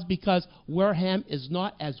caused because Wareham is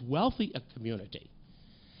not as wealthy a community.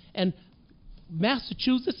 And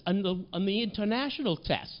Massachusetts, on the international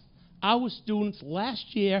test, our students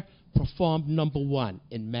last year performed #1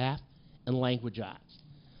 in math and language arts.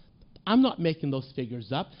 I'm not making those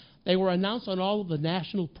figures up. They were announced on all of the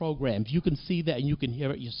national programs. You can see that and you can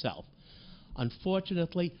hear it yourself.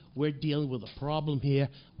 Unfortunately, we're dealing with a problem here.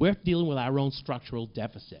 We're dealing with our own structural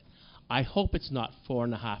deficit. I hope it's not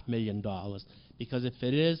 $4.5 million, because if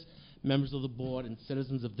it is, members of the board and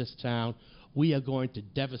citizens of this town, we are going to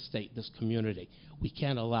devastate this community. We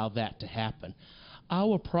can't allow that to happen.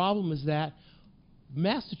 Our problem is that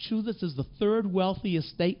Massachusetts is the 3rd wealthiest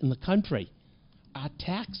state in the country. Our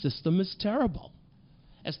tax system is terrible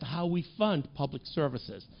as to how we fund public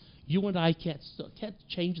services. You and I can't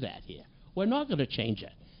change that here. We're not going to change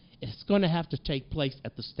it. It's going to have to take place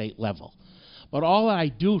at the state level. But all I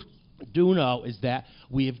do know is that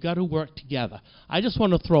we have got to work together. I just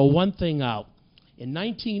want to throw one thing out. In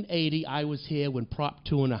 1980, I was here when Prop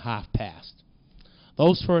 2.5 passed.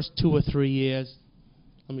 Those first 2 or 3 years,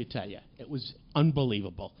 let me tell you, it was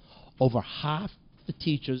unbelievable. Over half the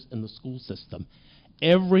teachers in the school system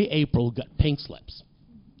every April got pink slips.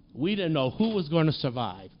 We didn't know who was going to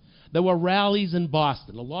survive. There were rallies in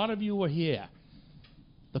Boston. A lot of you were here.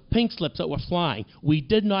 the pink slips that were flying. We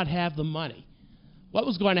did not have the money. What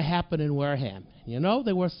was going to happen in Wareham? You know,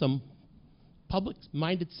 there were some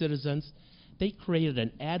public-minded citizens. They created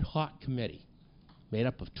an ad hoc committee made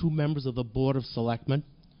up of 2 members of the Board of Selectmen,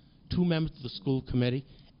 2 members of the school committee,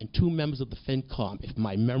 and 2 members of the FinCom, if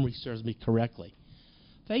my memory serves me correctly.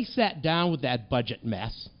 They sat down with that budget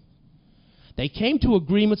mess. They came to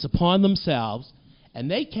agreements upon themselves, and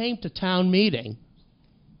they came to town meeting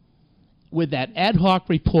with that ad hoc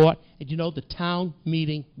report, and you know, the town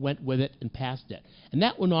meeting went with it and passed it. And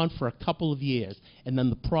that went on for a couple of years, and then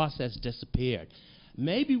the process disappeared.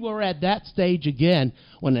 Maybe we're at that stage again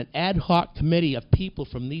when an ad hoc committee of people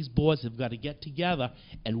from these boards have got to get together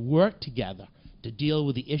and work together to deal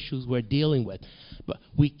with the issues we're dealing with. But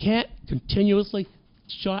we can't continuously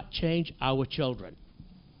shortchange our children,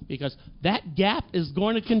 because that gap is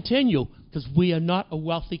going to continue because we are not a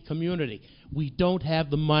wealthy community. We don't have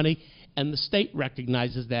the money, and the state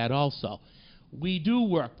recognizes that also. We do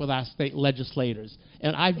work with our state legislators,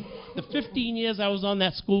 and the 15 years I was on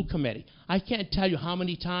that school committee, I can't tell you how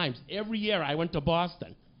many times every year I went to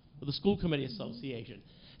Boston with the School Committee Association,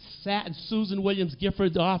 sat in Susan Williams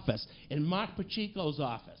Gifford's office, in Mark Pacheco's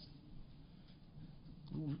office,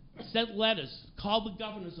 sent letters, called the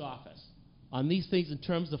governor's office on these things in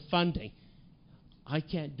terms of funding. I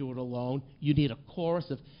can't do it alone. You need a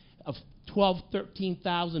chorus of 12,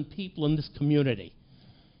 13,000 people in this community.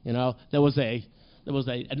 You know, there was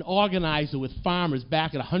an organizer with farmers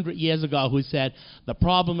back 100 years ago who said the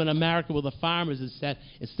problem in America with the farmers is that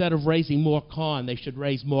instead of raising more corn, they should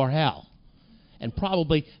raise more hell. And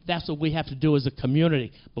probably that's what we have to do as a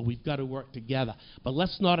community, but we've got to work together. But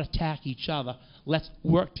let's not attack each other. Let's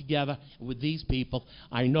work together with these people.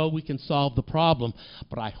 I know we can solve the problem,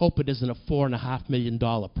 but I hope it isn't a $4.5 million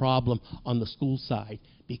problem on the school side,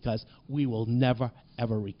 because we will never,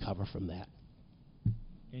 ever recover from that.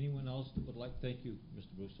 Anyone else that would like, thank you, Mr.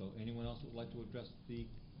 Russo. Anyone else that would like to address the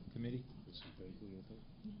committee?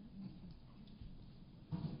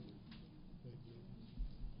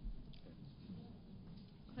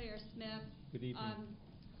 Claire Smith. Good evening.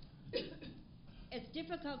 As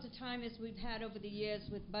difficult a time as we've had over the years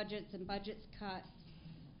with budgets and budgets cut,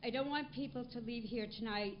 I don't want people to leave here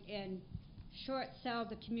tonight and short sell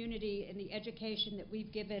the community and the education that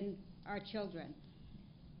we've given our children.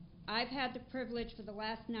 I've had the privilege for the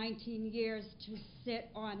last 19 years to sit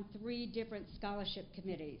on 3 different scholarship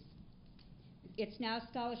committees. It's now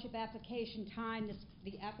scholarship application time.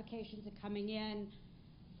 The applications are coming in.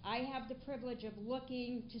 I have the privilege of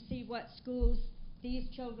looking to see what schools these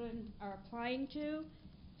children are applying to,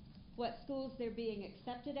 what schools they're being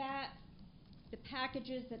accepted at, the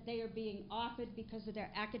packages that they are being offered because of their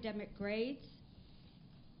academic grades.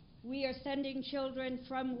 We are sending children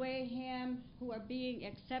from Wareham who are being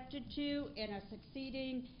accepted to and are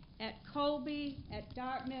succeeding at Colby, at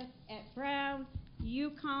Dartmouth, at Brown,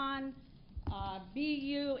 UConn,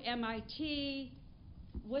 BU, MIT,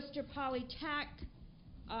 Worcester Polytech.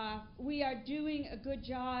 We are doing a good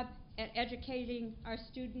job at educating our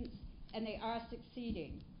students, and they are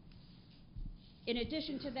succeeding. In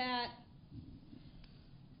addition to that,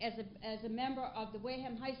 as a member of the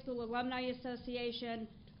Wareham High School Alumni Association,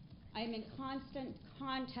 I am in constant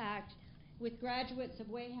contact with graduates of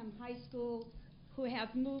Wareham High School who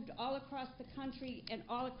have moved all across the country and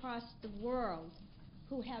all across the world,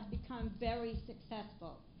 who have become very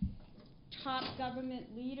successful. Top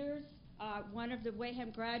government leaders. One of the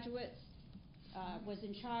Wareham graduates was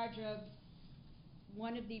in charge of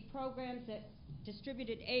one of the programs that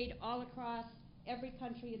distributed aid all across every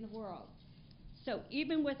country in the world. So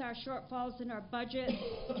even with our shortfalls in our budget,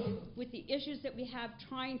 with the issues that we have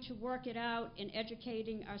trying to work it out in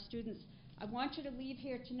educating our students, I want you to leave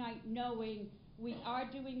here tonight knowing we are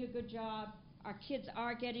doing a good job, our kids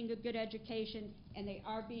are getting a good education, and they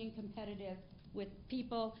are being competitive with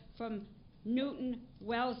people from Newton,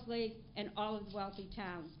 Wellesley, and all of the wealthy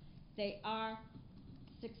towns. They are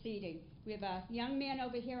succeeding. We have a young man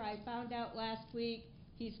over here I found out last week,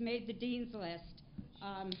 he's made the dean's list.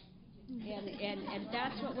 And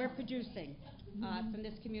that's what we're producing from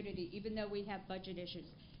this community, even though we have budget issues.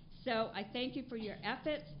 So I thank you for your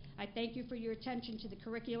efforts. I thank you for your attention to the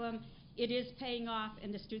curriculum. It is paying off,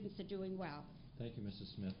 and the students are doing well. Thank you,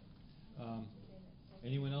 Mrs. Smith.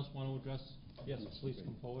 Anyone else want to address? Yes, please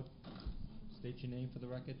come forward. State your name for the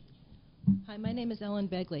record. Hi, my name is Ellen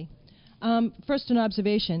Begley. First, an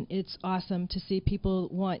observation. It's awesome to see people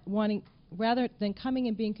wanting, rather than coming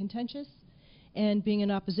and being contentious and being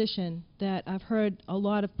in opposition, that I've heard a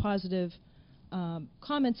lot of positive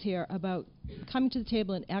comments here about coming to the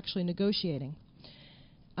table and actually negotiating.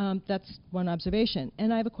 That's one observation.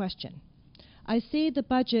 And I have a question. I see the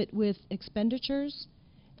budget with expenditures,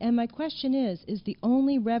 and my question is the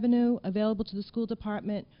only revenue available to the school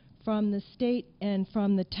department from the state and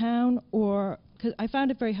from the town, or, because I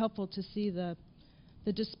found it very helpful to see the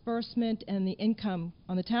disbursement and the income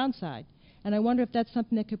on the town side. And I wonder if that's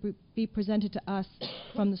something that could be presented to us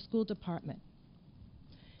from the school department.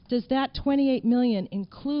 Does that 28 million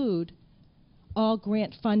include all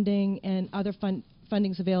grant funding and other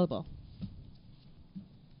fundings available?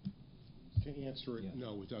 To answer it,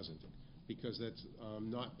 no, it doesn't, because that's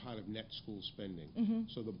not part of net school spending.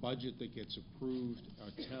 So the budget that gets approved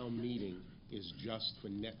at town meeting is just for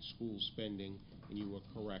net school spending, and you are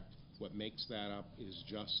correct. What makes that up is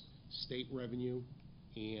just state revenue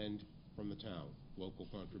and from the town, local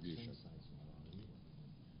contribution.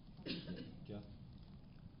 Jeff?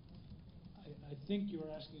 I think you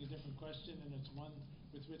are asking a different question, and it's one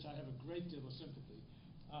with which I have a great deal of sympathy.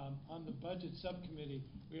 On the budget subcommittee,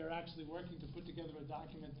 we are actually working to put together a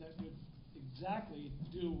document that would exactly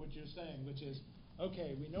do what you're saying, which is,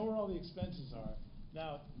 okay, we know where all the expenses are.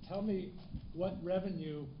 Now, tell me what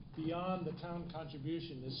revenue beyond the town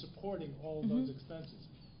contribution is supporting all of those expenses.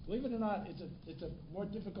 Believe it or not, it's a more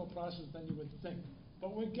difficult process than you would think,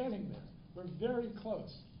 but we're getting there. We're very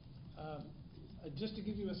close. Just to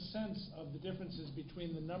give you a sense of the differences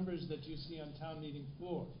between the numbers that you see on town meeting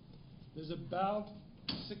floor, there's about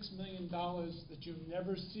 $6 million that you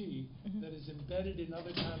never see that is embedded in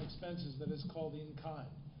other town expenses that is called in kind.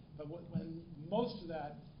 But when most of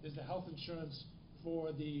that is the health insurance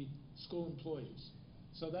for the school employees.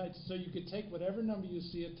 So you could take whatever number you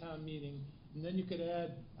see at town meeting, and then you could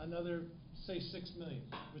add another, say, $6 million,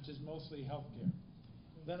 which is mostly health care.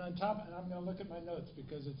 Then on top, and I'm going to look at my notes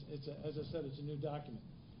because it's as I said, it's a new document.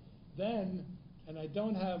 Then, and I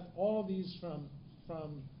don't have all these from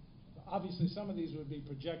obviously some of these would be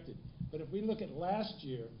projected, but if we look at last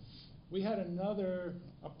year, we had another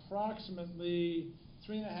approximately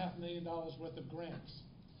 $3.5 million worth of grants.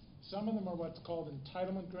 Some of them are what's called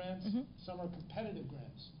entitlement grants, some are competitive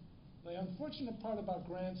grants. The unfortunate part about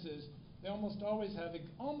grants is they almost always have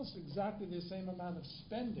almost exactly the same amount of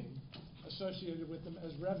spending associated with them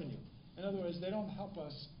as revenue. In other words, they don't help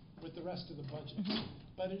us with the rest of the budget.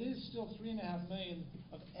 But it is still $3.5 million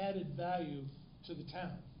of added value to the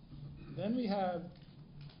town. Then we have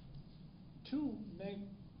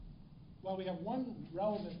we have one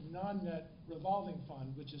relevant non-net revolving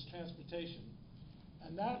fund, which is transportation.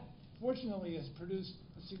 And that, fortunately, has produced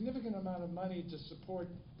a significant amount of money to support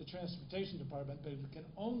the transportation department, but it can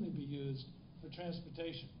only be used for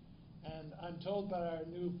transportation. And I'm told by our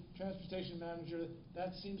new transportation manager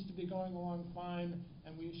that seems to be going along fine,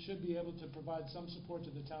 and we should be able to provide some support to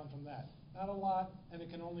the town from that. Not a lot, and it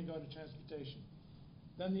can only go to transportation.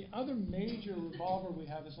 Then the other major revolver we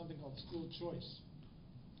have is something called school choice,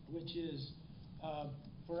 which is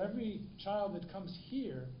for every child that comes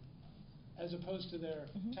here, as opposed to their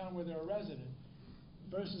town where they're a resident,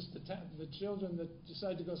 versus the children that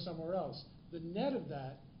decide to go somewhere else. The net of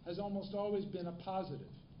that has almost always been a positive.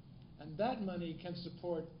 And that money can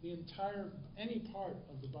support the any part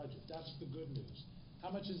of the budget. That's the good news. How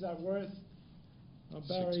much is that worth?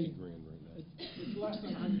 Barry, $60,000 right now. It's less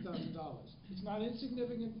than $100,000. It's not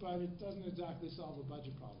insignificant, but it doesn't exactly solve a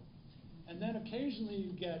budget problem. And then occasionally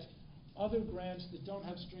you get other grants that don't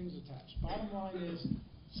have strings attached. Bottom line is,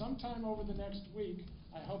 sometime over the next week,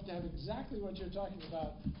 I hope to have exactly what you're talking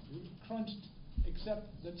about crunched,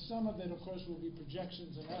 except that some of it, of course, will be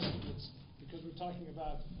projections and estimates, because we're talking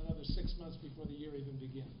about another 6 months before the year even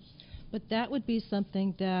begins. But that would be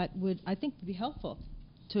something that would, I think, be helpful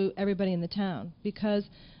to everybody in the town, because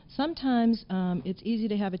sometimes it's easy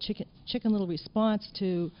to have a chicken little response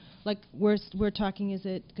to, like we're talking, is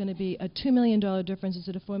it going to be a $2 million difference? Is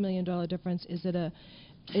it a $4 million difference? Is it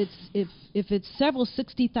if it's several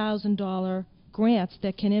 $60,000 grants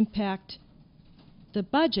that can impact the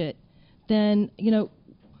budget, then,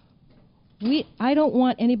 I don't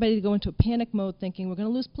want anybody to go into a panic mode thinking we're going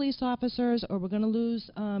to lose police officers or we're going to lose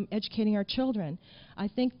educating our children. I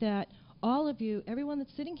think that all of you, everyone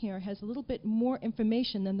that's sitting here, has a little bit more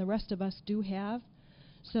information than the rest of us do have.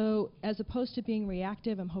 So as opposed to being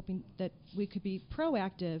reactive, I'm hoping that we could be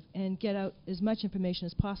proactive and get out as much information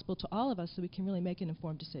as possible to all of us so we can really make an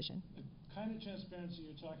informed decision. The kind of transparency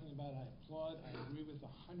you're talking about, I applaud. I agree with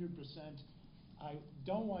 100%. I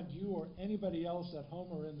don't want you or anybody else at home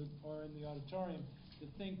or in the auditorium to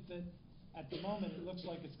think that at the moment it looks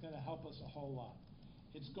like it's going to help us a whole lot.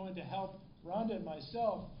 It's going to help Rhonda and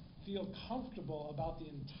myself feel comfortable about the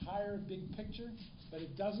entire big picture, but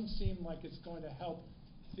it doesn't seem like it's going to help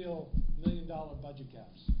fill $1 million budget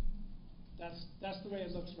gaps. That's the way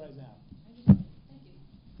it looks right now.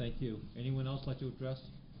 Thank you. Anyone else like to address?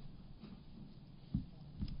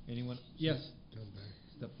 Anyone? Yes.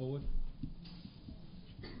 Step forward.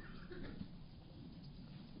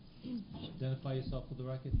 Identify yourself for the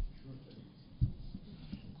record.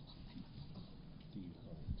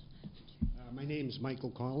 My name is Michael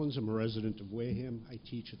Collins. I'm a resident of Wareham. I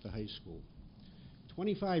teach at the high school.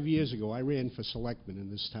 25 years ago, I ran for selectman in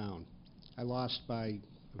this town. I lost by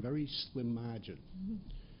a very slim margin.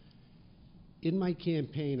 In my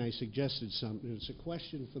campaign, I suggested something. It's a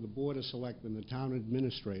question for the Board of Selectmen, the town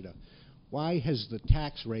administrator. Why has the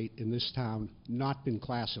tax rate in this town not been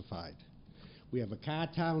classified? We have a car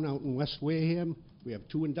town out in West Wareham. We have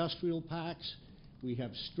 2 industrial parks. We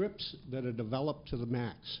have strips that are developed to the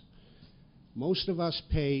max. Most of us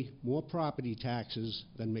pay more property taxes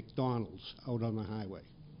than McDonald's out on the highway.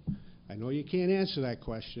 I know you can't answer that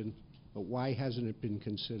question, but why hasn't it been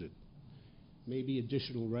considered? Maybe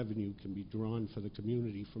additional revenue can be drawn for the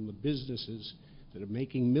community from the businesses that are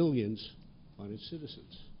making millions on its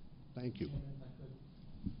citizens. Thank you.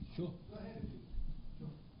 Sure. Go ahead.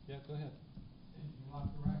 Sure. Yeah, go ahead. You are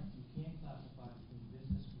correct. You can classify between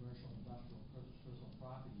business, commercial, industrial, personal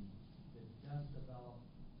property that does develop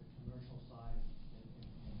the commercial side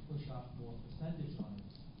and push up more percentage on it,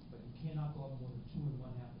 but you cannot go up more than 2.5%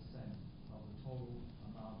 of the total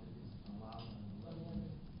amount that is allowed under the levy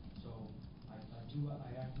limit. So I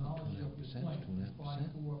acknowledge your point.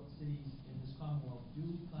 44 cities in this Commonwealth do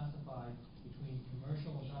classify between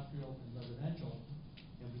commercial, industrial, and residential,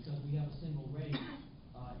 and because we have a single rate,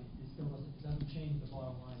 it still doesn't change the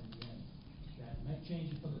bottom line in the end. That might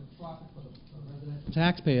change it for the profit for the residential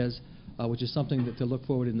taxpayers, which is something that to look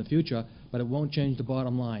forward in the future, but it won't change the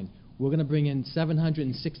bottom line. We're going to bring in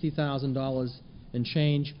 $760,000 and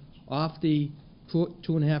change off the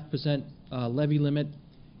 2.5% levy limit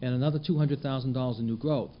and another $200,000 in new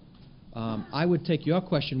growth. I would take your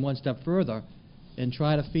question one step further and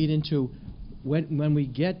try to feed into when we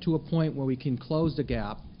get to a point where we can close the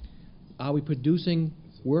gap, are we producing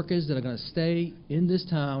workers that are going to stay in this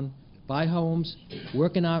town, buy homes,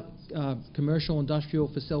 work in our commercial industrial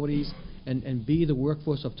facilities, and be the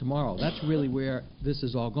workforce of tomorrow? That's really where this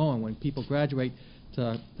is all going. When people graduate,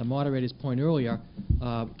 to the moderator's point earlier,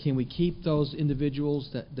 can we keep those individuals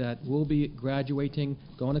that will be graduating,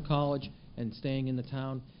 going to college, and staying in the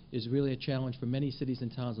town is really a challenge for many cities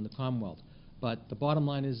and towns in the Commonwealth. But the bottom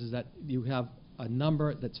line is that you have a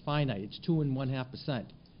number that's finite. It's 2.5%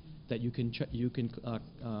 that you can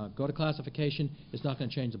go to classification. It's not going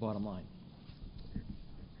to change the bottom line.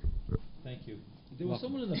 Thank you. There was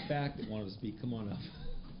someone in the back that wanted to speak. Come on up.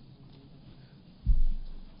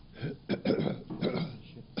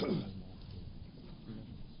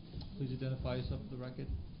 Please identify yourself for the record.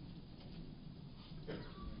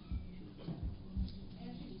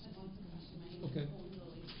 Okay.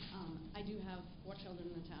 I do have 4 children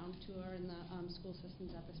in the town. 2 are in the school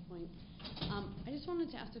systems at this point. I just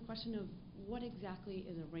wanted to ask a question of what exactly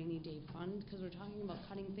is a rainy day fund? Because we're talking about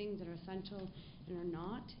cutting things that are essential and are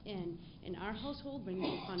not. And in our household, rainy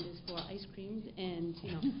day fund is for ice creams and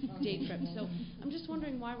day trips. So I'm just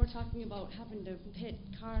wondering why we're talking about having to pit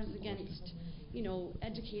cars against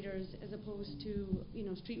educators as opposed to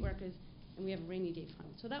street workers, and we have a rainy day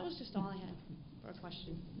fund. So that was just all I had for a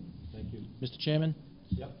question. Thank you. Mr. Chairman?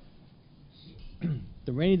 Yep.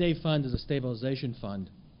 The rainy day fund is a stabilization fund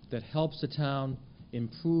that helps the town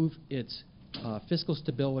improve its fiscal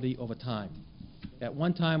stability over time. At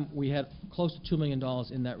one time, we had close to $2 million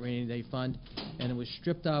in that rainy day fund, and it was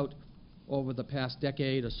stripped out over the past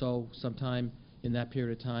decade or so, sometime in that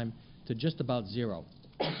period of time, to just about zero.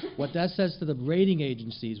 What that says to the rating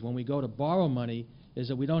agencies when we go to borrow money is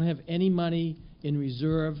that we don't have any money in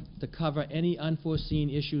reserve to cover any unforeseen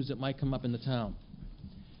issues that might come up in the town.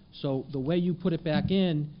 So the way you put it back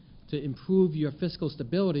in to improve your fiscal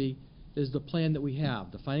stability is the plan that we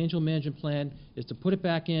have. The financial management plan is to put it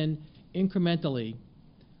back in incrementally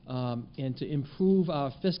and to improve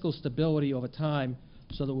our fiscal stability over time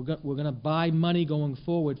so that we're going to buy money going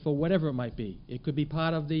forward for whatever it might be. It could be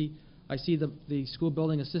part of I see the School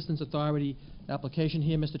Building Assistance Authority application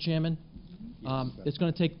here, Mr. Chairman. It's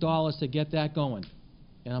going to take dollars to get that going.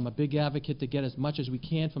 And I'm a big advocate to get as much as we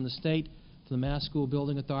can from the state to the Mass School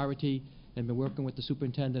Building Authority, and been working with the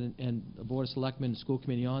superintendent and the Board of Selectmen and School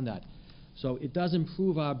Committee on that. So it does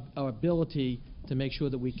improve our ability to make sure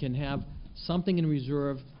that we can have something in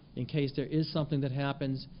reserve in case there is something that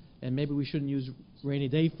happens, and maybe we shouldn't use rainy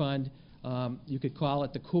day fund. You could call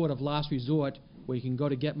it the court of last resort, where you can go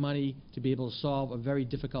to get money to be able to solve a very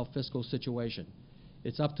difficult fiscal situation.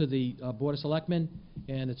 It's up to the Board of Selectmen,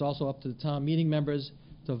 and it's also up to the town meeting members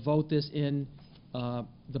to vote this in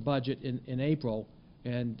the budget in April.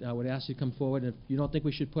 and I would ask you to come forward. If you don't think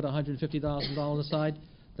we should put $150,000 aside,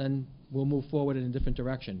 then we'll move forward in a different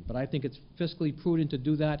direction. But I think it's fiscally prudent to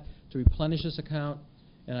do that, to replenish this account,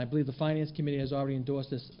 and I believe the Finance Committee has already endorsed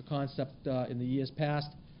this concept in the years past,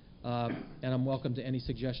 and I'm welcome to any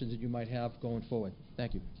suggestions that you might have going forward.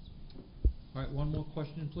 Thank you. All right, one more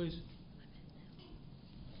question, please.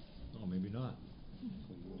 No, maybe not.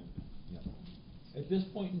 Yeah. At this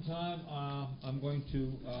point in time, I'm going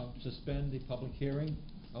to suspend the public hearing.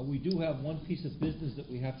 We do have one piece of business that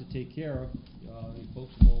we have to take care of. You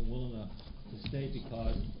folks are more willing to stay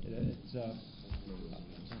because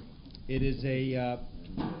it is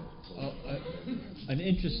an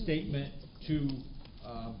interest statement to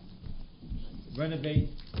renovate.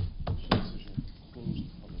 I'm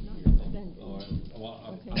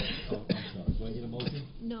sorry. Do I get a motion?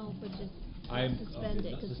 No, but just Suspend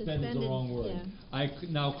it. 'Cause Suspend is the wrong word. yeah. I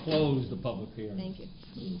now close the public hearing. Thank you.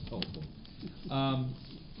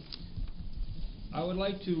 I would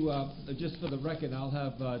like to, just for the record, I'll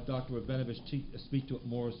have Dr. Rabinovich speak to it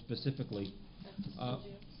more specifically.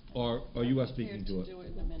 Or you are speaking to it?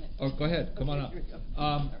 Oh, go ahead, come on up.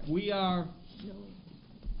 We are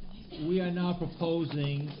now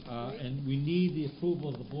proposing, and we need the approval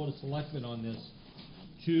of the Board of Selectmen on this,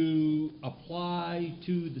 to apply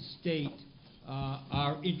to the state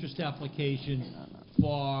our interest application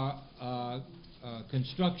for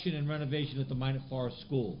construction and renovation at the Minot Forest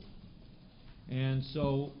School. And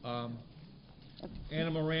so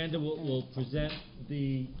Anna Miranda will present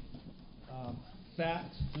the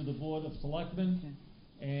facts to the Board of Selectmen,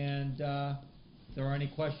 and if there are any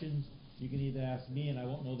questions, you can either ask me and I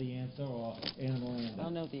won't know the answer, or Anna Miranda.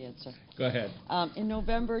 I'll know the answer. Go ahead. In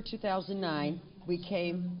November 2009, we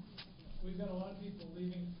came. We've got a lot of people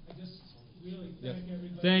leaving. I just really Yeah. thank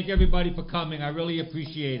everybody. Thank everybody for coming. I really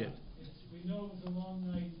appreciate it. We know it was a long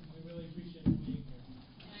night. We really appreciate you being here.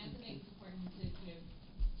 And I also think it's important to,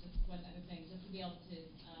 just one other thing, just to be able to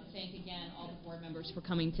thank again all the board members for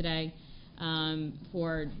coming today,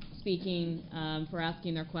 for speaking, for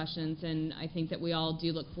asking their questions, and I think that we all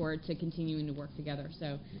do look forward to continuing to work together.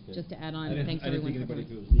 So Okay. just to add on, thanks I didn't everyone think for anybody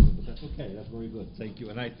coming. was leaving, but that's okay. That's very good. Thank you.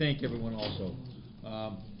 And I thank everyone also.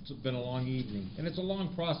 It's been a long evening, and it's a long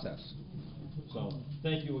process. So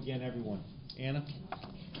thank you again, everyone. Anna?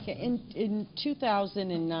 Okay, in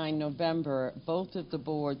 2009, November, both of the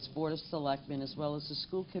boards, Board of Selectmen as well as the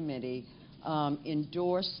school committee,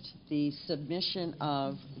 endorsed the submission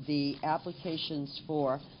of the applications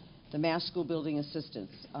for the Mass School Building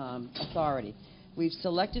Assistance Authority. We've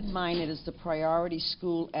selected Minot as the priority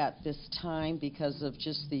school at this time because of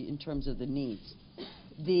just in terms of the needs.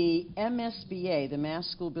 The MSBA, the Mass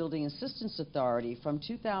School Building Assistance Authority, from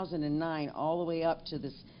 2009 all the way up to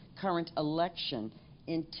this current election,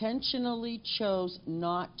 intentionally chose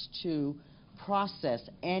not to process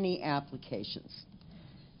any applications.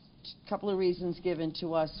 A couple of reasons given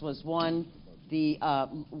to us was, one, the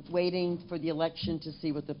waiting for the election to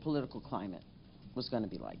see what the political climate was going to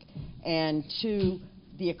be like, and two,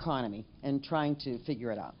 the economy and trying to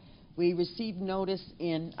figure it out. We received notice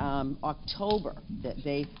in October that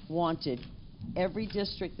they wanted every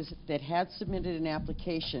district that had submitted an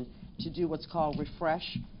application to do what's called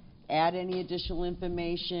refresh, add any additional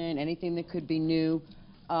information, anything that could be new.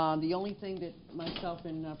 The only thing that myself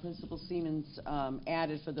and Principal Siemens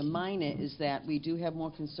added for the Minot is that we do have more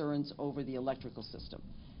concerns over the electrical system,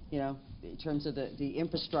 in terms of the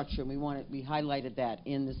infrastructure, and we highlighted that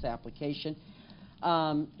in this application.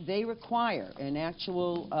 They require an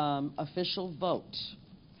actual official vote.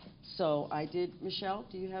 So Michelle,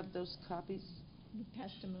 do you have those copies? You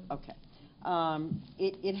passed them on. Okay.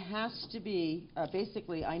 It has to be,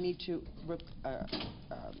 basically, I need to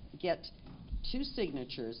get 2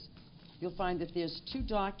 signatures. You'll find that there's 2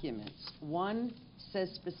 documents. One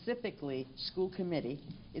says specifically school committee.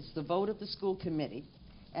 It's the vote of the school committee.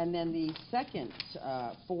 And then the second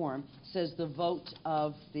form says the vote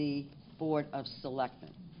of the Board of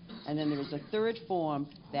Selectmen. And then there is a third form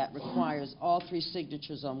that requires all 3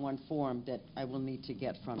 signatures on one form that I will need to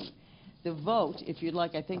get from you. The vote, if you'd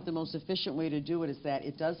like, I think the most efficient way to do it is that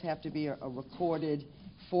it does have to be a recorded,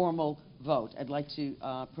 formal vote. I'd like to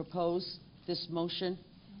propose this motion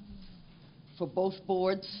for both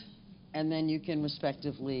boards, and then you can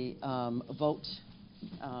respectively vote.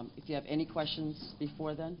 If you have any questions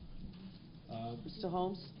before then. Mr.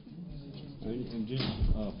 Holmes? I'm just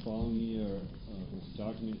following your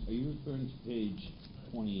document. Are you referring to page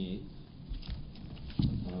 28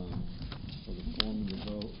 for the form of the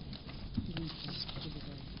vote?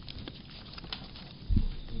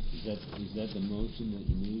 Is that the motion that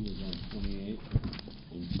you need, is on 28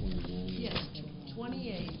 and 29? Yes,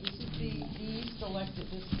 28, this is the selected,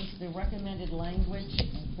 this is the recommended language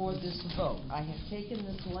for this vote. I have taken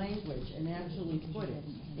this language and actually put it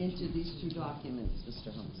into these two documents,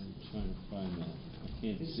 Mr. Holmes. I'm trying to find that. I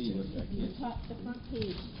can't see what I can't. The front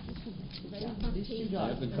page, the very front These two page.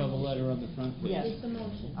 I have the cover letter on the front page. Yes, Is the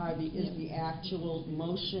motion. is the actual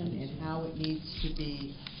motion and how it needs to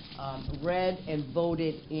be read and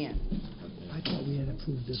voted in I thought we had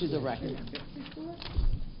approved this. to the one. record.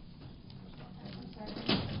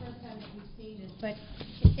 But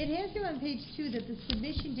it has here on page 2 that the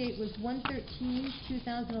submission date was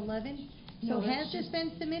 1/13/2011. No, So that's has this just-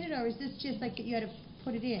 been submitted, or is this just like that you had to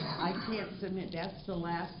put it in? I can't submit, that's the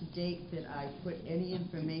last date that I put any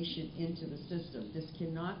information into the system. This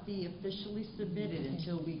cannot be officially submitted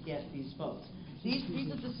until we get these votes. This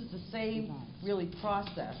is the same, really,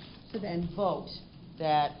 process and vote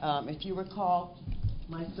that, if you recall,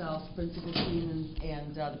 myself, Principal Stevens,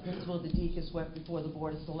 and the principal of the Deaconess went before the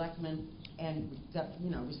Board of Selectmen and got,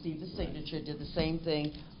 received the signature, did the same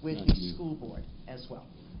thing with the school board as well.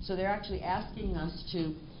 So they're actually asking us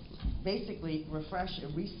to basically refresh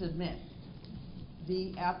and resubmit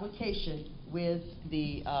the application with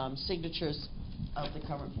the signatures of the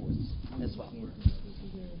current boards as well.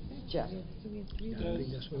 Jeff?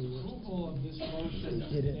 Does approval of this motion They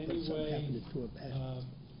did in it, but any something way happened to it back.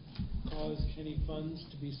 cause any funds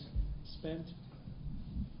to be spent?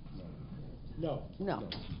 No. No,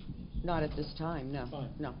 not at this time, no, Fine.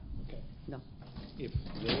 no, Okay. no. If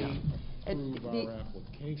they And approve the- our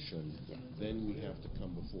application, then we have to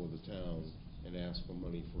come before the town and ask for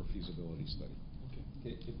money for a feasibility study.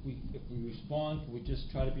 Okay, if we respond, can we just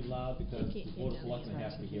try to be loud, because Okay, the Board of yeah, Selectmen yeah.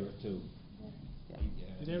 has to hear it too.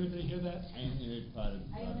 Did everybody hear that? And it's part of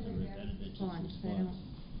Dr. Rabinovich's response.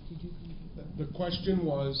 The question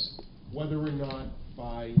was whether or not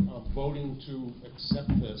by voting to accept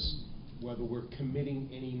this, whether we're committing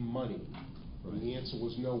any money. And the answer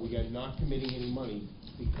was no, we are not committing any money,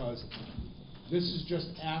 because this is just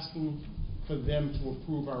asking for them to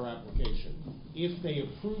approve our application. If they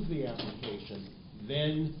approve the application,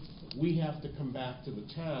 then we have to come back to the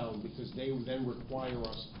town, because they would then require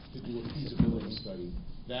us to do a feasibility study.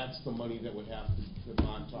 That's the money that would have to, that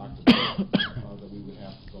Mark talked about, that we would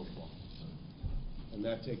have to go for. And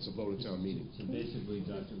that takes a vote at town meeting. So basically,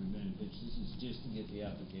 Dr. Rabinovich, this is just to get the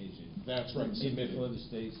application. That's right, in submitted. before the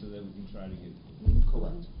state, so that we can try to get.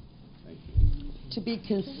 Correct. Thank you. To be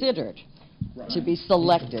considered, Right. to be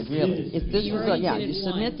selected, really. It is. If this You was, already yeah, did you it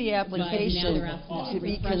submit once, the but now application they're asking to to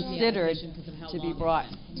be refresh the considered, application 'cause of how to be long brought,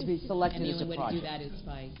 it's been. to be selected And the as a only way to do project. that is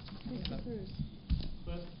by.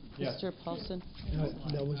 Yes. Mr. Paulson?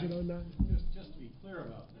 No, was it on that? Just to be clear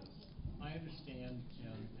about this, I understand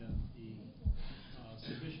and the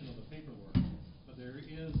submission of the paperwork, but there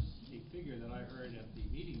is a figure that I heard at the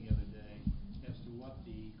meeting the other day as to what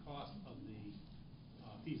the cost of the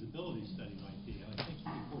feasibility study might be. And I think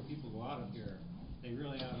before people go out of here, they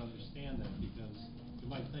really ought to understand that, because you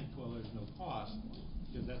might think, well, there's no cost,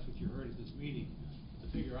 because that's what you heard at this meeting. The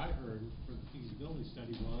figure I heard for the feasibility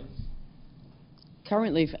study was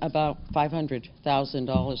Currently, about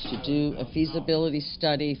 $500,000 to do a feasibility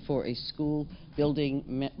study for a school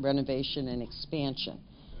building renovation and expansion.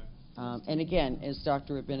 And again, as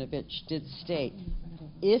Dr. Rabinovich did state,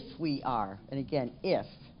 if we are, and again, if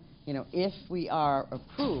we are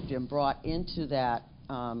approved and brought into that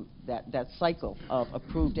cycle of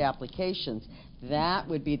approved applications, that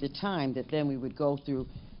would be the time that then we would go through,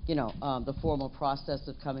 the formal process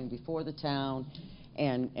of coming before the town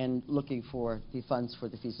and looking for the funds for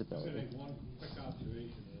the I was feasibility. going to make one quick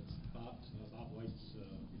observation, Bob White's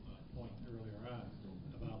point earlier on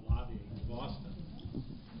about lobbying in Boston.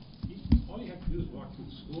 All you have to do is walk through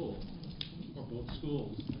the school, or both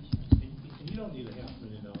schools, and you don't need a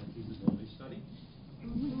 $500,000 feasibility study.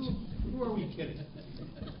 Who are we kidding?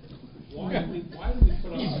 Why do we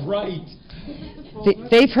put on... He's right.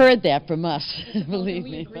 They've heard that from us, believe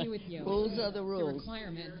We me. agree with you. Rules are the It's a rules.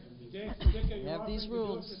 requirement. Dick, are you Have these offering to do it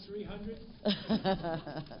rules. for 300?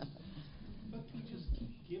 But we just keep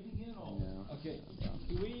giving in all the time. Okay,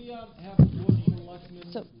 do we have a Board of Selectmen?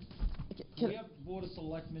 So, Do we have Board of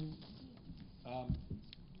Selectmen,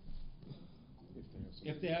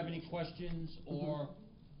 if they have any questions or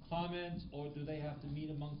comments, or do they have to meet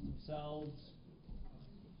amongst themselves?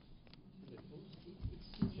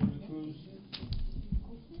 Chairman Cruz?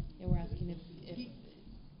 Yeah, we're asking if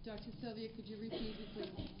Dr. Sylvia, could you repeat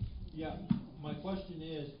it, please? Yeah, my question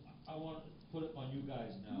is, I want to put it on you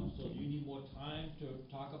guys now, so do you need more time to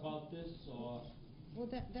talk about this, or? Well,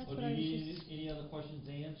 that's Or what do I you was need just... any other questions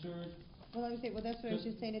answered? Well, I would say, well, that's what I was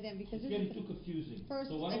just saying to them, because It's this is getting too confusing. first,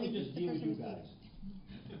 So why I don't we mean, this just is the deal with first you time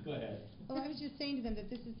guys? Go ahead. Well, I was just saying to them that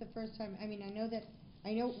this is the first time, I mean, I know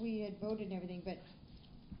we had voted and everything, but,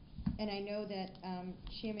 and I know that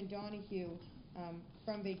Chairman Donahue,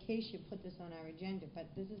 from vacation, put this on our agenda, but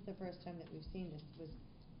this is the first time that we've seen this,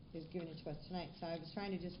 was given it to us tonight. So I was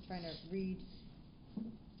trying to read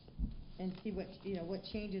and see what, what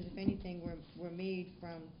changes, if anything, were made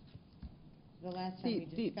from the last time we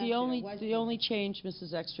discussed it. Or was The only change,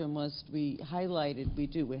 Mrs. Ekstrom, was we highlighted,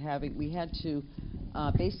 we had to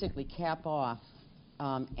basically cap off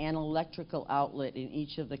an electrical outlet in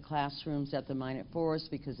each of the classrooms at the Minot Forest,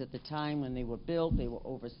 because at the time when they were built, they were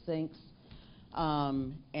over sinks.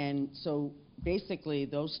 And so basically,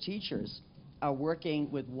 those teachers are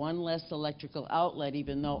working with one less electrical outlet,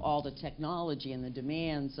 even though all the technology and the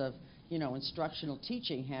demands of, instructional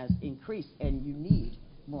teaching has increased, and you need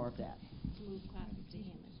more of that. Move classes to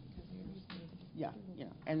Hammond because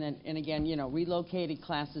they're And again, relocated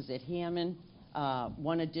classes at Hammond,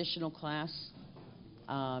 one additional class,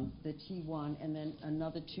 the T1, and then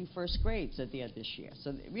another 2 first grades at the end of this year.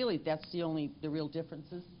 So really, that's the real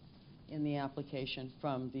differences in the application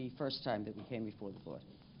from the first time that we came before the board.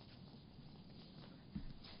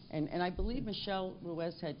 And I believe Michelle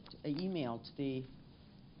Ruiz had emailed the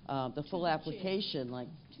full application,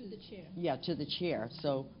 To the chair. Yeah, to the chair.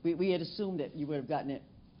 So we had assumed that you would have gotten it,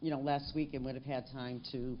 last week and would have had time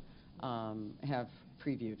to have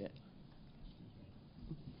previewed it.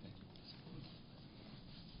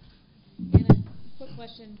 And a quick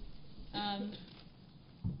question,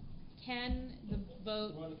 can the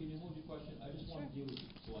vote, Veronica, can you hold your question? I just want to deal with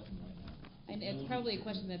the selectmen right now. and it's probably a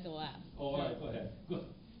question that they'll ask. Oh, all right, go ahead. Good.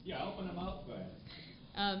 Yeah, open them up, go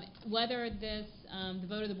ahead. Whether this, the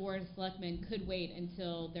vote of the Board of Selectmen could wait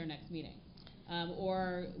until their next meeting?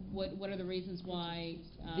 Or what are the reasons why?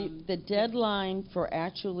 The deadline for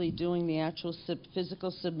actually doing the actual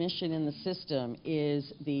physical submission in the system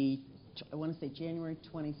is I want to say January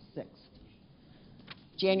 26th.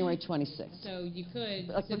 January 26th. So you could.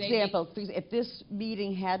 For example, if this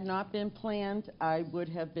meeting had not been planned, I would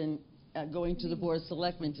have been going to the Board of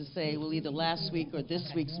Selectmen to say, well, either last week or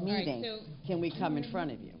this week's meeting, can we come in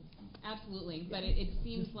front of you? Absolutely, but it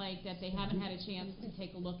seems like that they haven't had a chance to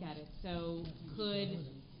take a look at it. So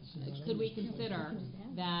could we consider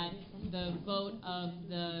that the vote of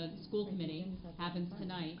the school committee happens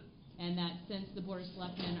tonight, and that since the Board of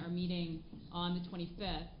Selectmen are meeting on the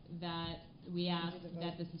 25th, that we ask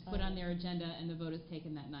that this is put on their agenda and the vote is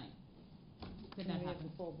taken that night? Could that happen?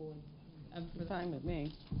 Fine with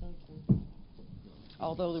me.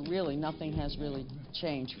 Although really, nothing has really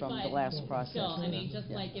changed from the last process. Still, I mean, just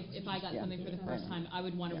like if I got something for the first time, I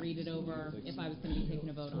would want to read it over if I was going to be taking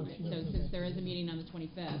a vote on it. So since there is a meeting on the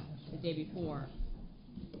 25th, the day before.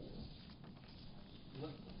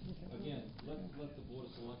 Again, let the Board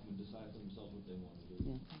of Selectmen decide for themselves what they want to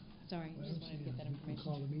do. Sorry, I just wanted to get that We information.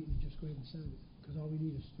 call the meeting, just go ahead and sign it, because all we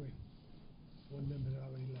need is 3. One member that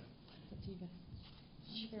already left.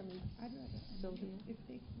 Chairman, Sylvia,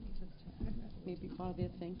 maybe while they're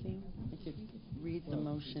thinking, I could read the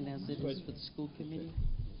motion as it is for the school committee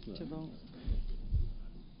to vote.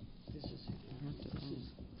 This is, you have to vote.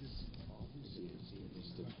 All this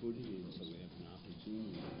is to put it in so we have an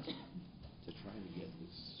opportunity to try to get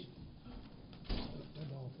this.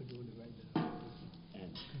 I'm all for doing it right now.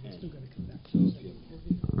 And We're still gonna come back. so if you,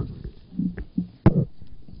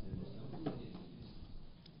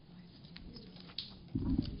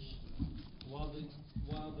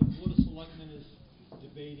 While the Board of Selectmen is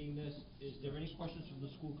debating this, is there any questions from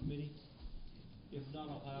the school committee? If not,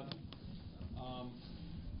 I'll have,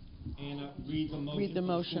 Anna read the motion. Read the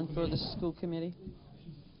motion for the school committee.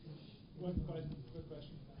 Quick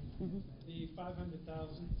question. The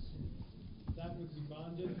 500,000, that would be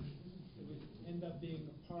bonded, it would end up being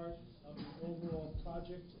a part of the overall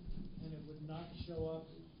project, and it would not show up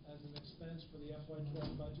as an expense for the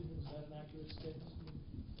FY12 budget. Is that an accurate statement?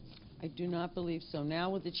 I do not believe so. Now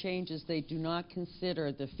with the changes, they do not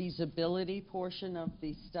consider the feasibility portion of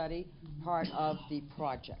the study part of the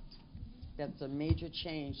project. That's a major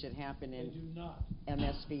change that happened in They do not.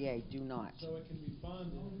 MSBA, do not. So it can be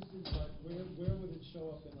bonded, but where would it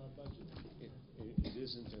show up in our budget? it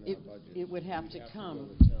isn't in our budget. It would have We'd to have come. To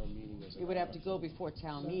go to town meeting as an It would have to article. go before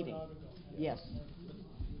town Separate meeting. article. Yes.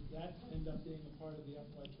 Would that end up being a part of the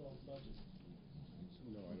FY12 budget?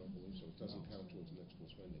 No, I don't believe so. It doesn't count towards next school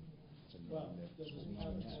spending. It's a Well, non-net does school it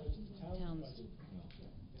count spending. towards the town's budget?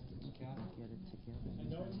 Get it together. I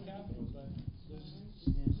know it's capital, but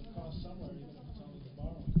there's a cost somewhere, even if it's only the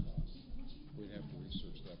borrowing cost. We'd have to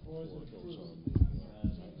research that Or is before it it goes approved? on the,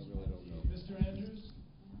 I really don't know. Mr. Andrews,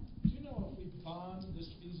 do you know of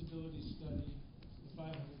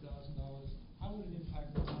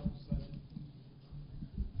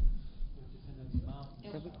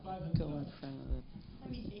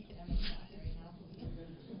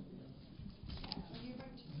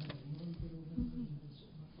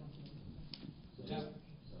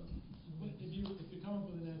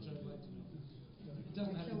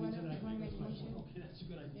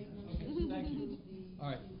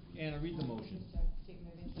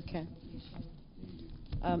Okay.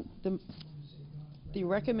 The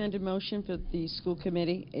recommended motion for the school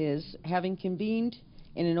committee is, having convened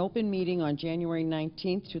in an open meeting on January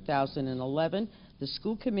 19th, 2011, the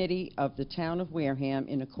school committee of the town of Wareham,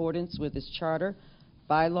 in accordance with its charter,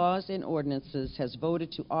 bylaws, and ordinances, has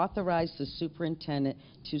voted to authorize the superintendent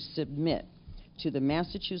to submit to the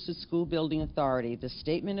Massachusetts School Building Authority the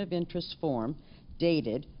statement of interest form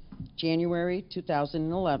dated January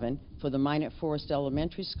 2011 for the Minot Forest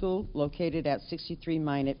Elementary School located at 63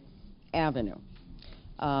 Minot Avenue.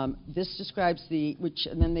 This describes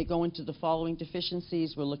and then they go into the following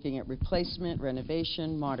deficiencies. We're looking at replacement,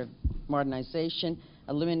 renovation, modernization,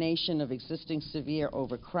 elimination of existing severe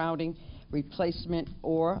overcrowding, replacement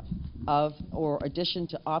or addition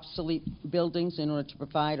to obsolete buildings in order to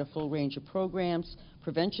provide a full range of programs,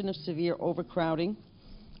 prevention of severe overcrowding,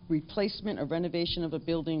 replacement or renovation of a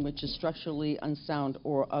building which is structurally unsound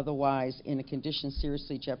or otherwise in a condition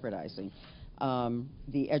seriously jeopardizing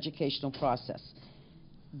the educational process.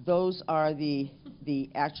 Those are the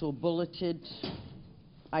actual bulleted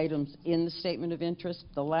items in the statement of interest.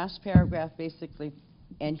 The last paragraph basically,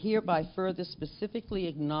 and hereby further specifically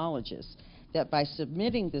acknowledges that by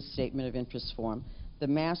submitting this statement of interest form, the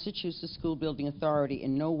Massachusetts School Building Authority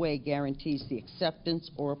in no way guarantees the acceptance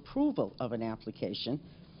or approval of an application,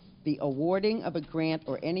 the awarding of a grant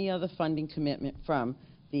or any other funding commitment from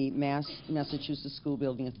the Massachusetts School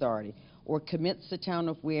Building Authority, or commits the town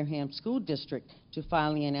of Wareham School District to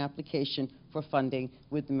filing an application for funding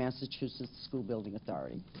with the Massachusetts School Building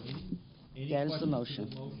Authority. Any That is the questions motion.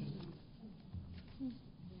 to the motion?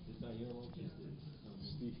 Is that your motion?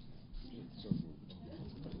 Steve?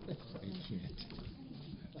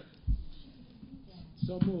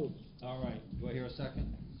 So moved. All right, do I hear a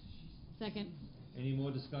second? Second. Any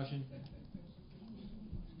more discussion?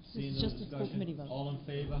 Seeing It's no just a school discussion, committee vote. all in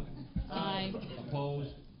favor? Aye.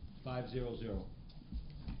 Opposed? 500.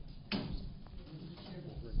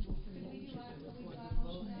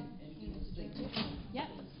 Yep.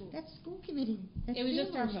 That's school committee. That's It was their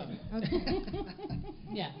just our motion. vote. Okay.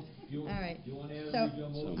 Yeah. You- All right. Do you want Anna to So- read your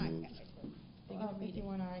motion? If you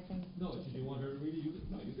want, I can. No, did you want her to read it? You can,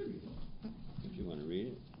 no, you can read it. If you wanna read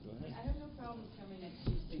it, go ahead. I have no problem coming next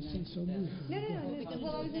Tuesday night. So moved. No,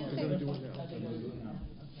 well, I was gonna We're gonna say. do it now.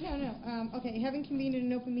 Okay, having convened in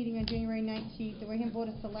an open meeting on January 19th, the Wareham Board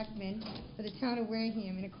of Selectmen for the town of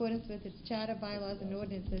Wareham, in accordance with its charter, bylaws, and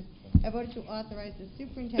ordinances, have voted to authorize the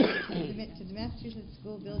superintendent to submit to the Massachusetts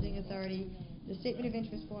School Building Authority the statement of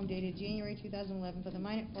interest form dated January 2011 for the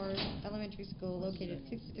Minot Forest Elementary School located at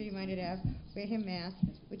 63 Minot Ave, Wareham, Mass.,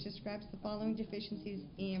 which describes the following deficiencies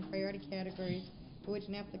and priority categories for which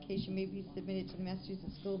an application may be submitted to the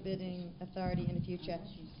Massachusetts School Building Authority in the future,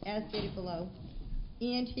 as stated below.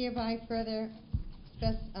 And hereby further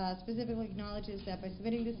specifically acknowledges that by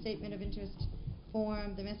submitting this statement of interest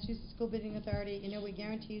form, the Massachusetts School Building Authority in no way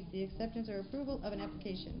guarantees the acceptance or approval of an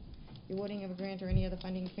application, the awarding of a grant or any other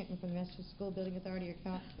funding commitment from the Massachusetts School Building Authority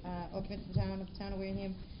or commits the town of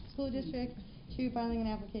Wareham School District to filing an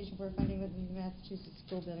application for funding with the Massachusetts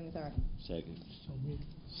School Building Authority. Second. So moved.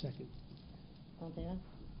 Second. All in favor?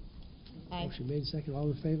 Aye. Motion made, second. All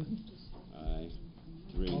in favor? Aye.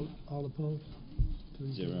 3. All opposed?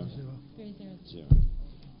 3 Zero. 3-0. 0.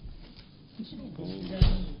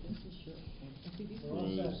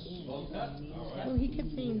 Well, he kept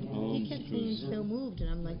saying so moved, and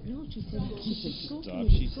I'm like, no, she said school Stop,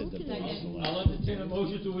 committee, she school said the committee. board I'll entertain a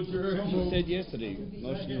motion to adjourn. You said yesterday,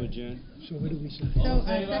 motion to adjourn. So what do we say? So, All in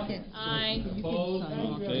favor? second. Aye. Opposed?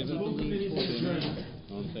 All in favor? School committee is adjourned.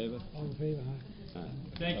 All in favor? All in favor, aye. Aye.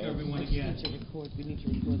 Thank you, everyone, again. We need to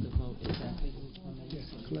record the vote exactly. Yes,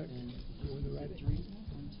 clerk, you want to write it?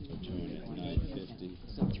 Adjourn at 9:50.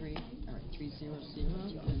 So 3, all right, 300,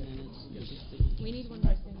 and then it's just the. We need one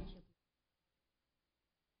more signature.